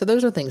that. I mean, so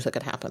those are things that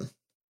could happen.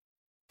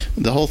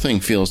 The whole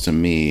thing feels to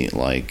me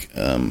like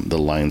the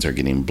lines are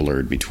getting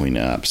blurred between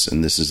apps.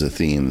 And this is a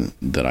theme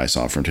that I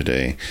saw from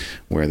today,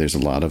 where there's a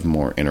lot of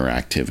more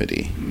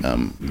interactivity.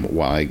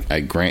 While I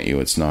grant you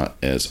it's not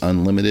as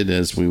unlimited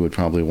as we would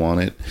probably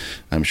want it,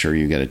 I'm sure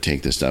you got to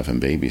take this stuff in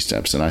baby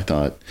steps. And I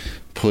thought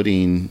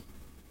putting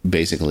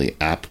basically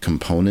app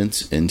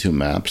components into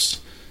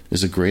maps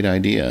is a great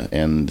idea.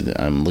 And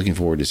I'm looking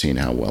forward to seeing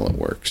how well it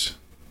works.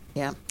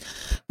 Yeah.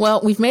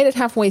 Well, we've made it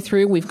halfway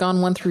through. We've gone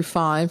 1 through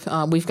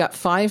 5. We've got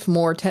 5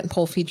 more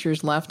tentpole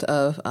features left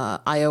of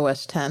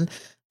iOS 10.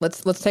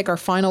 Let's take our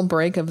final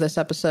break of this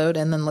episode,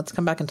 and then let's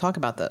come back and talk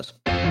about those.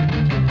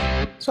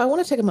 So I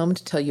want to take a moment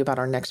to tell you about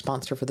our next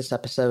sponsor for this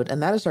episode,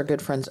 and that is our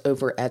good friends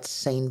over at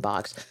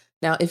SaneBox.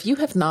 Now, if you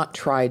have not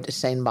tried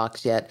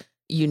SaneBox yet,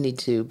 you need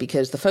to,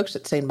 because the folks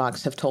at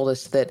SaneBox have told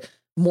us that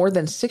more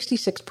than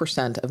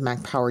 66% of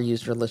Mac Power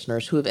user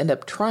listeners who have ended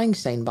up trying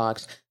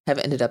SaneBox have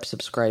ended up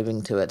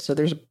subscribing to it. So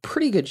there's a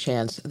pretty good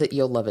chance that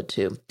you'll love it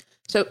too.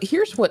 So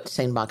here's what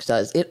SaneBox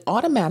does. It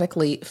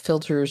automatically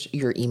filters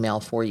your email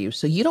for you,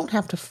 so you don't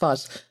have to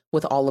fuss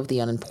with all of the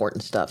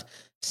unimportant stuff.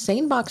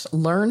 SaneBox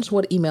learns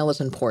what email is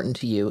important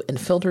to you and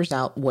filters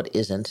out what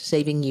isn't,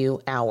 saving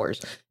you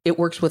hours. It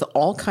works with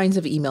all kinds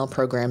of email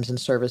programs and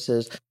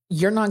services.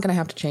 You're not going to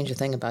have to change a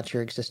thing about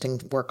your existing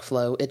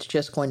workflow. It's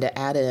just going to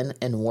add in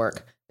and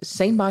work.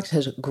 SaneBox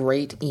has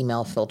great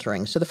email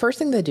filtering. So the first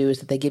thing they do is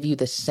that they give you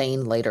the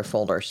Sane Later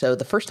folder. So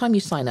the first time you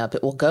sign up,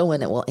 it will go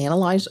in, it will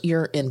analyze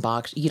your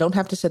inbox. You don't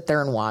have to sit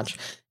there and watch.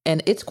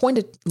 And it's going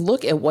to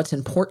look at what's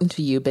important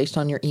to you based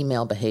on your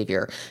email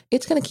behavior.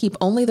 It's going to keep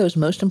only those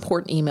most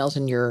important emails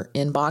in your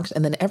inbox,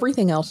 and then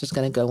everything else is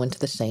going to go into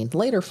the Sane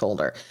Later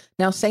folder.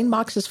 Now,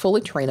 SaneBox is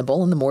fully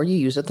trainable, and the more you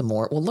use it, the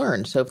more it will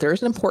learn. So if there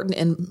is an important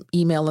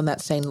email in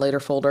that Sane Later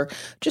folder,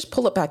 just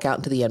pull it back out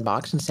into the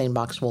inbox, and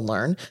SaneBox will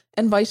learn.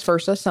 And vice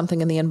versa,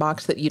 something in the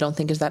inbox that you don't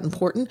think is that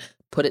important,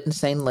 put it in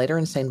Sane Later,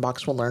 and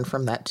SaneBox will learn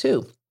from that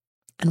too.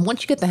 And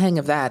once you get the hang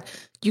of that,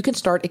 you can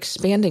start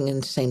expanding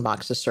into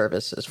SaneBox's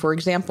services. For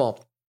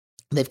example,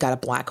 they've got a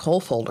black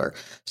hole folder,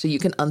 so you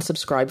can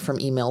unsubscribe from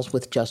emails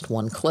with just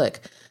one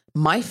click.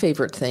 My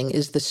favorite thing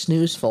is the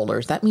snooze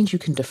folders. That means you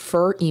can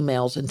defer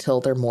emails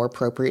until they're more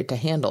appropriate to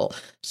handle.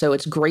 So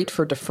it's great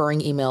for deferring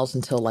emails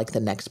until like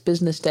the next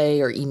business day,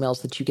 or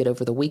emails that you get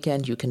over the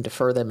weekend. You can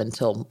defer them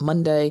until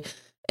Monday.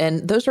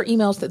 And those are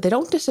emails that they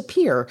don't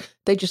disappear.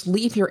 They just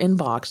leave your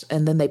inbox,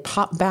 and then they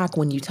pop back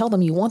when you tell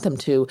them you want them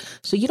to.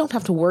 So you don't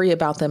have to worry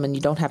about them, and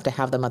you don't have to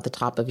have them at the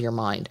top of your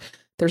mind.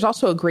 There's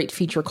also a great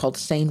feature called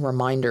Sane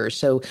Reminders.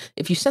 So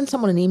if you send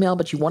someone an email,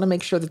 but you want to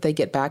make sure that they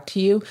get back to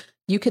you,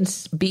 you can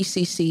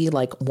BCC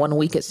like 1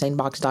 week at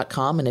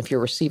sanebox.com. And if your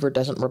receiver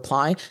doesn't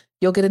reply,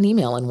 you'll get an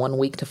email in 1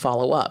 week to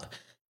follow up.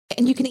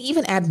 And you can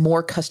even add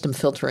more custom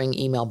filtering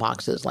email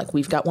boxes. Like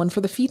we've got one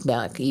for the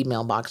feedback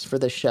email box for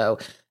this show.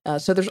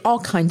 So there's all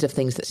kinds of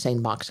things that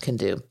SaneBox can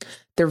do.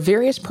 There are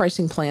various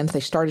pricing plans. They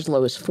start as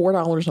low as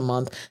 $4 a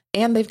month,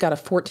 and they've got a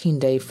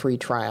 14-day free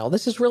trial.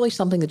 This is really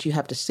something that you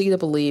have to see to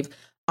believe.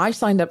 I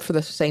signed up for the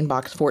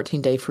SaneBox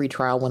 14-day free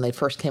trial when they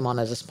first came on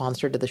as a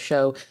sponsor to the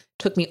show. It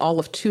took me all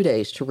of 2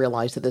 days to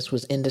realize that this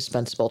was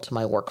indispensable to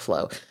my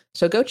workflow.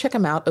 So go check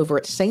them out over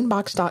at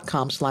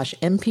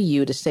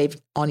sanebox.com/MPU to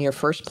save on your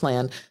first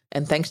plan.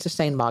 And thanks to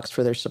SaneBox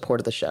for their support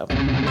of the show.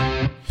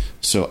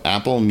 So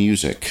Apple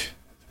Music.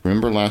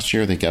 Remember last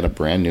year they got a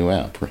brand new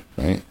app,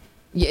 right?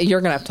 Yeah,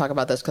 you're going to have to talk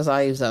about this because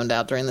I zoned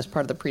out during this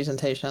part of the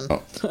presentation.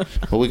 Oh.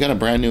 Well, we got a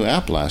brand new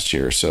app last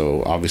year,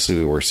 so obviously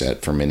we were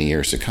set for many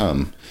years to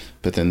come.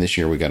 But then this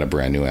year we got a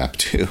brand new app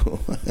too.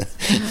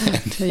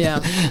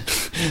 Yeah.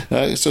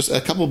 So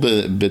a couple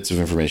bits of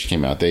information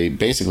came out. They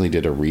basically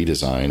did a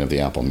redesign of the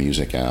Apple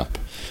Music app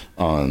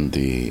on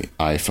the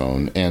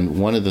iPhone. And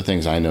one of the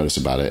things I noticed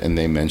about it, and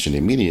they mentioned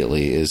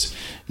immediately, is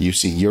you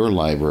see your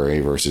library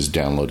versus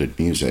downloaded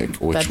music,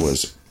 which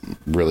was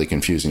really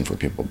confusing for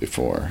people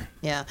before.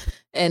 Yeah.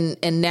 And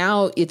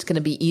now it's going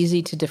to be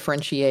easy to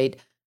differentiate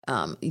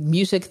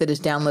music that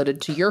is downloaded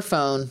to your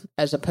phone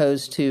as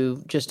opposed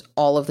to just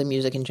all of the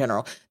music in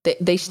general.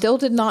 They still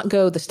did not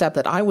go the step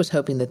that I was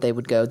hoping that they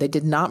would go. They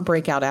did not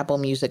break out Apple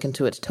Music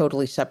into its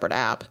totally separate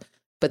app,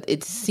 but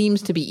it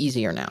seems to be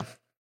easier now.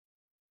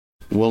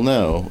 We'll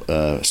know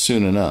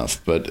soon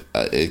enough, but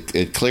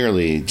it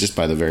clearly, just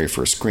by the very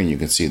first screen, you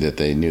can see that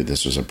they knew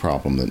this was a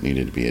problem that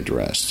needed to be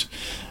addressed.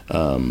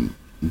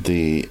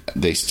 They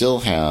still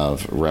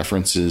have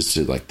references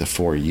to like the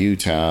For You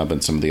tab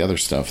and some of the other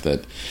stuff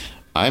that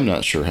I'm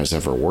not sure has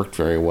ever worked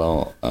very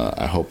well.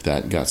 I hope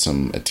that got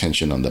some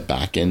attention on the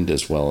back end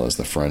as well as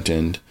the front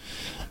end.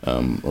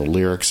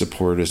 Lyric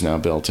support is now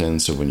built in,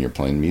 so when you're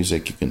playing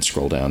music, you can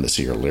scroll down to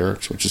see your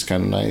lyrics, which is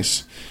kind of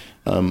nice.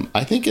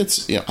 I think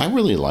I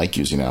really like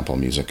using Apple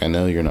Music. I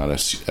know you're not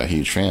a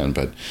huge fan,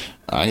 but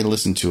I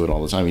listen to it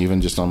all the time.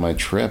 Even just on my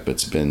trip,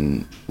 it's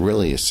been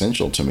really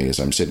essential to me as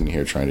I'm sitting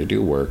here trying to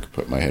do work,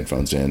 put my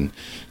headphones in,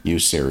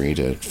 use Siri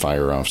to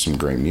fire off some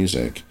great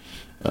music.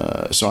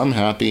 So I'm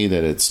happy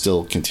that it's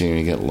still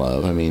continuing to get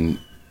love. I mean,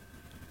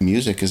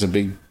 music is a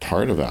big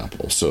part of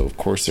Apple, so of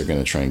course they're going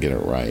to try and get it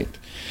right.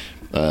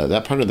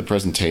 That part of the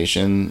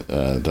presentation,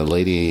 the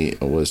lady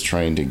was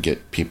trying to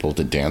get people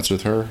to dance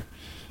with her.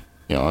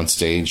 On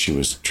stage, she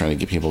was trying to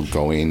get people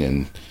going,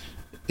 and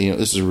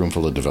this is a room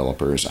full of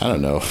developers. I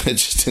don't know, it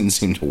just didn't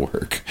seem to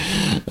work.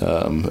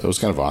 It was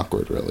kind of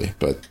awkward, really.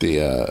 But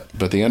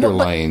the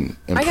underlying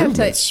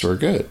improvements were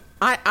good.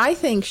 I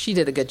think she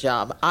did a good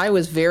job. I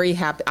was very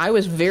happy. I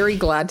was very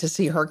glad to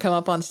see her come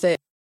up on stage.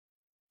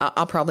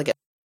 I'll probably get.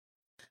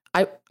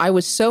 I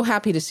was so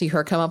happy to see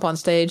her come up on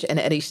stage and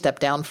Eddie step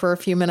down for a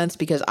few minutes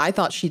because I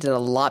thought she did a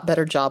lot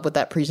better job with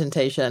that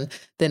presentation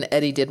than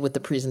Eddie did with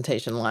the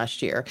presentation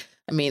last year.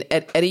 I mean,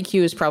 Eddie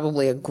Q is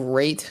probably a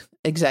great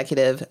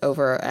executive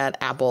over at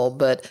Apple,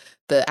 but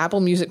the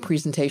Apple Music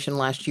presentation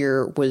last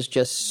year was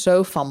just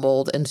so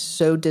fumbled and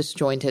so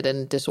disjointed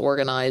and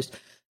disorganized.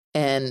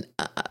 And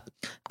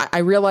I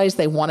realized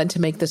they wanted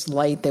to make this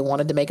light. They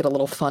wanted to make it a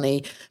little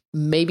funny.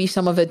 Maybe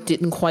some of it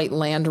didn't quite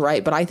land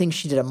right, but I think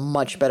she did a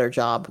much better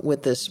job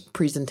with this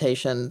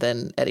presentation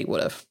than Eddie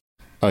would have.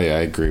 Oh, yeah,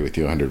 I agree with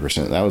you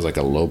 100%. That was like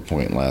a low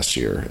point last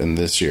year. And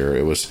this year,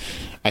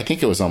 I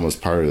think it was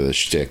almost part of the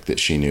shtick that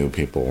she knew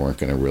people weren't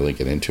going to really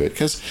get into it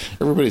because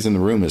everybody's in the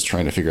room is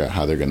trying to figure out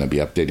how they're going to be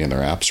updating their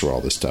apps for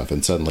all this stuff.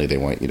 And suddenly they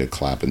want you to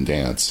clap and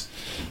dance.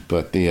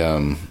 But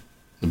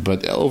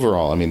But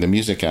overall, I mean, the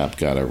music app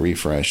got a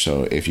refresh.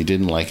 So if you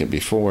didn't like it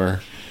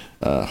before,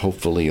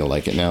 hopefully you'll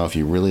like it now. If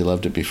you really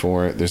loved it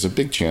before, there's a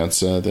big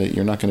chance that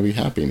you're not going to be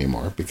happy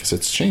anymore because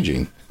it's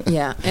changing.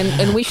 Yeah.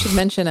 And we should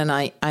mention, and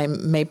I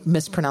may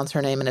mispronounce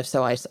her name, and if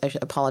so, I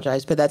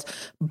apologize, but that's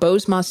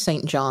Bozma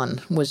St. John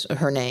was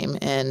her name.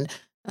 And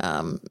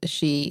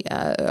she,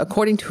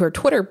 according to her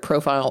Twitter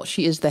profile,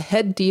 she is the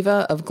head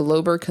diva of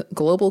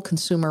global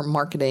consumer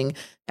marketing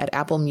at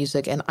Apple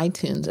Music and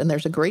iTunes. And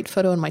there's a great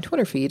photo in my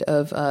Twitter feed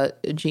of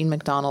Jean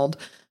McDonald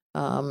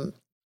and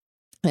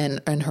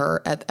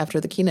her after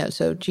the keynote.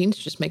 So Jean's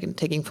just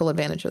taking full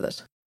advantage of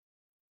this.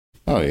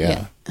 Oh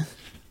yeah,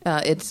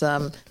 it's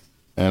and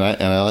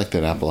I like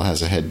that Apple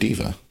has a head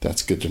diva.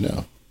 That's good to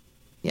know.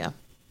 Yeah.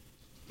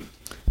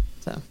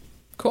 So.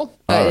 Cool.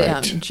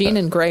 Right. Jean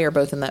and Gray are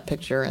both in that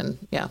picture, and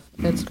yeah,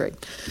 it's great.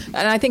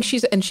 And I think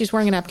she's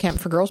wearing an App Camp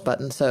for Girls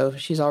button, so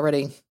she's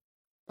already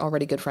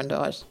good friend to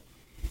us.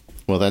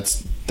 Well,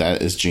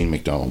 that is Jean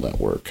McDonald at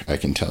work. I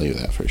can tell you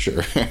that for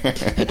sure.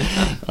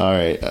 All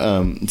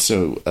right.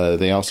 So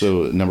they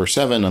also, number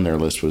 7 on their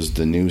list was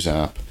the News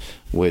app,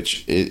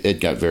 which it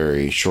got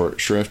very short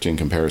shrift in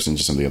comparison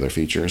to some of the other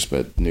features,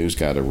 but News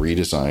got a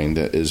redesign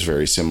that is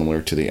very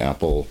similar to the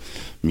Apple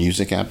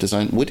Music app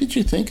design. What did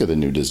you think of the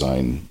new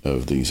design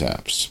of these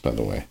apps, by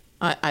the way?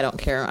 I don't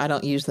care. I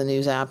don't use the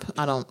News app.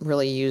 I don't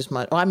really use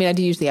much. Well, I mean, I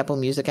do use the Apple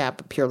Music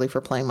app purely for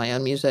playing my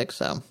own music,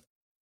 so.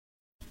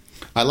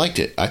 I liked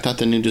it. I thought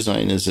the new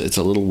design it's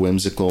a little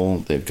whimsical.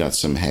 They've got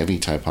some heavy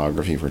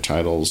typography for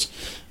titles,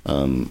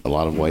 a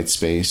lot of white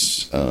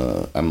space.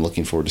 I'm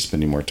looking forward to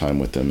spending more time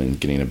with them and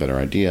getting a better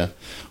idea.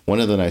 One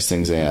of the nice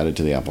things they added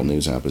to the Apple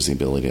News app is the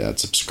ability to add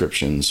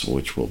subscriptions,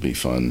 which will be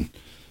fun.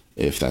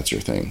 if that's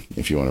your thing.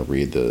 If you want to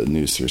read the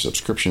news through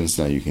subscriptions,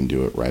 now you can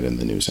do it right in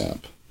the news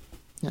app.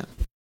 Yeah.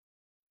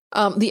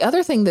 The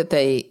other thing that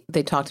they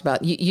talked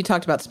about, you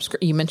talked about,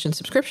 you mentioned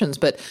subscriptions,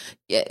 but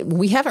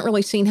we haven't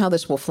really seen how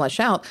this will flesh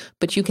out,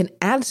 but you can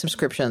add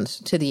subscriptions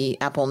to the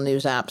Apple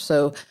News app.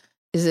 So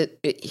is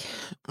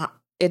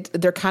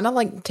they're kind of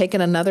like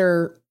taking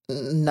another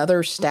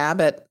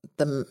stab at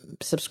the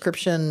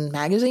subscription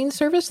magazine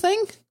service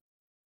thing?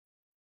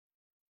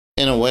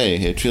 In a way,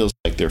 it feels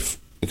like they're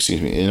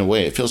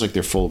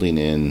folding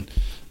in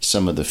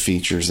some of the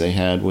features they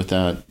had with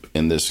that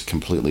in this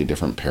completely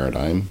different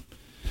paradigm.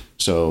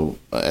 So,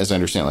 as I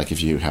understand, like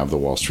if you have the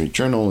Wall Street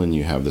Journal and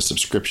you have the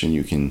subscription,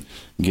 you can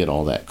get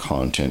all that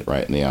content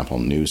right in the Apple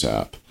News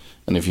app.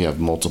 And if you have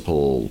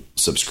multiple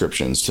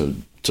subscriptions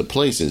to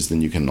places,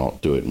 then you can all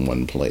do it in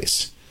one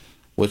place,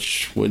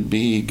 which would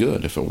be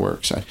good if it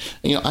works. I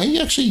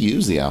actually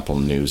use the Apple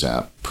News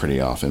app pretty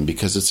often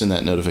because it's in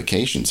that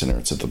notification center.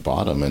 It's at the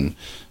bottom, and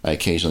I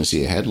occasionally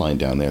see a headline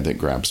down there that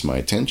grabs my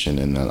attention,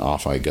 and then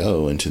off I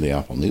go into the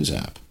Apple News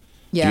app.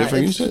 Yeah, do you ever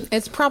use it?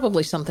 It's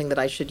probably something that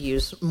I should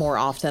use more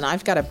often.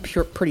 I've got a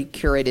pretty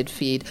curated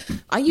feed.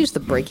 I use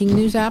the Breaking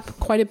News app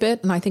quite a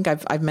bit, and I think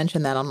I've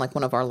mentioned that on like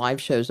one of our live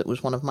shows. It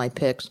was one of my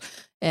picks.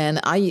 And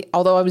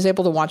although I was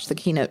able to watch the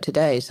keynote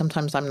today,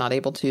 sometimes I'm not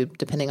able to,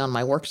 depending on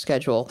my work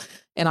schedule.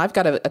 And I've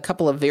got a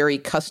couple of very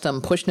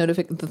custom push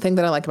notifications. The thing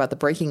that I like about the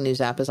Breaking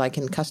News app is I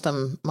can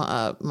custom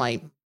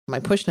my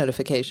push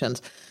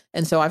notifications.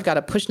 And so I've got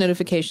a push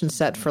notification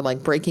set for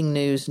like breaking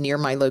news near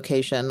my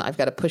location. I've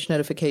got a push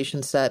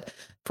notification set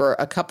for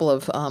a couple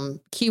of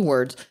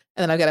keywords.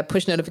 And then I've got a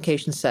push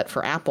notification set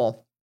for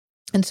Apple.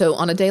 And so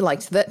on a day like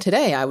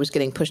today, I was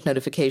getting push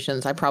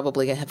notifications. I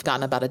probably have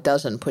gotten about a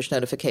dozen push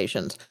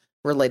notifications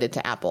related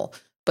to Apple.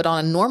 But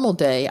on a normal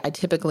day, I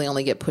typically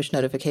only get push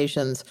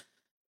notifications,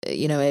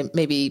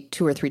 maybe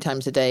 2 or 3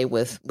 times a day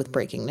with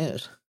breaking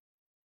news.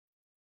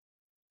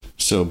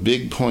 So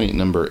big point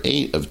number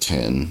 8 of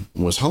 10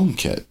 was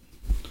HomeKit.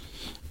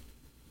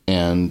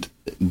 And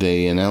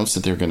they announced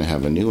that they're going to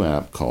have a new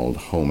app called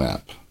Home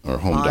App or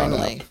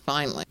Home.app.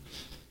 Finally.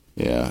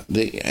 Yeah.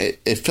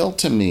 It felt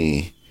to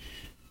me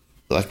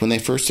like when they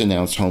first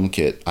announced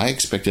HomeKit, I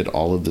expected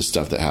all of the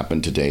stuff that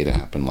happened today to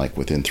happen like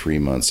within 3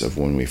 months of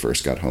when we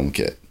first got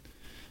HomeKit.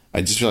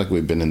 I just feel like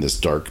we've been in this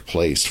dark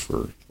place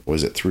for,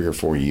 3 or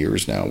 4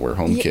 years now where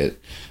HomeKit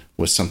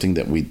was something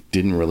that we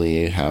didn't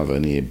really have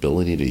any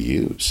ability to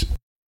use.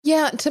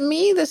 Yeah, to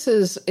me, this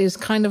is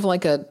kind of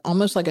like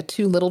almost like a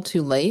too little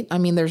too late. I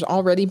mean, there's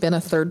already been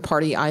a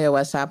third-party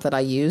iOS app that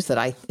I use that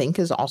I think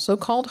is also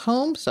called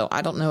Home. So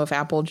I don't know if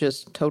Apple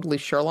just totally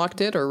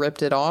Sherlocked it or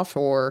ripped it off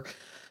or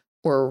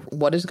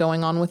what is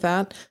going on with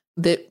that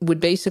would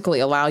basically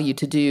allow you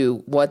to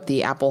do what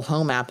the Apple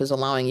Home app is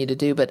allowing you to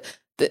do. But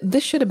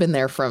this should have been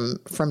there from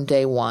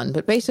day one.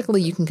 But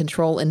basically, you can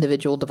control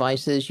individual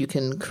devices. You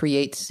can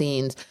create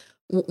scenes.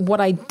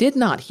 What I did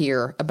not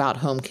hear about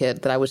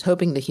HomeKit that I was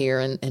hoping to hear,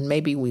 and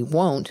maybe we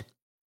won't,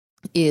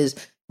 is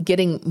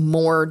getting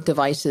more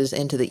devices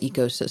into the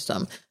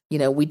ecosystem.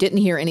 We didn't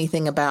hear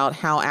anything about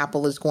how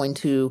Apple is going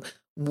to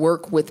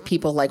work with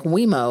people like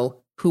Wemo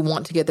who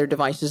want to get their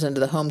devices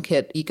into the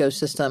HomeKit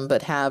ecosystem,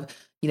 but have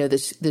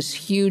this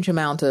huge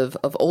amount of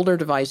older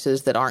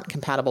devices that aren't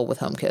compatible with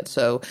HomeKit.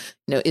 So,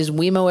 is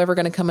Wemo ever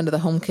going to come into the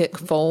HomeKit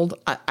fold?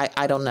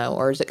 I don't know.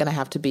 Or is it going to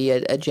have to be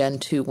a Gen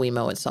 2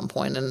 Wemo at some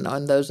point?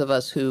 And those of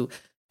us who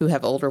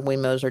have older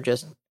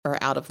Wemos are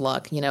out of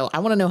luck. I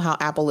want to know how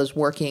Apple is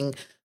working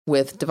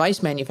with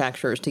device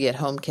manufacturers to get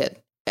HomeKit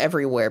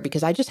everywhere,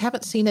 because I just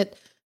haven't seen it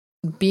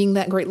being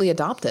that greatly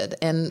adopted.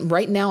 And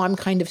right now I'm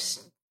kind of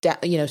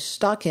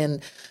stuck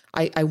in,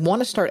 I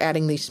want to start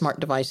adding these smart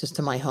devices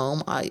to my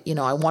home. I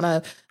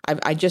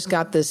just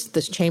got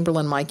this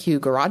Chamberlain MyQ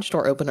garage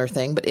door opener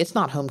thing, but it's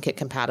not HomeKit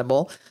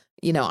compatible.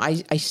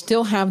 I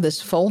still have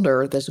this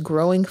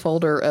growing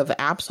folder of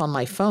apps on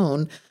my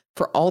phone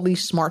for all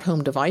these smart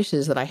home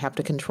devices that I have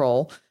to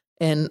control,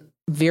 and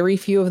very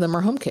few of them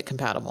are HomeKit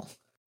compatible.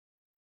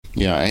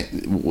 Yeah,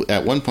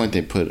 at one point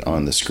they put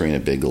on the screen a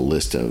big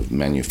list of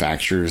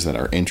manufacturers that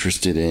are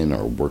interested in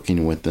or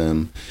working with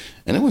them,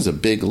 and it was a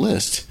big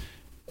list.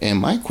 And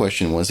my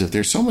question was, if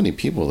there's so many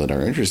people that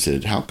are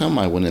interested, how come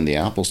I went in the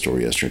Apple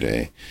store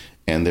yesterday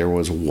and there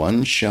was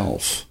one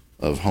shelf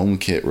of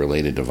HomeKit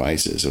related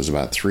devices? It was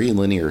about 3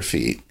 linear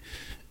feet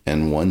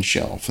and one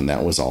shelf, and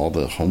that was all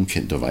the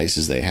HomeKit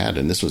devices they had.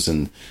 And this was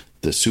in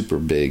the super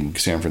big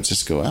San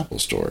Francisco Apple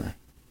store.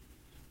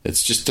 It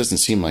just doesn't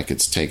seem like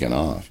it's taken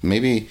off.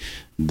 Maybe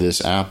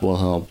this app will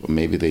help.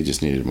 Maybe they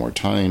just needed more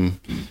time.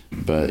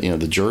 But,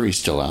 the jury's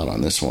still out on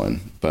this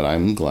one. But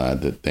I'm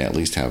glad that they at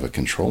least have a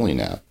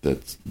controlling app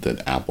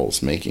that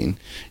Apple's making.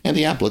 And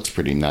the app looks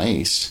pretty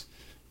nice.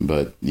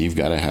 But you've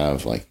got to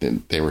have,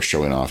 they were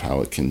showing off how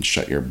it can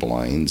shut your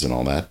blinds and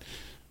all that.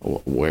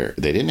 Where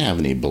they didn't have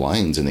any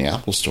blinds in the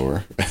Apple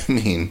store. I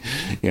mean,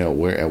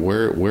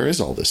 where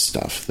is all this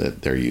stuff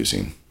that they're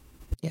using?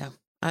 Yeah,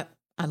 I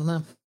don't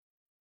know.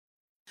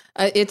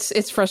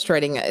 It's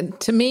frustrating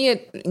to me.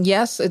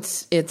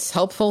 It's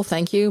helpful,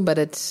 thank you, but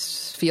it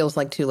feels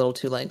like too little,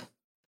 too late.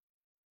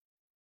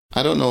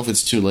 I don't know if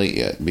it's too late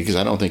yet, because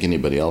I don't think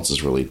anybody else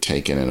has really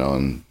taken it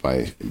on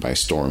by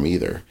storm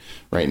either.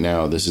 Right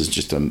now, this is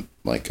just a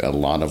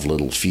lot of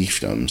little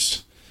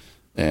fiefdoms.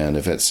 And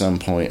if at some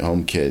point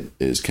HomeKit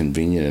is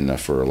convenient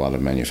enough for a lot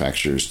of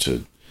manufacturers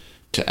to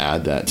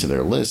add that to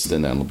their list,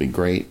 then that'll be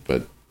great.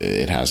 But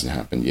it hasn't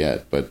happened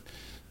yet. But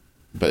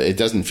it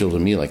doesn't feel to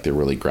me like they're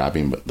really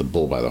grabbing the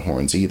bull by the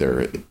horns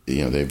either.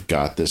 They've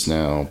got this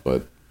now,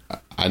 but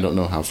I don't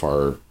know how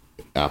far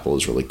Apple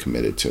is really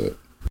committed to it.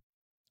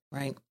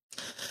 Right.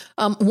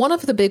 One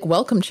of the big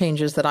welcome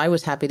changes that I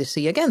was happy to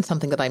see, again,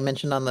 something that I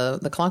mentioned on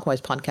the Clockwise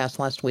podcast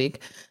last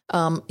week,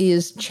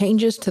 is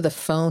changes to the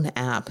phone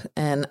app.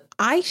 And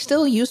I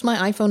still use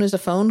my iPhone as a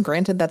phone.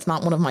 Granted, that's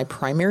not one of my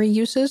primary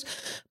uses,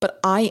 but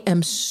I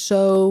am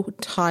so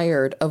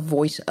tired of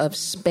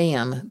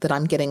spam that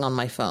I'm getting on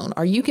my phone.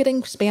 Are you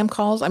getting spam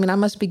calls? I mean, I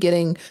must be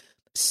getting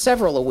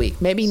several a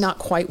week, maybe not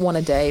quite one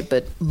a day,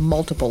 but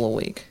multiple a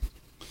week.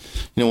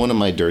 One of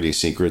my dirty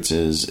secrets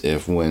is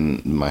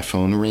when my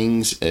phone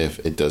rings, if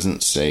it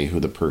doesn't say who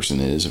the person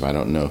is, if I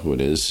don't know who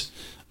it is,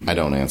 I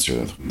don't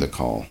answer the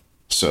call.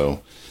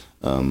 So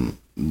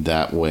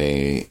that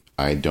way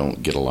I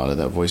don't get a lot of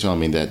that voicemail. I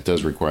mean, that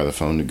does require the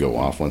phone to go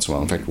off once in a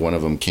while. In fact, one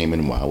of them came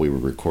in while we were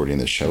recording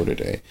the show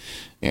today,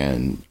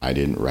 and I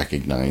didn't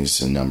recognize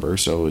the number,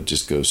 so it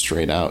just goes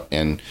straight out.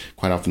 And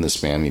quite often the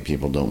spammy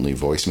people don't leave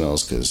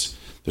voicemails because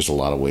there's a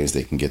lot of ways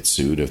they can get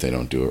sued if they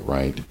don't do it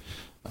right.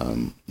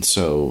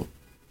 So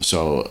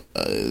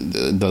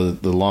the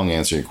long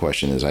answer to your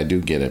question is I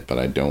do get it, but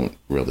I don't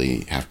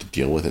really have to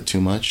deal with it too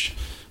much.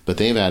 But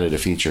they've added a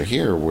feature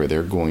here where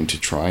they're going to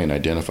try and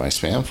identify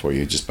spam for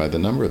you just by the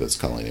number that's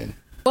calling in.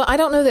 Well, I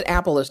don't know that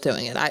Apple is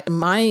doing it. I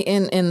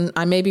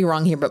may be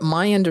wrong here, but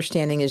my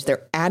understanding is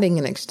they're adding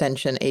an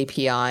extension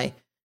API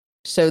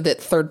so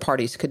that third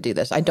parties could do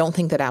this. I don't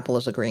think that Apple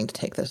is agreeing to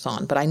take this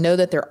on, but I know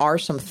that there are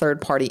some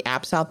third-party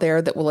apps out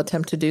there that will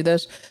attempt to do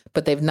this,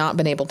 but they've not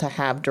been able to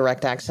have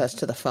direct access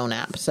to the phone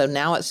app. So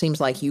now it seems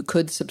like you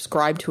could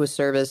subscribe to a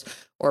service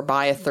or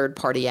buy a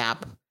third-party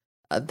app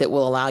that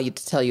will allow you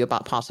to tell you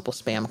about possible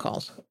spam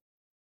calls.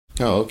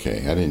 Oh,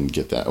 okay. I didn't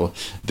get that. Well,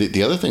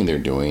 the other thing they're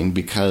doing,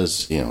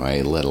 because I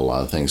let a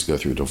lot of things go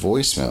through to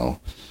voicemail,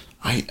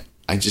 I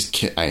just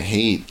can't, I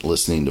hate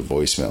listening to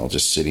voicemail,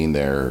 just sitting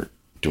there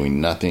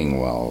doing nothing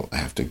while I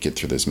have to get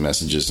through these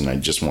messages, and I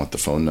just want the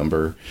phone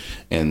number.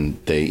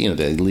 And they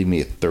leave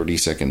me a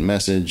 30-second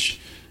message,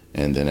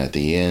 and then at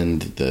the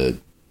end,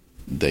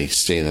 they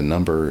say the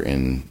number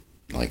in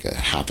like a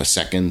half a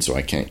second, so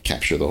I can't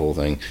capture the whole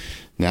thing.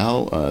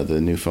 Now, the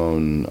new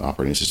phone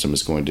operating system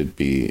is going to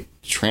be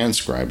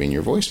transcribing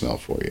your voicemail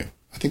for you.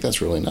 I think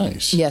that's really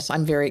nice. Yes,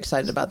 I'm very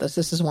excited about this.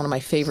 This is one of my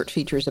favorite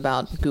features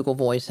about Google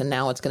Voice, and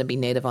now it's going to be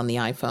native on the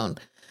iPhone.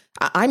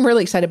 I'm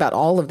really excited about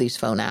all of these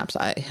phone apps.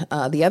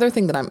 The other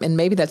thing that and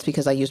maybe that's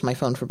because I use my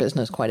phone for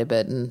business quite a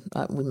bit and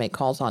we make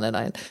calls on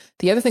it.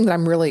 The other thing that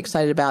I'm really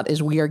excited about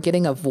is we are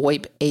getting a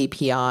VoIP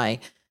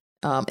API.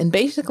 And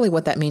basically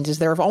what that means is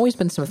there have always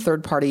been some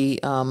third-party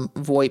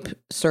VoIP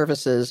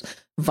services.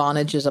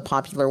 Vonage is a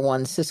popular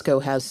one. Cisco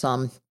has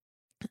some.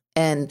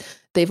 And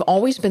they've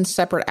always been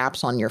separate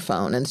apps on your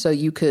phone. And so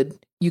you could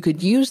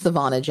use the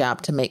Vonage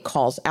app to make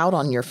calls out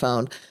on your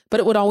phone, but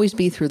it would always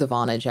be through the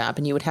Vonage app,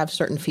 and you would have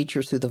certain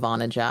features through the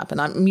Vonage app.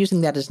 And I'm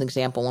using that as an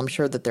example. I'm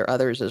sure that there are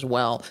others as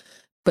well.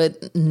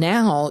 But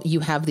now you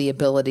have the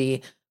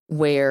ability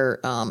where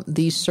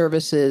these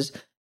services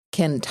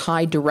can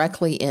tie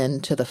directly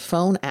into the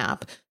phone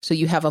app, so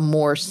you have a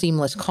more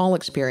seamless call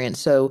experience.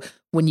 So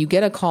when you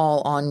get a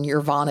call on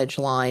your Vonage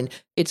line,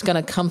 it's going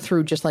to come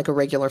through just like a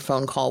regular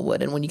phone call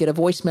would. And when you get a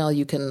voicemail,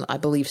 you can, I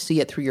believe, see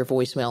it through your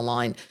voicemail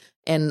line.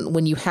 And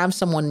when you have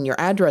someone in your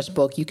address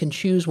book, you can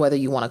choose whether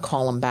you want to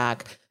call them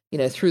back,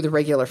 through the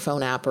regular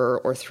phone app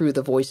or through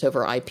the voice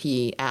over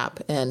IP app.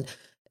 And,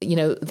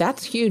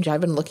 that's huge.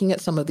 I've been looking at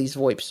some of these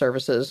VoIP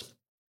services.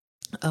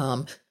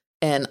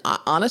 And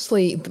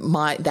honestly,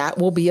 that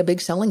will be a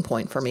big selling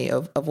point for me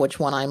of which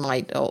one I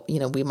might,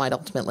 we might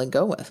ultimately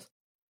go with.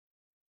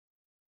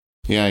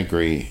 Yeah, I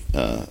agree.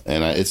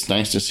 And it's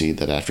nice to see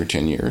that after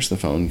 10 years, the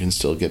phone can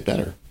still get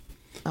better.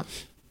 Oh,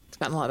 it's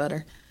gotten a lot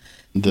better.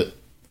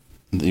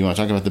 You want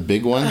to talk about the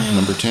big one,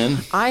 number 10?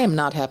 I am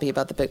not happy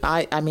about the big.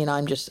 I mean,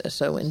 I'm just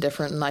so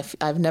indifferent, and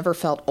I've never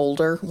felt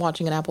older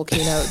watching an Apple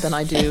keynote than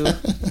I do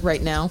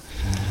right now.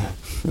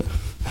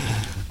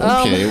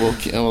 Okay,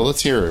 well,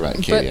 let's hear about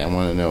it, Katie. I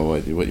want to know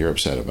what you're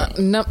upset about.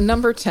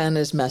 Number 10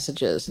 is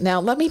messages. Now,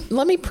 let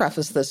me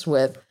preface this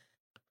with,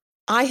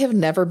 I have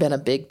never been a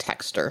big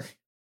texter.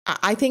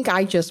 I think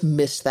I just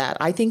missed that.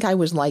 I think I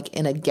was like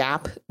in a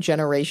gap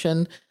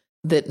generation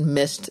that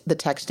missed the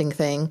texting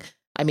thing.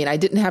 I mean, I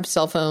didn't have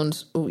cell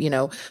phones,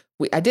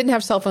 I didn't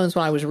have cell phones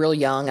when I was real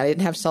young. I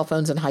didn't have cell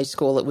phones in high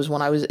school. It was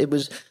when I was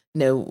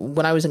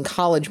in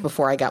college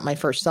before I got my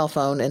first cell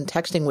phone, and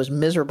texting was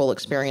miserable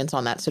experience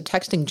on that. So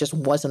texting just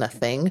wasn't a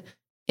thing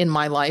in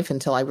my life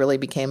until I really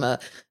became a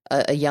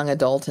young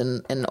adult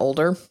and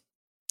older.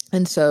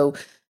 And so,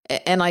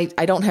 and I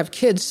don't have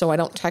kids, so I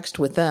don't text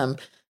with them.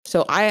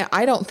 So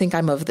I don't think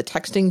I'm of the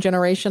texting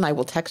generation. I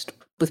will text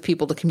with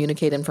people to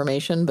communicate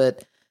information,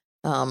 but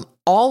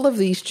all of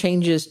these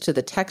changes to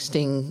the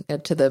texting,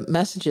 to the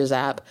Messages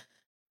app,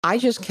 I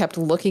just kept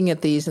looking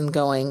at these and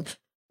going,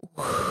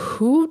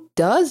 who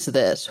does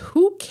this?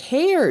 Who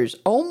cares?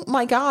 Oh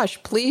my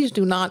gosh, please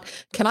do not.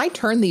 Can I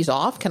turn these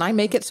off? Can I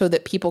make it so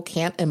that people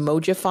can't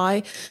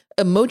emojify?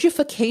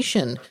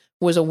 Emojification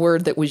was a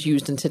word that was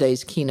used in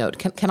today's keynote.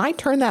 Can I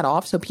turn that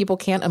off so people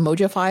can't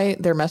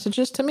emojify their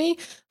messages to me?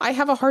 I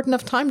have a hard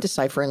enough time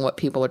deciphering what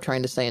people are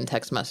trying to say in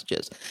text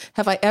messages.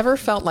 Have I ever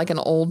felt like an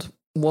old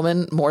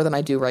woman more than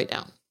I do right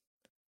now?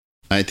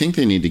 I think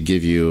they need to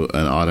give you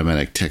an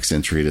automatic text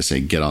entry to say,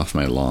 get off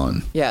my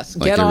lawn. Yes,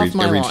 like off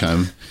my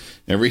lawn.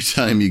 Every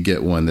time you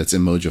get one that's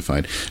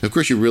emojified. Of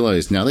course, you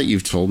realize now that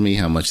you've told me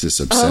how much this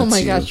upsets you. Oh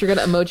my gosh, you're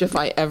going to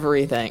emojify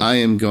everything. I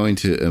am going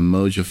to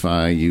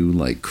emojify you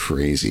like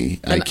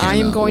crazy. And I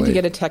am going to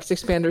get a text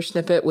expander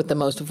snippet with the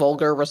most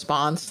vulgar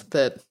response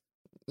that,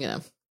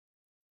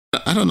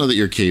 I don't know that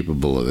you're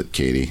capable of it,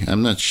 Katie.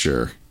 I'm not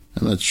sure.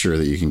 I'm not sure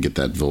that you can get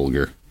that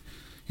vulgar.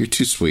 You're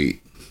too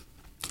sweet.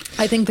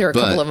 I think there are a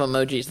couple of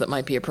emojis that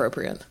might be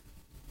appropriate.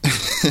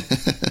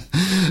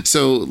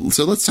 So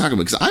let's talk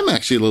about, because I'm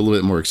actually a little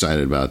bit more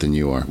excited about it than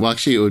you are. Well,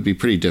 actually, it would be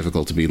pretty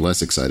difficult to be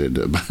less excited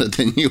about it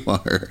than you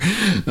are.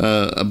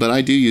 But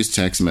I do use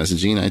text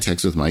messaging. I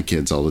text with my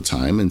kids all the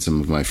time and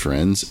some of my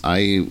friends.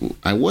 I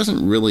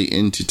wasn't really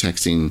into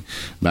texting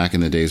back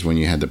in the days when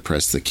you had to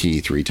press the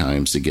key 3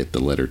 times to get the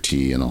letter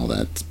T and all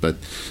that. But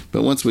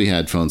once we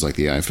had phones like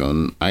the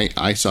iPhone,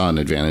 I saw an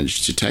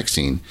advantage to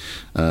texting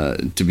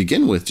to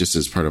begin with, just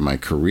as part of my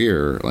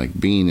career, like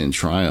being in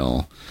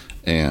trial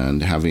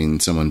and having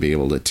someone be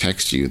able to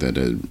text you that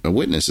a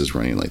witness is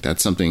running late.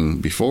 That's something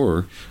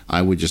before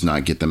I would just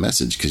not get the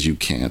message because you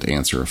can't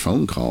answer a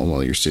phone call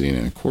while you're sitting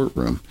in a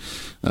courtroom.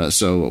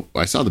 So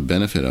I saw the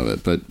benefit of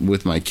it. But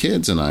with my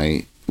kids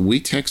and we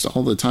text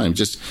all the time.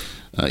 Just,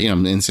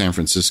 I'm in San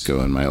Francisco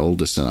and my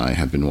oldest and I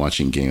have been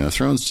watching Game of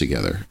Thrones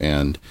together.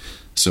 And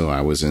so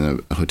I was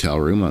in a hotel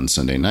room on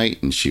Sunday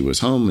night and she was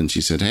home and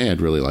she said, hey, I'd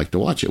really like to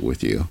watch it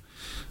with you.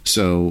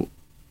 So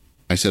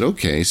I said,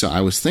 okay. So I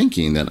was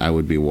thinking that I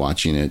would be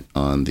watching it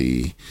on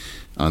the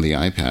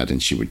iPad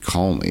and she would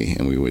call me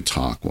and we would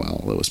talk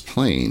while it was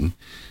playing.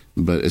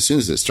 But as soon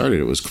as it started,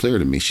 it was clear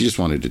to me she just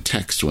wanted to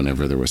text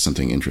whenever there was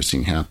something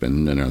interesting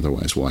happen and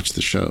otherwise watch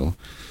the show.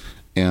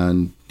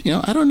 And,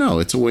 I don't know.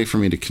 It's a way for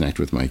me to connect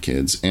with my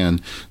kids.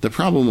 And the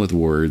problem with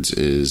words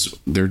is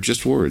they're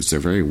just words. They're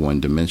very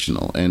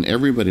one-dimensional. And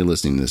everybody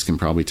listening to this can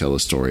probably tell a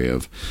story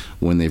of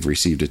when they've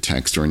received a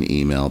text or an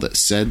email that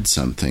said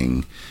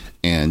something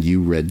and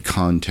you read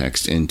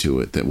context into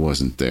it that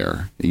wasn't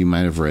there. You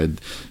might have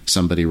read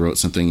somebody wrote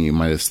something and you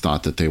might have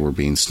thought that they were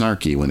being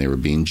snarky when they were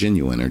being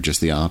genuine, or just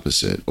the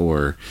opposite.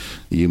 Or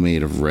you may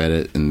have read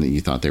it and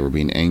you thought they were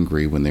being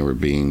angry when they were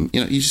being,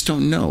 you just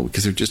don't know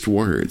because they're just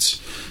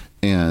words.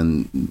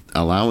 And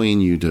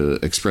allowing you to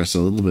express a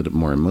little bit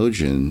more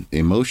emotion,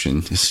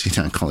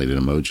 not calling it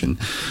emotion,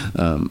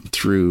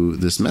 through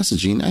this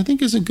messaging, I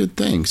think is a good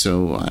thing.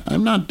 So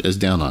I'm not as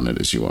down on it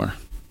as you are.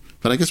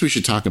 But I guess we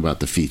should talk about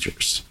the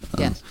features.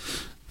 Yes.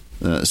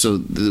 So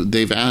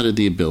they've added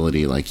the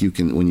ability, like you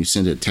can, when you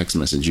send a text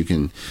message, you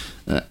can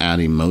add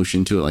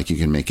emotion to it. Like you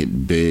can make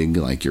it big,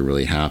 like you're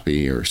really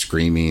happy or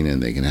screaming,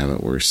 and they can have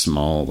it where it's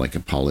small, like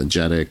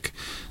apologetic.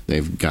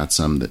 They've got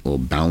some that will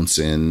bounce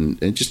in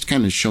and just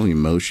kind of show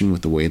emotion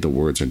with the way the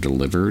words are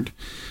delivered.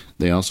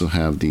 They also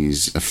have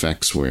these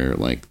effects where,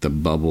 like the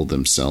bubble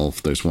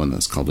themselves, there's one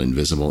that's called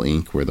invisible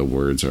ink, where the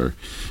words are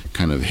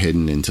kind of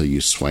hidden until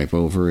you swipe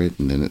over it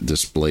and then it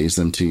displays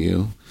them to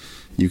you.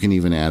 You can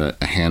even add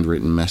a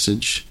handwritten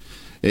message.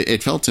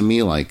 It felt to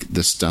me like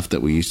the stuff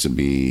that we used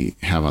to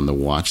have on the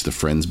watch, the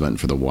friends button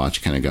for the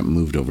watch, kind of got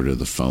moved over to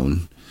the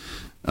phone.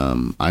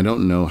 I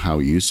don't know how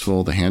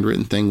useful the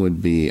handwritten thing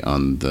would be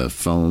on the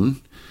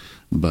phone,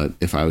 but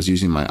if I was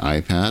using my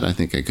iPad, I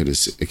think I could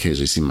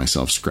occasionally see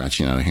myself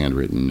scratching out a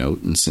handwritten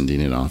note and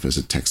sending it off as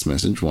a text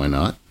message. Why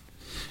not?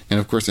 And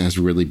of course, it has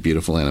really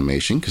beautiful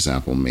animation because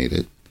Apple made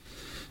it.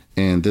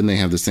 And then they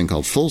have this thing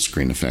called full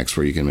screen effects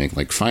where you can make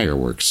like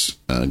fireworks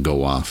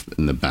go off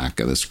in the back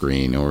of the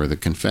screen or the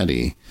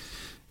confetti.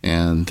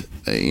 And,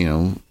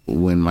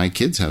 when my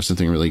kids have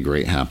something really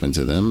great happen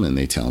to them and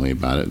they tell me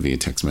about it via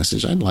text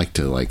message, I'd like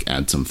to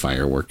add some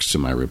fireworks to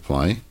my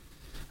reply.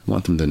 I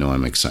want them to know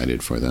I'm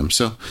excited for them.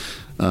 So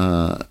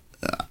I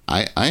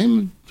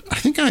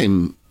think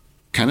I'm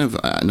kind of,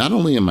 not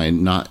only am I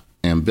not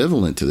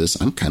ambivalent to this,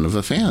 I'm kind of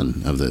a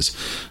fan of this.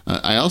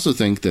 I also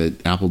think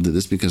that Apple did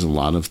this because a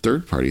lot of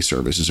third-party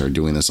services are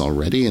doing this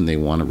already and they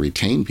want to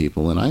retain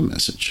people in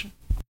iMessage.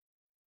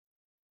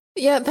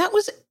 Yeah, that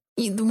was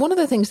one of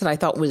the things that I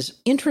thought was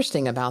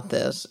interesting about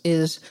this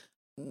is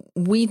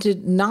we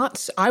did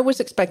not, I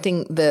was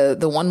expecting the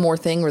one more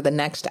thing or the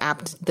next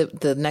app,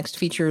 the next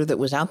feature that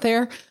was out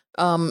there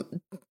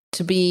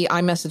to be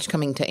iMessage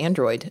coming to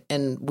Android,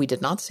 and we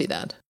did not see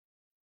that.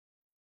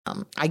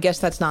 I guess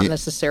that's not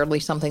necessarily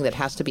something that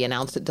has to be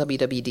announced at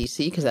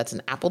WWDC because that's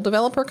an Apple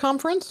developer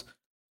conference,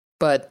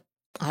 but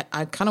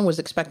I kind of was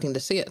expecting to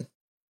see it.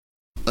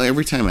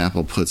 every time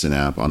Apple puts an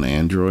app on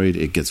Android,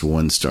 it gets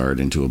one starred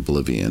into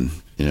oblivion,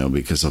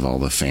 because of all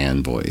the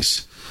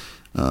fanboys.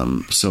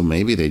 So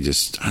maybe they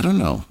just, I don't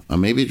know,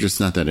 maybe they're just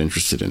not that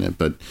interested in it.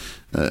 But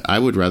I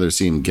would rather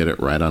see them get it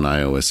right on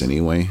iOS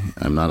anyway.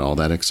 I'm not all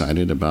that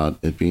excited about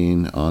it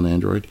being on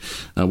Android.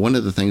 One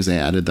of the things they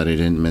added that I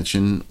didn't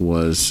mention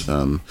was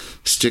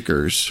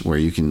stickers, where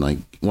you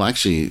can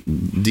actually,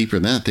 deeper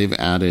than that, they've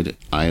added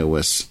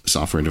iOS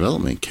software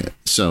development kit.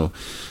 So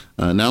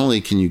not only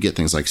can you get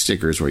things like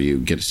stickers, where you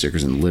get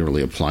stickers and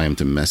literally apply them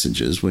to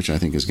messages, which I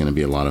think is going to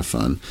be a lot of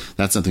fun.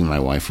 That's something my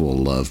wife will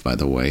love, by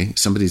the way.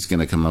 Somebody's going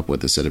to come up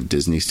with a set of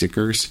Disney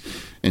stickers,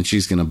 and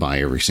she's going to buy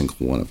every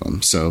single one of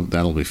them. So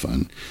that'll be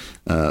fun.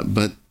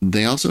 But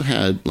they also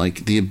had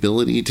the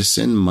ability to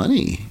send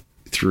money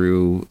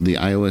through the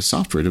iOS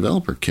software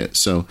developer kit.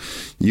 So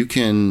you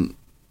can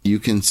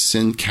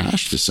send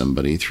cash to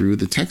somebody through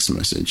the text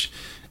message.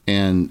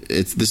 And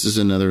this is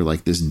another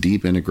this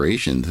deep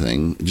integration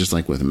thing, just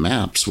like with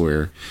Maps,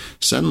 where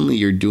suddenly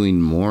you're doing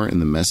more in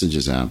the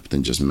Messages app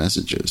than just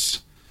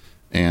messages.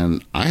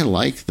 And I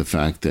like the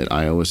fact that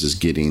iOS is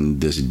getting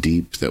this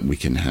deep that we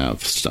can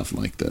have stuff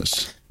like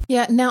this.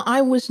 Yeah. Now,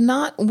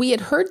 we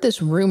had heard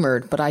this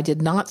rumored, but I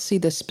did not see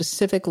this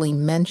specifically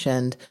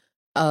mentioned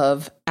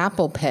of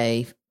Apple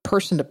Pay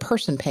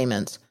person-to-person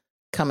payments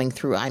coming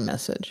through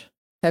iMessage.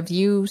 Have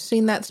you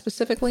seen that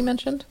specifically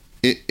mentioned?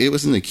 It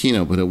was in the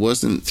keynote, but it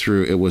wasn't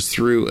through. It was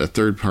through a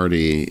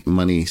third-party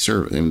money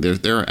service. And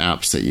there are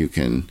apps that you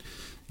can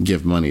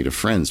give money to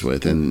friends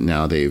with, and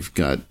now they've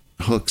got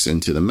hooks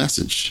into the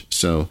message.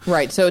 So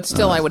right. So it's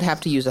still I would have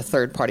to use a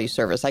third-party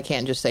service. I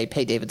can't just say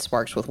pay David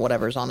Sparks with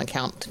whatever's on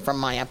account from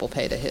my Apple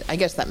Pay to hit. I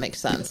guess that makes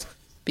sense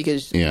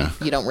because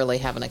you don't really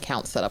have an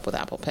account set up with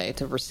Apple Pay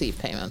to receive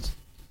payments.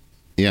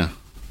 Yeah.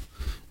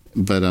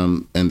 But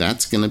and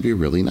that's going to be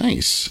really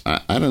nice.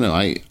 I don't know.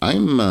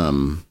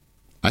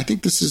 I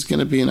think this is going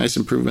to be a nice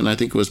improvement. I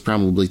think it was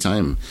probably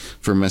time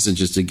for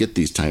messages to get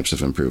these types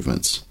of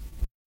improvements.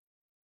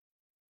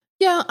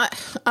 Yeah,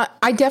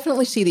 I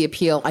definitely see the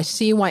appeal. I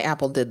see why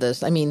Apple did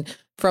this. I mean,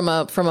 from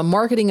a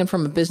marketing and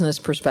from a business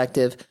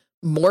perspective,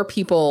 more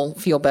people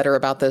feel better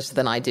about this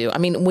than I do. I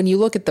mean, when you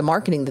look at the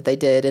marketing that they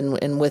did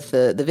and with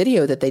the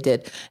video that they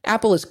did,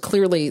 Apple is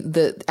clearly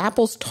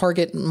Apple's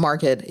target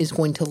market is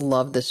going to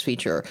love this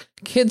feature.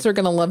 Kids are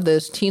going to love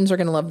this. Teens are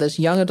going to love this.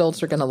 Young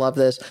adults are going to love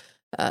this.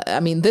 I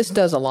mean, this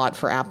does a lot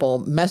for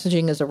Apple.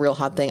 Messaging is a real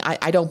hot thing.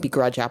 I don't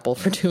begrudge Apple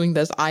for doing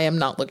this. I am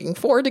not looking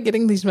forward to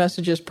getting these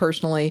messages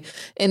personally.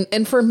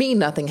 And for me,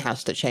 nothing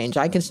has to change.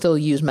 I can still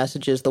use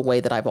messages the way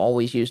that I've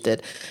always used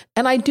it.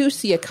 And I do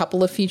see a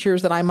couple of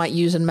features that I might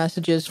use in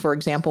messages. For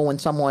example, when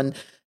someone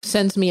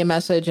sends me a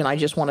message and I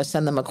just want to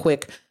send them a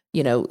quick,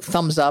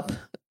 thumbs up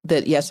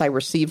that, yes, I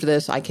received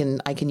this. I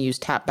can use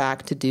tap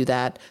back to do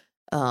that.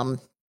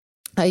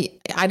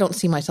 I don't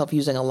see myself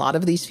using a lot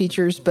of these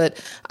features,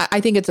 but I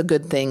think it's a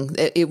good thing.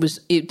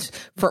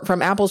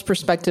 From Apple's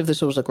perspective,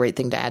 this was a great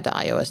thing to add to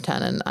iOS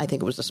 10, and I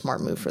think it was a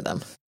smart move for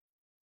them.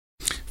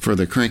 For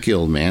the cranky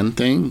old man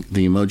thing,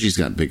 the emojis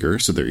got bigger,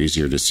 so they're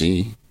easier to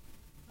see.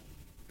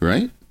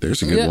 Right?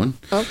 There's a good one.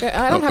 Okay,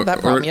 I don't have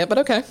that problem yet, but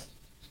okay.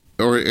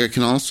 Or it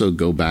can also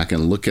go back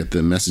and look at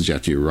the message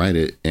after you write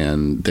it,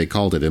 and they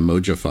called it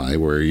Emojify,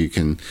 where you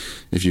can,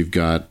 if you've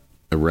got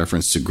a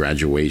reference to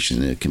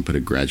graduation, it can put a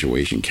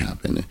graduation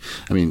cap in it.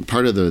 I mean,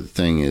 part of the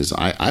thing is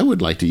I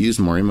would like to use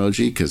more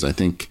emoji because I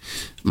think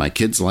my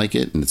kids like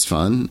it and it's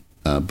fun,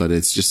 but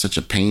it's just such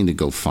a pain to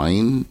go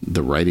find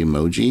the right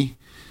emoji,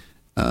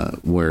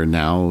 where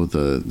now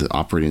the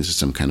operating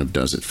system kind of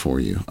does it for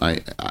you.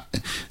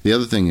 The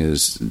other thing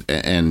is,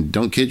 and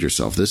don't kid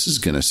yourself, this is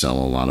going to sell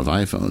a lot of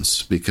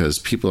iPhones because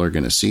people are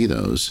going to see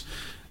those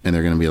and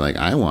they're going to be like,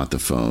 I want the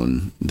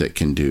phone that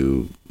can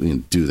do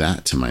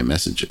that to my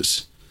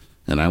messages.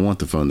 And I want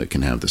the phone that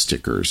can have the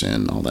stickers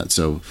and all that.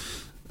 So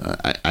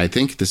I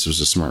think this was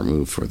a smart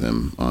move for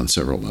them on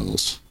several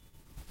levels.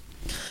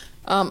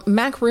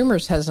 Mac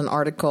Rumors has an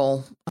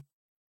article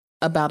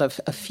about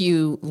a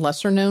few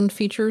lesser known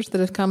features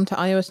that have come to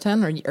iOS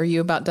 10. Are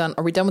you about done?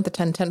 Are we done with the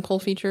 10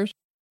 tentpole features?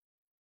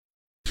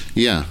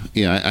 Yeah.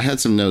 I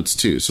had some notes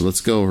too. So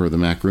let's go over the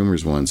Mac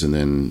Rumors ones and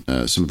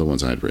then some of the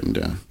ones I had written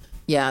down.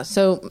 Yeah.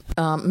 So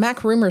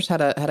Mac Rumors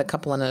had a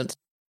couple of notes.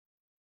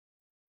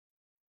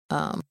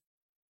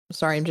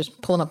 Sorry, I'm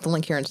just pulling up the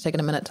link here and it's taking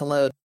a minute to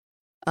load.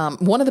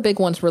 One of the big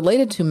ones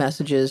related to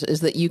messages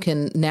is that you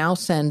can now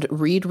send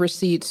read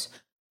receipts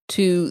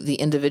to the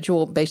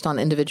individual based on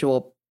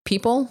individual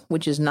people,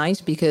 which is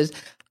nice because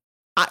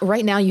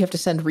right now you have to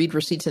send read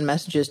receipts and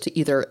messages to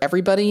either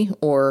everybody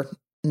or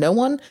no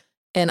one.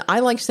 And I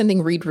like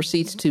sending read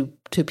receipts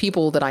to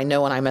people that I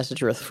know and I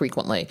message with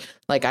frequently.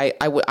 Like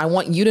I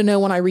want you to know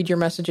when I read your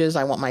messages.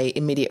 I want my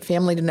immediate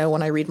family to know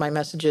when I read my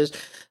messages.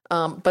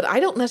 But I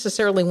don't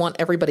necessarily want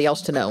everybody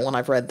else to know when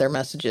I've read their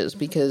messages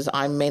because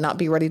I may not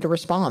be ready to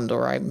respond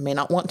or I may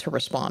not want to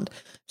respond.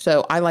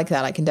 So I like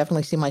that. I can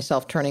definitely see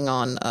myself turning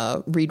on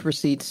read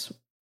receipts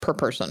per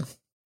person.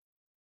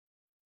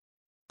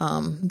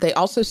 They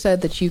also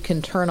said that you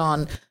can turn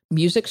on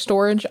music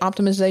storage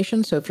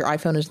optimization. So if your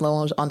iPhone is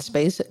low on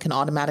space, it can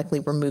automatically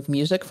remove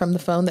music from the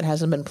phone that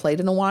hasn't been played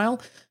in a while.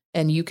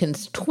 And you can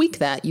tweak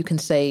that. You can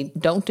say,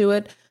 don't do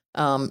it.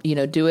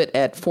 Do it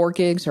at 4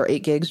 gigs or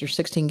 8 gigs or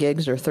 16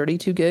 gigs or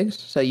 32 gigs.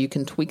 So you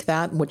can tweak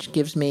that, which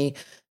gives me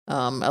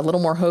a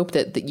little more hope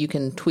that you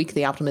can tweak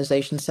the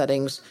optimization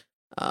settings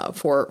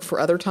for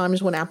other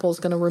times when Apple is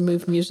going to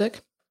remove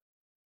music.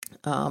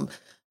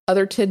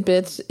 Other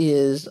tidbits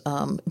is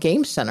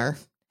Game Center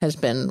has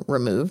been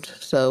removed.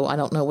 So I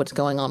don't know what's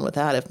going on with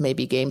that. If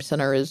maybe Game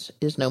Center is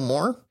no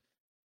more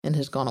and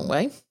has gone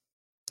away.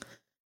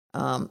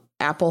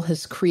 Apple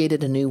has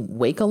created a new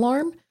wake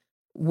alarm,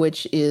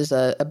 which is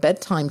a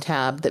bedtime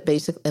tab that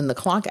basically in the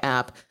clock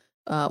app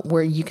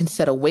where you can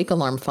set a wake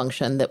alarm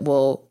function that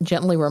will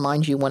gently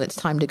remind you when it's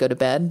time to go to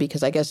bed.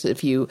 Because I guess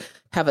if you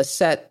have a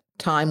set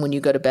time when you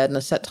go to bed and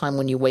a set time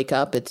when you wake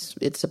up, it's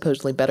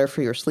supposedly better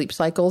for your sleep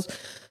cycles.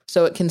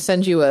 So it can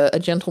send you a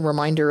gentle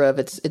reminder of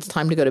it's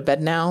time to go to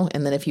bed now.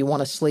 And then if you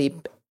want to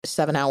sleep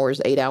 7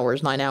 hours, 8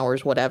 hours, 9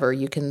 hours, whatever,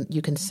 you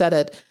can set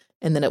it,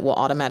 and then it will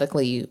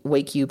automatically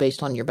wake you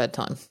based on your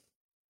bedtime.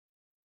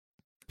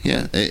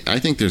 Yeah, I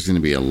think there's going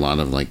to be a lot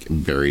of like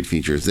buried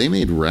features. They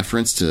made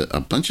reference to a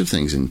bunch of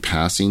things in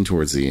passing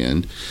towards the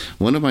end.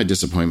 One of my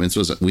disappointments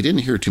was we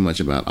didn't hear too much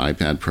about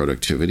iPad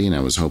productivity, and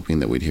I was hoping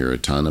that we'd hear a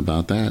ton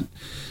about that.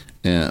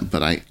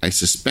 But I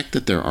suspect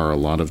that there are a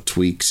lot of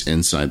tweaks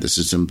inside the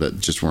system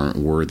that just weren't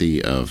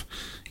worthy of,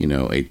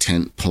 a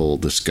tent-pole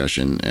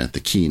discussion at the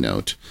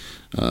keynote.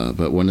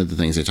 But one of the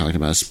things they talked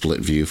about is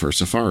split view for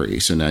Safari.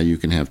 So now you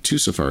can have 2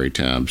 Safari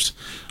tabs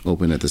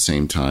open at the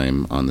same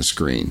time on the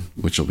screen,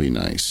 which will be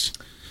nice.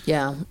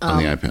 Yeah. On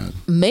the iPad.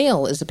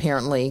 Mail is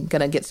apparently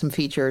going to get some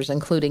features,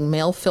 including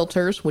mail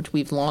filters, which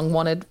we've long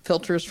wanted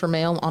filters for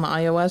mail on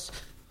iOS,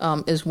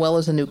 as well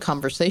as a new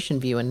conversation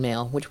view in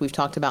Mail, which we've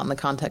talked about in the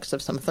context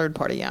of some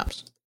third-party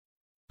apps.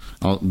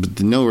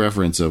 But no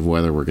reference of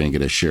whether we're going to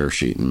get a share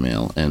sheet in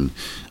Mail. And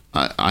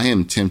I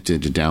am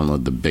tempted to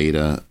download the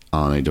beta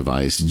on a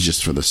device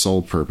just for the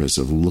sole purpose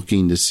of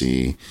looking to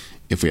see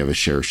if we have a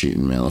share sheet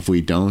in Mail. If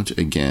we don't,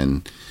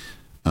 again,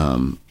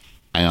 I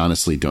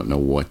honestly don't know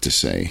what to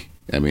say.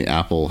 I mean,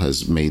 Apple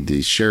has made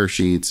these share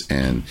sheets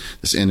and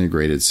this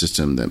integrated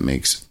system that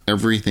makes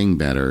everything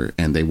better,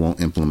 and they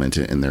won't implement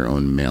it in their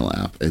own Mail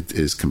app. It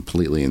is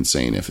completely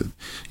insane.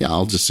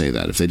 I'll just say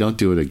that. If they don't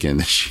do it again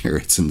this year,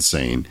 it's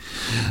insane.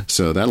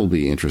 So that'll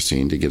be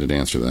interesting to get an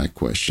answer to that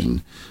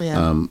question.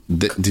 Yeah.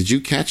 Did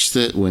you catch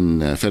that when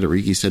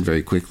Federici said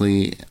very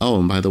quickly, oh,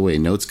 and by the way,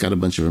 Notes got a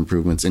bunch of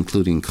improvements,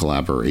 including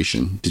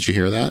collaboration. Did you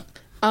hear that?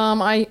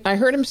 I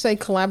heard him say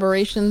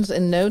collaborations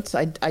in Notes.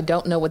 I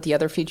don't know what the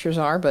other features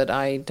are, but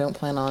I don't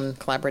plan on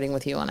collaborating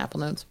with you on Apple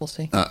Notes. We'll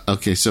see.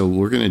 Okay, so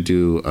we're going to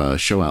do a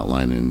show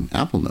outline in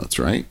Apple Notes,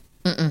 right?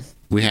 Mm-mm.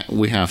 We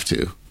have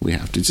to.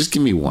 Just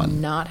give me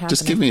one. Not happening.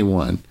 Just give me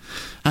one.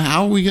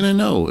 How are we going to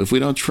know if we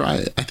don't try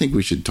it? I think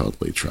we should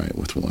totally try it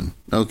with one.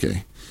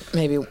 Okay.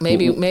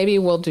 Maybe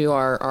we'll do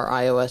our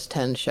iOS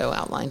 10 show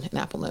outline in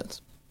Apple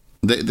Notes.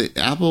 The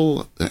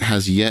Apple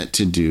has yet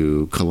to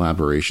do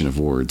collaboration of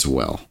words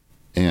well.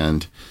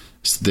 And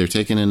they're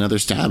taking another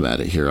stab at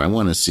it here. I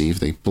want to see if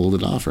they pulled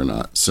it off or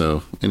not.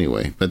 So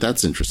anyway, but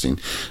that's interesting.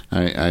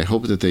 I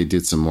hope that they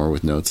did some more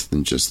with Notes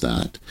than just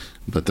that.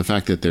 But the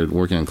fact that they're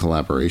working on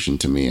collaboration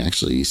to me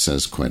actually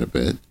says quite a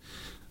bit.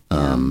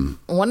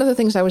 One of the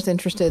things I was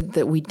interested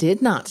that we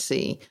did not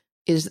see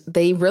is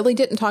they really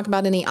didn't talk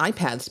about any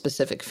iPad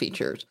specific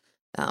features.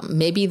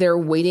 Maybe they're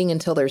waiting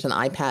until there's an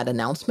iPad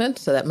announcement.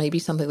 So that may be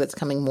something that's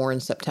coming more in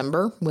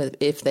September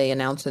if they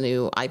announce a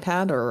new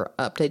iPad or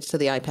updates to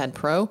the iPad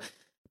Pro.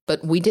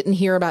 But we didn't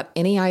hear about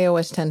any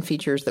iOS 10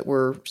 features that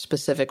were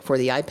specific for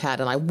the iPad.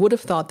 And I would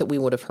have thought that we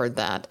would have heard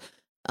that.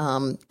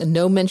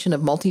 No mention of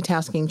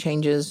multitasking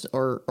changes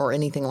or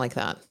anything like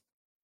that.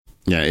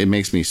 Yeah, it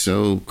makes me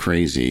so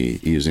crazy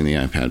using the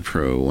iPad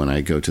Pro when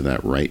I go to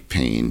that right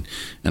pane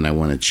and I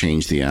want to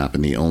change the app.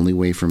 And the only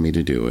way for me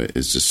to do it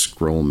is to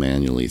scroll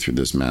manually through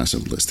this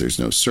massive list. There's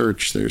no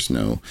search.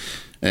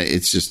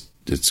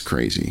 It's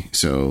crazy.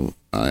 So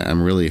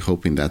I'm really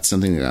hoping that's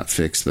something that got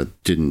fixed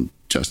but didn't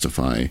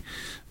justify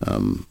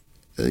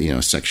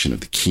a section of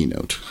the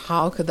keynote.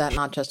 How could that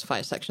not justify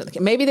a section of the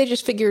keynote? Maybe they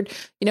just figured,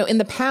 in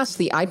the past,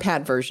 the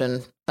iPad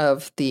version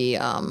of the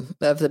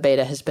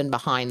beta has been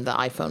behind the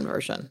iPhone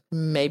version.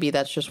 Maybe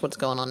that's just what's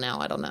going on now.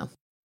 I don't know.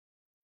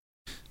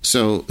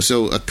 So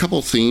a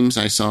couple themes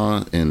I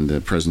saw in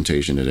the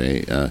presentation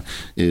today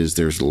is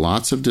there's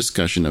lots of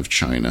discussion of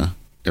China.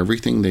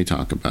 Everything they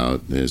talk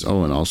about is,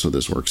 and also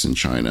this works in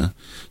China.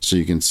 So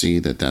you can see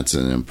that that's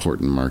an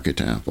important market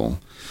to Apple.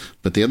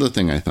 But the other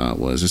thing I thought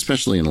was,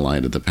 especially in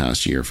light of the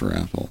past year for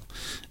Apple,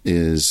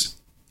 is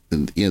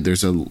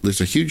there's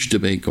a huge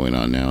debate going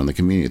on now in the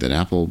community that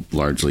Apple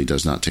largely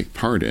does not take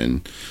part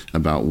in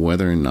about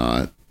whether or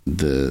not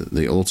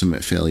the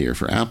ultimate failure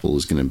for Apple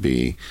is going to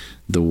be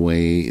the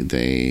way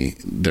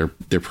their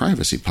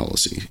privacy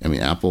policy. I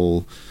mean,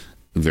 Apple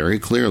very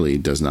clearly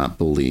does not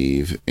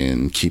believe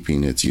in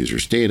keeping its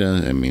users'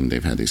 data. I mean,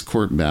 they've had these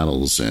court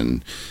battles,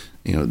 and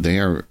they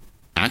are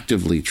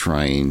actively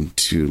trying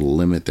to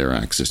limit their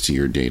access to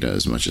your data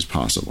as much as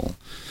possible,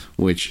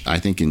 which I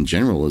think in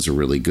general is a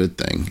really good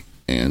thing.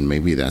 And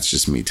maybe that's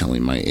just me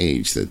telling my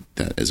age that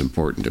is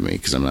important to me,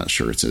 because I'm not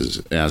sure it's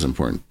as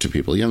important to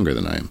people younger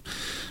than I am.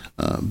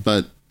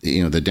 But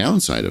the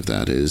downside of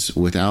that is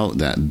without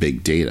that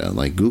big data,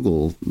 like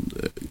Google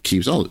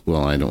keeps I don't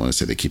want to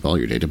say they keep all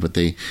your data, but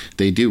they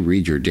do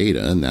read your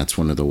data. And that's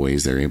one of the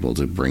ways they're able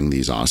to bring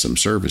these awesome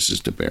services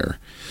to bear.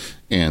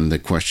 And the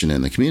question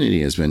in the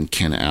community has been,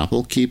 can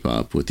Apple keep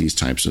up with these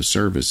types of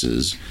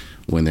services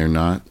when they're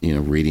not,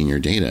 reading your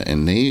data?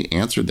 And they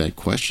answered that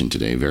question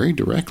today very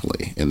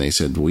directly. And they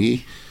said,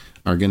 we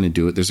are going to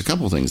do it. There's a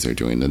couple of things they're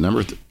doing.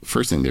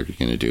 First thing they're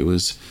going to do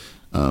is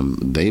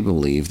they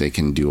believe they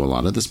can do a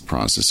lot of this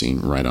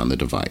processing right on the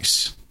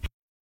device.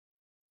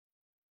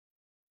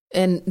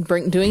 And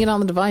doing it on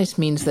the device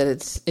means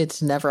that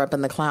it's never up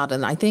in the cloud.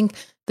 And I think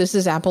this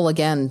is Apple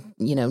again,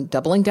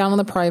 doubling down on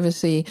the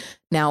privacy.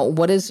 Now,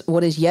 what is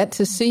yet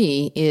to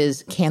see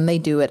is, can they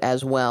do it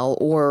as well,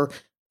 or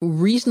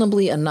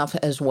reasonably enough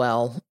as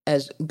well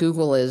as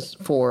Google is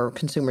for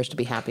consumers to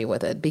be happy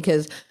with it?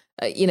 Because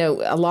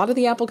a lot of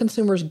the Apple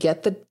consumers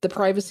get the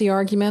privacy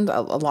argument.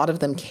 A lot of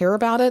them care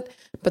about it,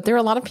 but there are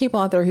a lot of people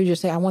out there who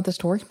just say, I want this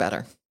to work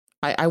better.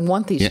 I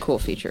want these cool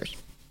features.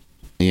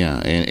 Yeah.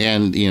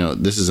 And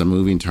this is a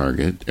moving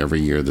target.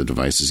 Every year the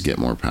devices get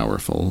more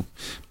powerful,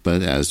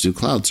 but as do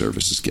cloud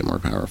services get more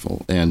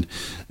powerful. And,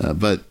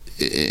 but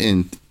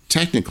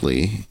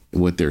technically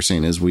what they're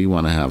saying is, we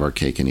want to have our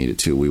cake and eat it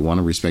too. We want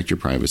to respect your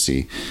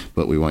privacy,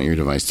 but we want your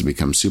device to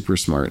become super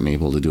smart and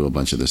able to do a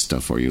bunch of this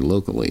stuff for you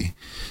locally.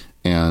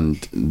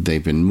 And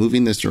they've been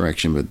moving this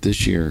direction, but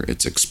this year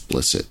it's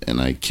explicit, and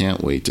I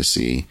can't wait to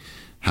see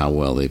how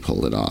well they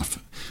pull it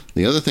off.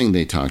 The other thing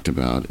they talked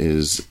about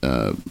is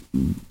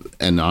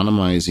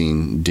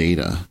anonymizing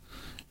data.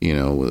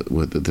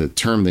 With the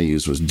term they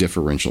used was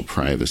differential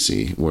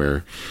privacy,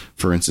 where,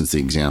 for instance, the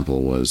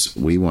example was,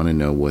 we want to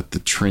know what the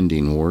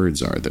trending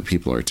words are that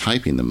people are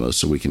typing the most,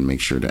 so we can make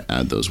sure to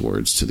add those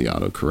words to the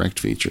autocorrect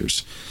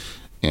features.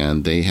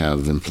 And they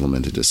have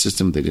implemented a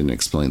system. They didn't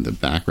explain the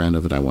background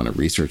of it. I want to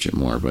research it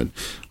more. But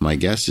my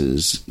guess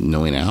is,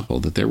 knowing Apple,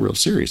 that they're real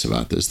serious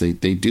about this. They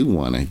do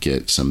want to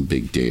get some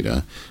big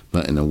data,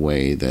 but in a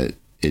way that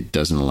it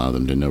doesn't allow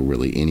them to know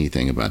really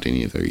anything about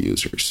any of their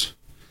users.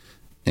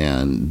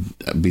 And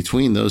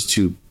between those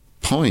 2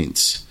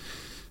 points,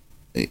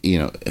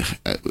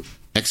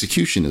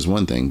 execution is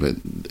one thing, but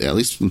at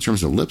least in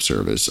terms of lip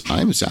service,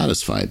 I'm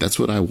satisfied. That's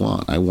what I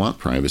want. I want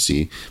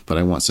privacy, but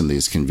I want some of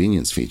these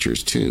convenience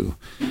features too.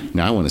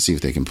 Now, I want to see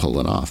if they can pull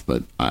it off,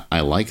 but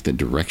I like the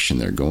direction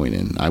they're going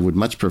in. I would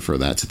much prefer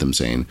that to them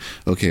saying,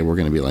 okay, we're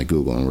going to be like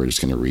Google and we're just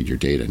going to read your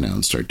data now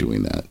and start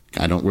doing that.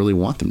 I don't really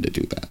want them to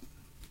do that.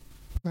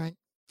 Right.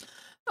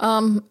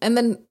 And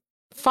then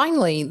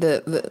finally,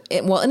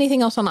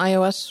 anything else on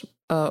iOS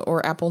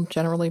or Apple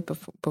generally?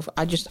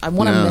 I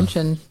want to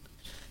mention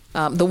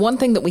the one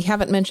thing that we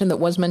haven't mentioned that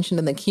was mentioned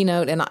in the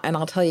keynote, and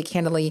I'll tell you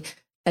candidly,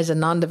 as a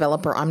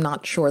non-developer, I'm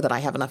not sure that I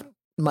have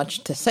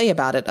much to say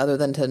about it other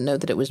than to know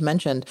that it was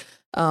mentioned,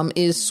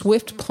 is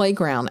Swift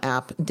Playground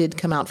app did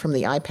come out from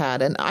the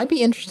iPad. And I'd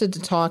be interested to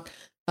talk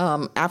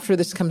after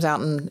this comes out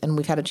and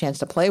we've had a chance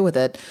to play with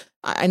it.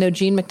 I know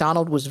Jean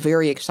McDonald was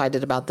very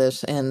excited about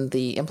this and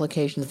the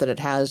implications that it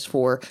has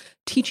for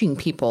teaching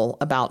people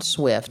about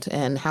Swift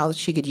and how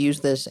she could use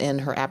this in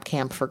her App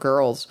Camp for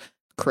Girls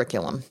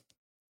curriculum.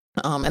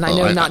 And I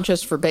know not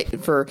just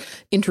for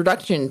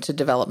introduction to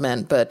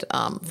development, but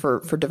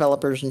for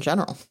developers in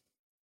general.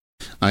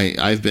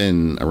 I've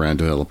been around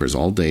developers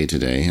all day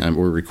today.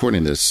 We're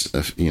recording this,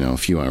 a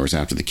few hours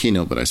after the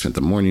keynote, but I spent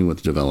the morning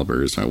with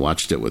developers. I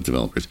watched it with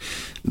developers.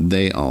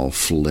 They all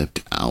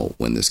flipped out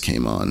when this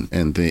came on,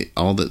 and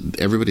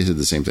everybody said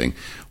the same thing.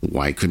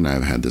 Why couldn't I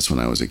have had this when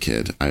I was a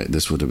kid?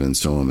 This would have been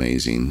so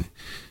amazing.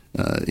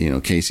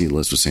 Casey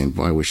Liz was saying,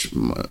 boy, I wish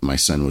my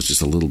son was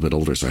just a little bit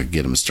older so I could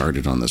get him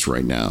started on this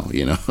right now,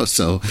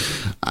 So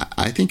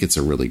I think it's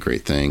a really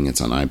great thing. It's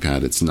on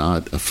iPad. It's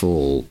not a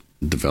full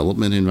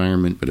development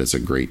environment, but it's a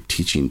great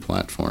teaching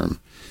platform.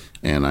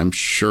 And I'm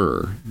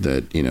sure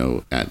that,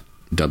 at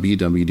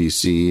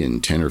WWDC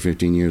in 10 or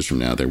 15 years from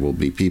now, there will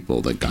be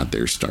people that got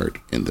their start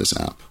in this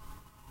app.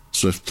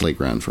 Swift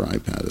Playground for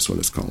iPad is what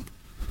it's called.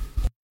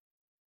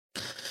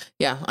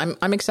 Yeah,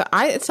 I'm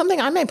excited. It's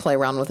something I may play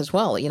around with as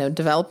well.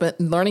 Development,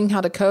 learning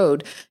how to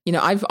code.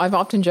 I've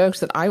often joked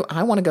that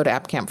I want to go to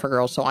App Camp for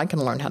Girls so I can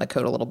learn how to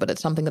code a little bit. It's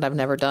something that I've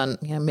never done.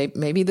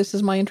 Maybe this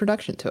is my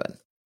introduction to it.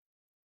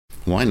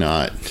 Why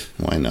not?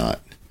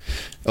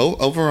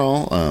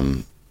 Overall,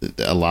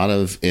 a lot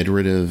of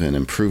iterative and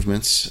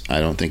improvements. I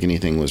don't think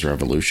anything was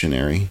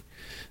revolutionary,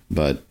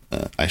 but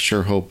I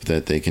sure hope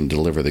that they can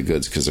deliver the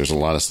goods, because there's a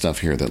lot of stuff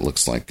here that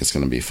looks like it's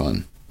going to be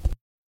fun.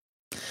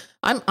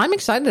 I'm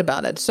excited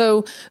about it.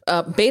 So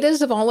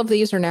betas of all of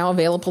these are now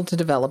available to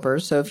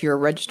developers. So if you're a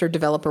registered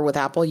developer with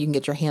Apple, you can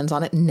get your hands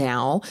on it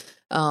now.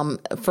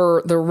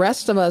 For the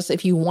rest of us,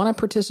 if you want to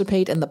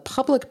participate in the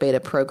public beta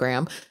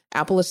program,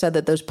 Apple has said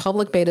that those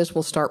public betas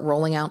will start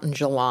rolling out in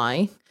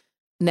July.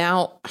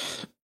 Now,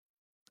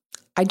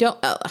 I don't.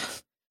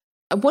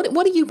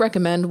 What do you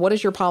recommend? What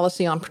is your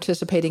policy on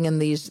participating in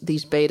these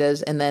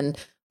betas? And then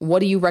what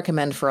do you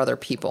recommend for other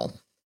people?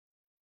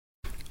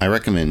 I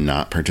recommend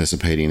not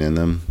participating in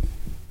them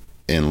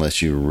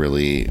unless you're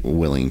really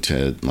willing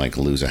to like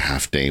lose a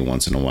half day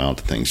once in a while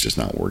to things just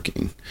not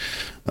working.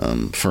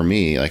 For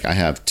me, like I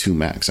have two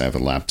Macs. I have a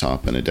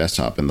laptop and a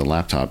desktop, and the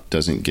laptop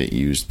doesn't get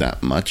used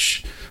that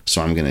much.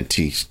 So I'm going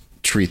to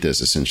treat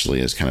this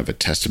essentially as kind of a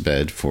test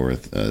bed for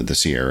the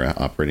Sierra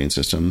operating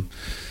system.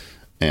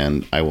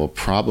 And I will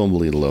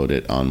probably load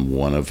it on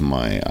one of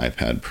my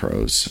iPad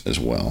Pros as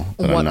well.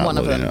 One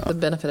of them, the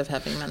benefit of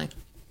having many.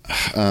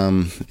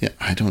 Yeah,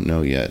 I don't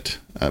know yet.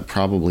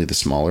 Probably the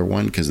smaller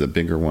one, because the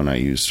bigger one I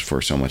use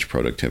for so much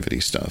productivity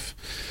stuff.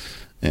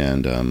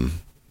 And,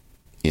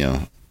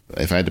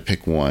 if I had to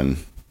pick one,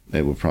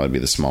 it would probably be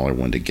the smaller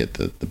one to get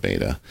the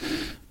beta.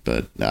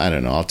 But I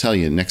don't know. I'll tell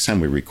you, next time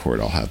we record,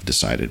 I'll have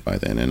decided by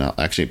then. And I'll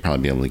actually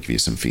probably be able to give you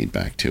some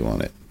feedback, too,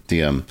 on it.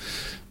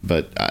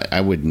 But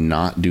I would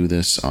not do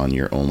this on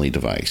your only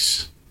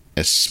device,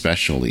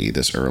 especially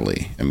this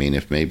early. I mean,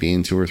 if maybe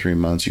in 2 or 3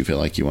 months you feel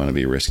like you want to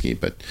be risky,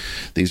 but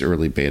these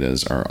early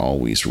betas are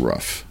always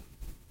rough.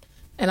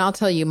 And I'll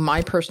tell you,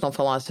 my personal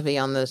philosophy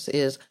on this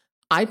is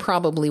I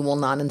probably will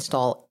not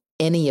install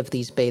any of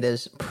these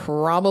betas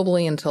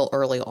probably until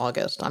early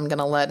August. I'm going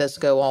to let us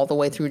go all the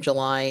way through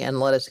July and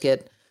let us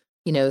get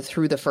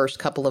through the first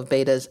couple of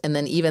betas. And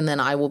then even then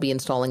I will be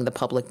installing the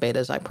public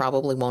betas. I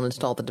probably won't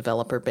install the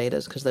developer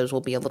betas because those will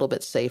be a little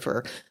bit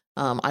safer.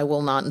 I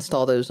will not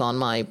install those on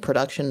my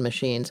production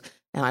machines,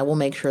 and I will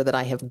make sure that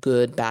I have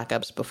good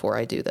backups before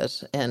I do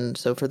this. And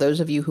so for those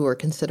of you who are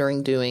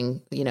considering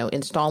doing,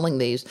 installing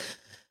these,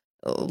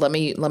 let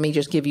me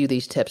just give you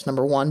these tips.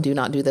 Number one, do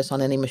not do this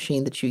on any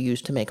machine that you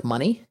use to make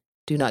money.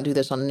 Do not do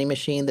this on any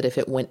machine that if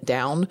it went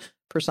down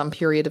for some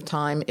period of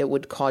time, it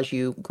would cause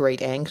you great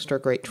angst or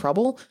great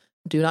trouble.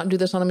 Do not do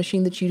this on a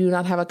machine that you do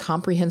not have a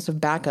comprehensive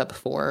backup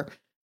for.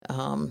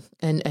 And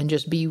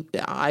just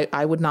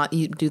I would not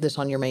do this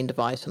on your main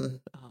device. And,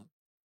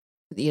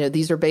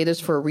 these are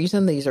betas for a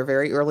reason. These are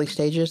very early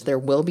stages. There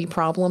will be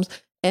problems.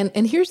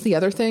 And here's the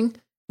other thing.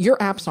 Your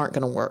apps aren't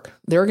going to work.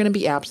 There are going to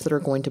be apps that are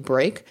going to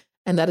break,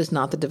 and that is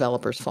not the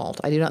developer's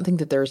fault. I do not think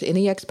that there's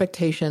any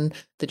expectation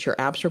that your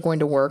apps are going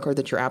to work or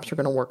that your apps are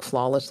going to work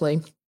flawlessly,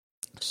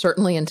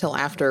 certainly until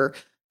after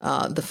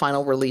the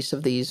final release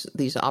of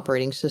these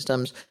operating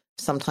systems,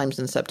 sometimes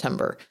in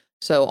September.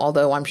 So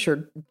although I'm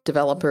sure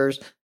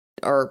developers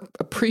are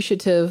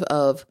appreciative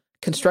of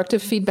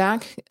constructive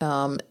feedback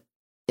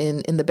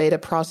in the beta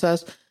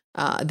process,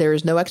 there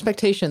is no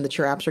expectation that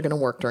your apps are going to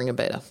work during a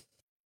beta.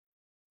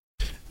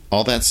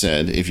 All that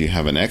said, if you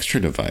have an extra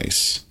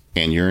device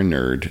and you're a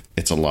nerd,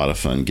 it's a lot of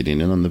fun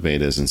getting in on the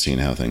betas and seeing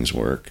how things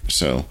work.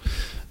 So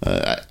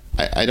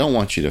I don't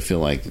want you to feel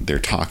like they're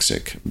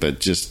toxic, but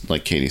just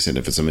like Katie said,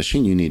 if it's a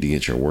machine you need to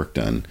get your work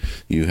done,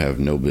 you have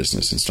no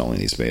business installing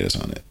these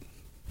betas on it.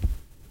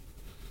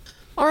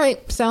 All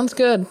right. Sounds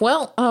good.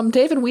 Well,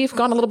 David, we've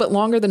gone a little bit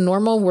longer than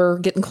normal. We're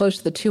getting close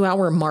to the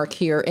 2-hour mark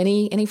here.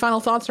 Any final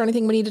thoughts or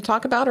anything we need to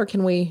talk about, or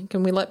can we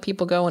let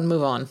people go and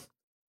move on?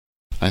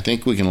 I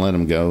think we can let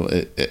them go.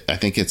 I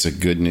think it's a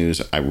good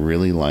news. I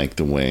really like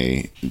the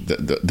way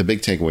the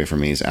big takeaway for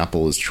me is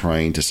Apple is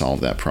trying to solve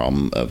that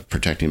problem of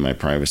protecting my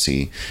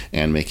privacy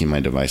and making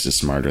my devices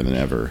smarter than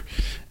ever.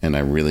 And I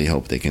really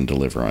hope they can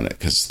deliver on it,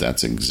 because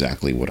that's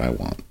exactly what I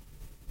want.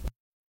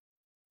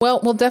 Well,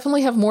 we'll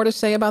definitely have more to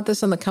say about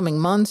this in the coming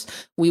months.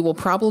 We will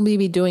probably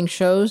be doing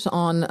shows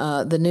on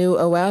the new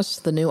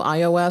OS, the new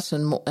iOS,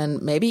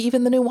 and maybe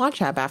even the new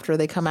Watch app after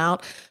they come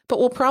out. But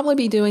we'll probably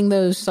be doing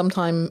those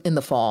sometime in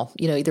the fall,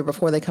 either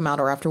before they come out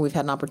or after we've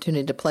had an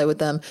opportunity to play with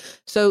them.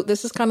 So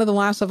this is kind of the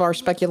last of our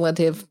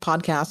speculative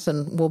podcasts,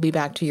 and we'll be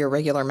back to your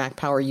regular Mac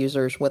Power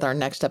users with our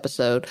next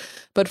episode.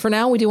 But for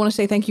now, we do want to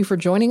say thank you for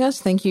joining us.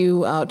 Thank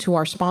you to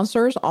our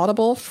sponsors,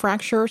 Audible,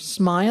 Fracture,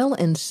 Smile,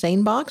 and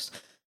SaneBox.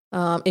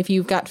 If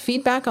you've got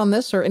feedback on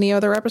this or any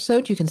other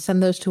episode, you can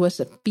send those to us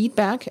at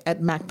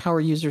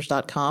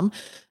feedback@macpowerusers.com.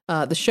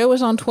 The show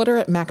is on Twitter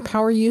at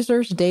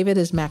MacPowerUsers. David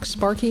is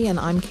MacSparky, and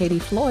I'm Katie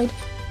Floyd.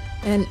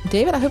 And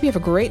David, I hope you have a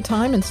great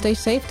time and stay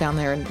safe down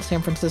there in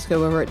San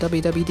Francisco over at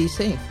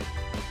WWDC.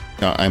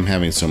 I'm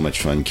having so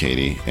much fun,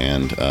 Katie,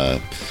 and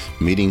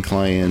meeting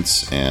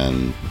clients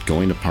and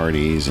going to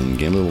parties and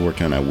getting a little work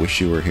done. I wish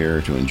you were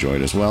here to enjoy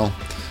it as well.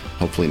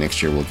 Hopefully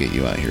next year we'll get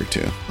you out here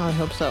too. I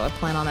hope so. I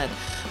plan on it.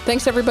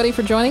 Thanks, everybody,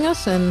 for joining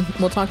us, and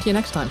we'll talk to you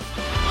next time.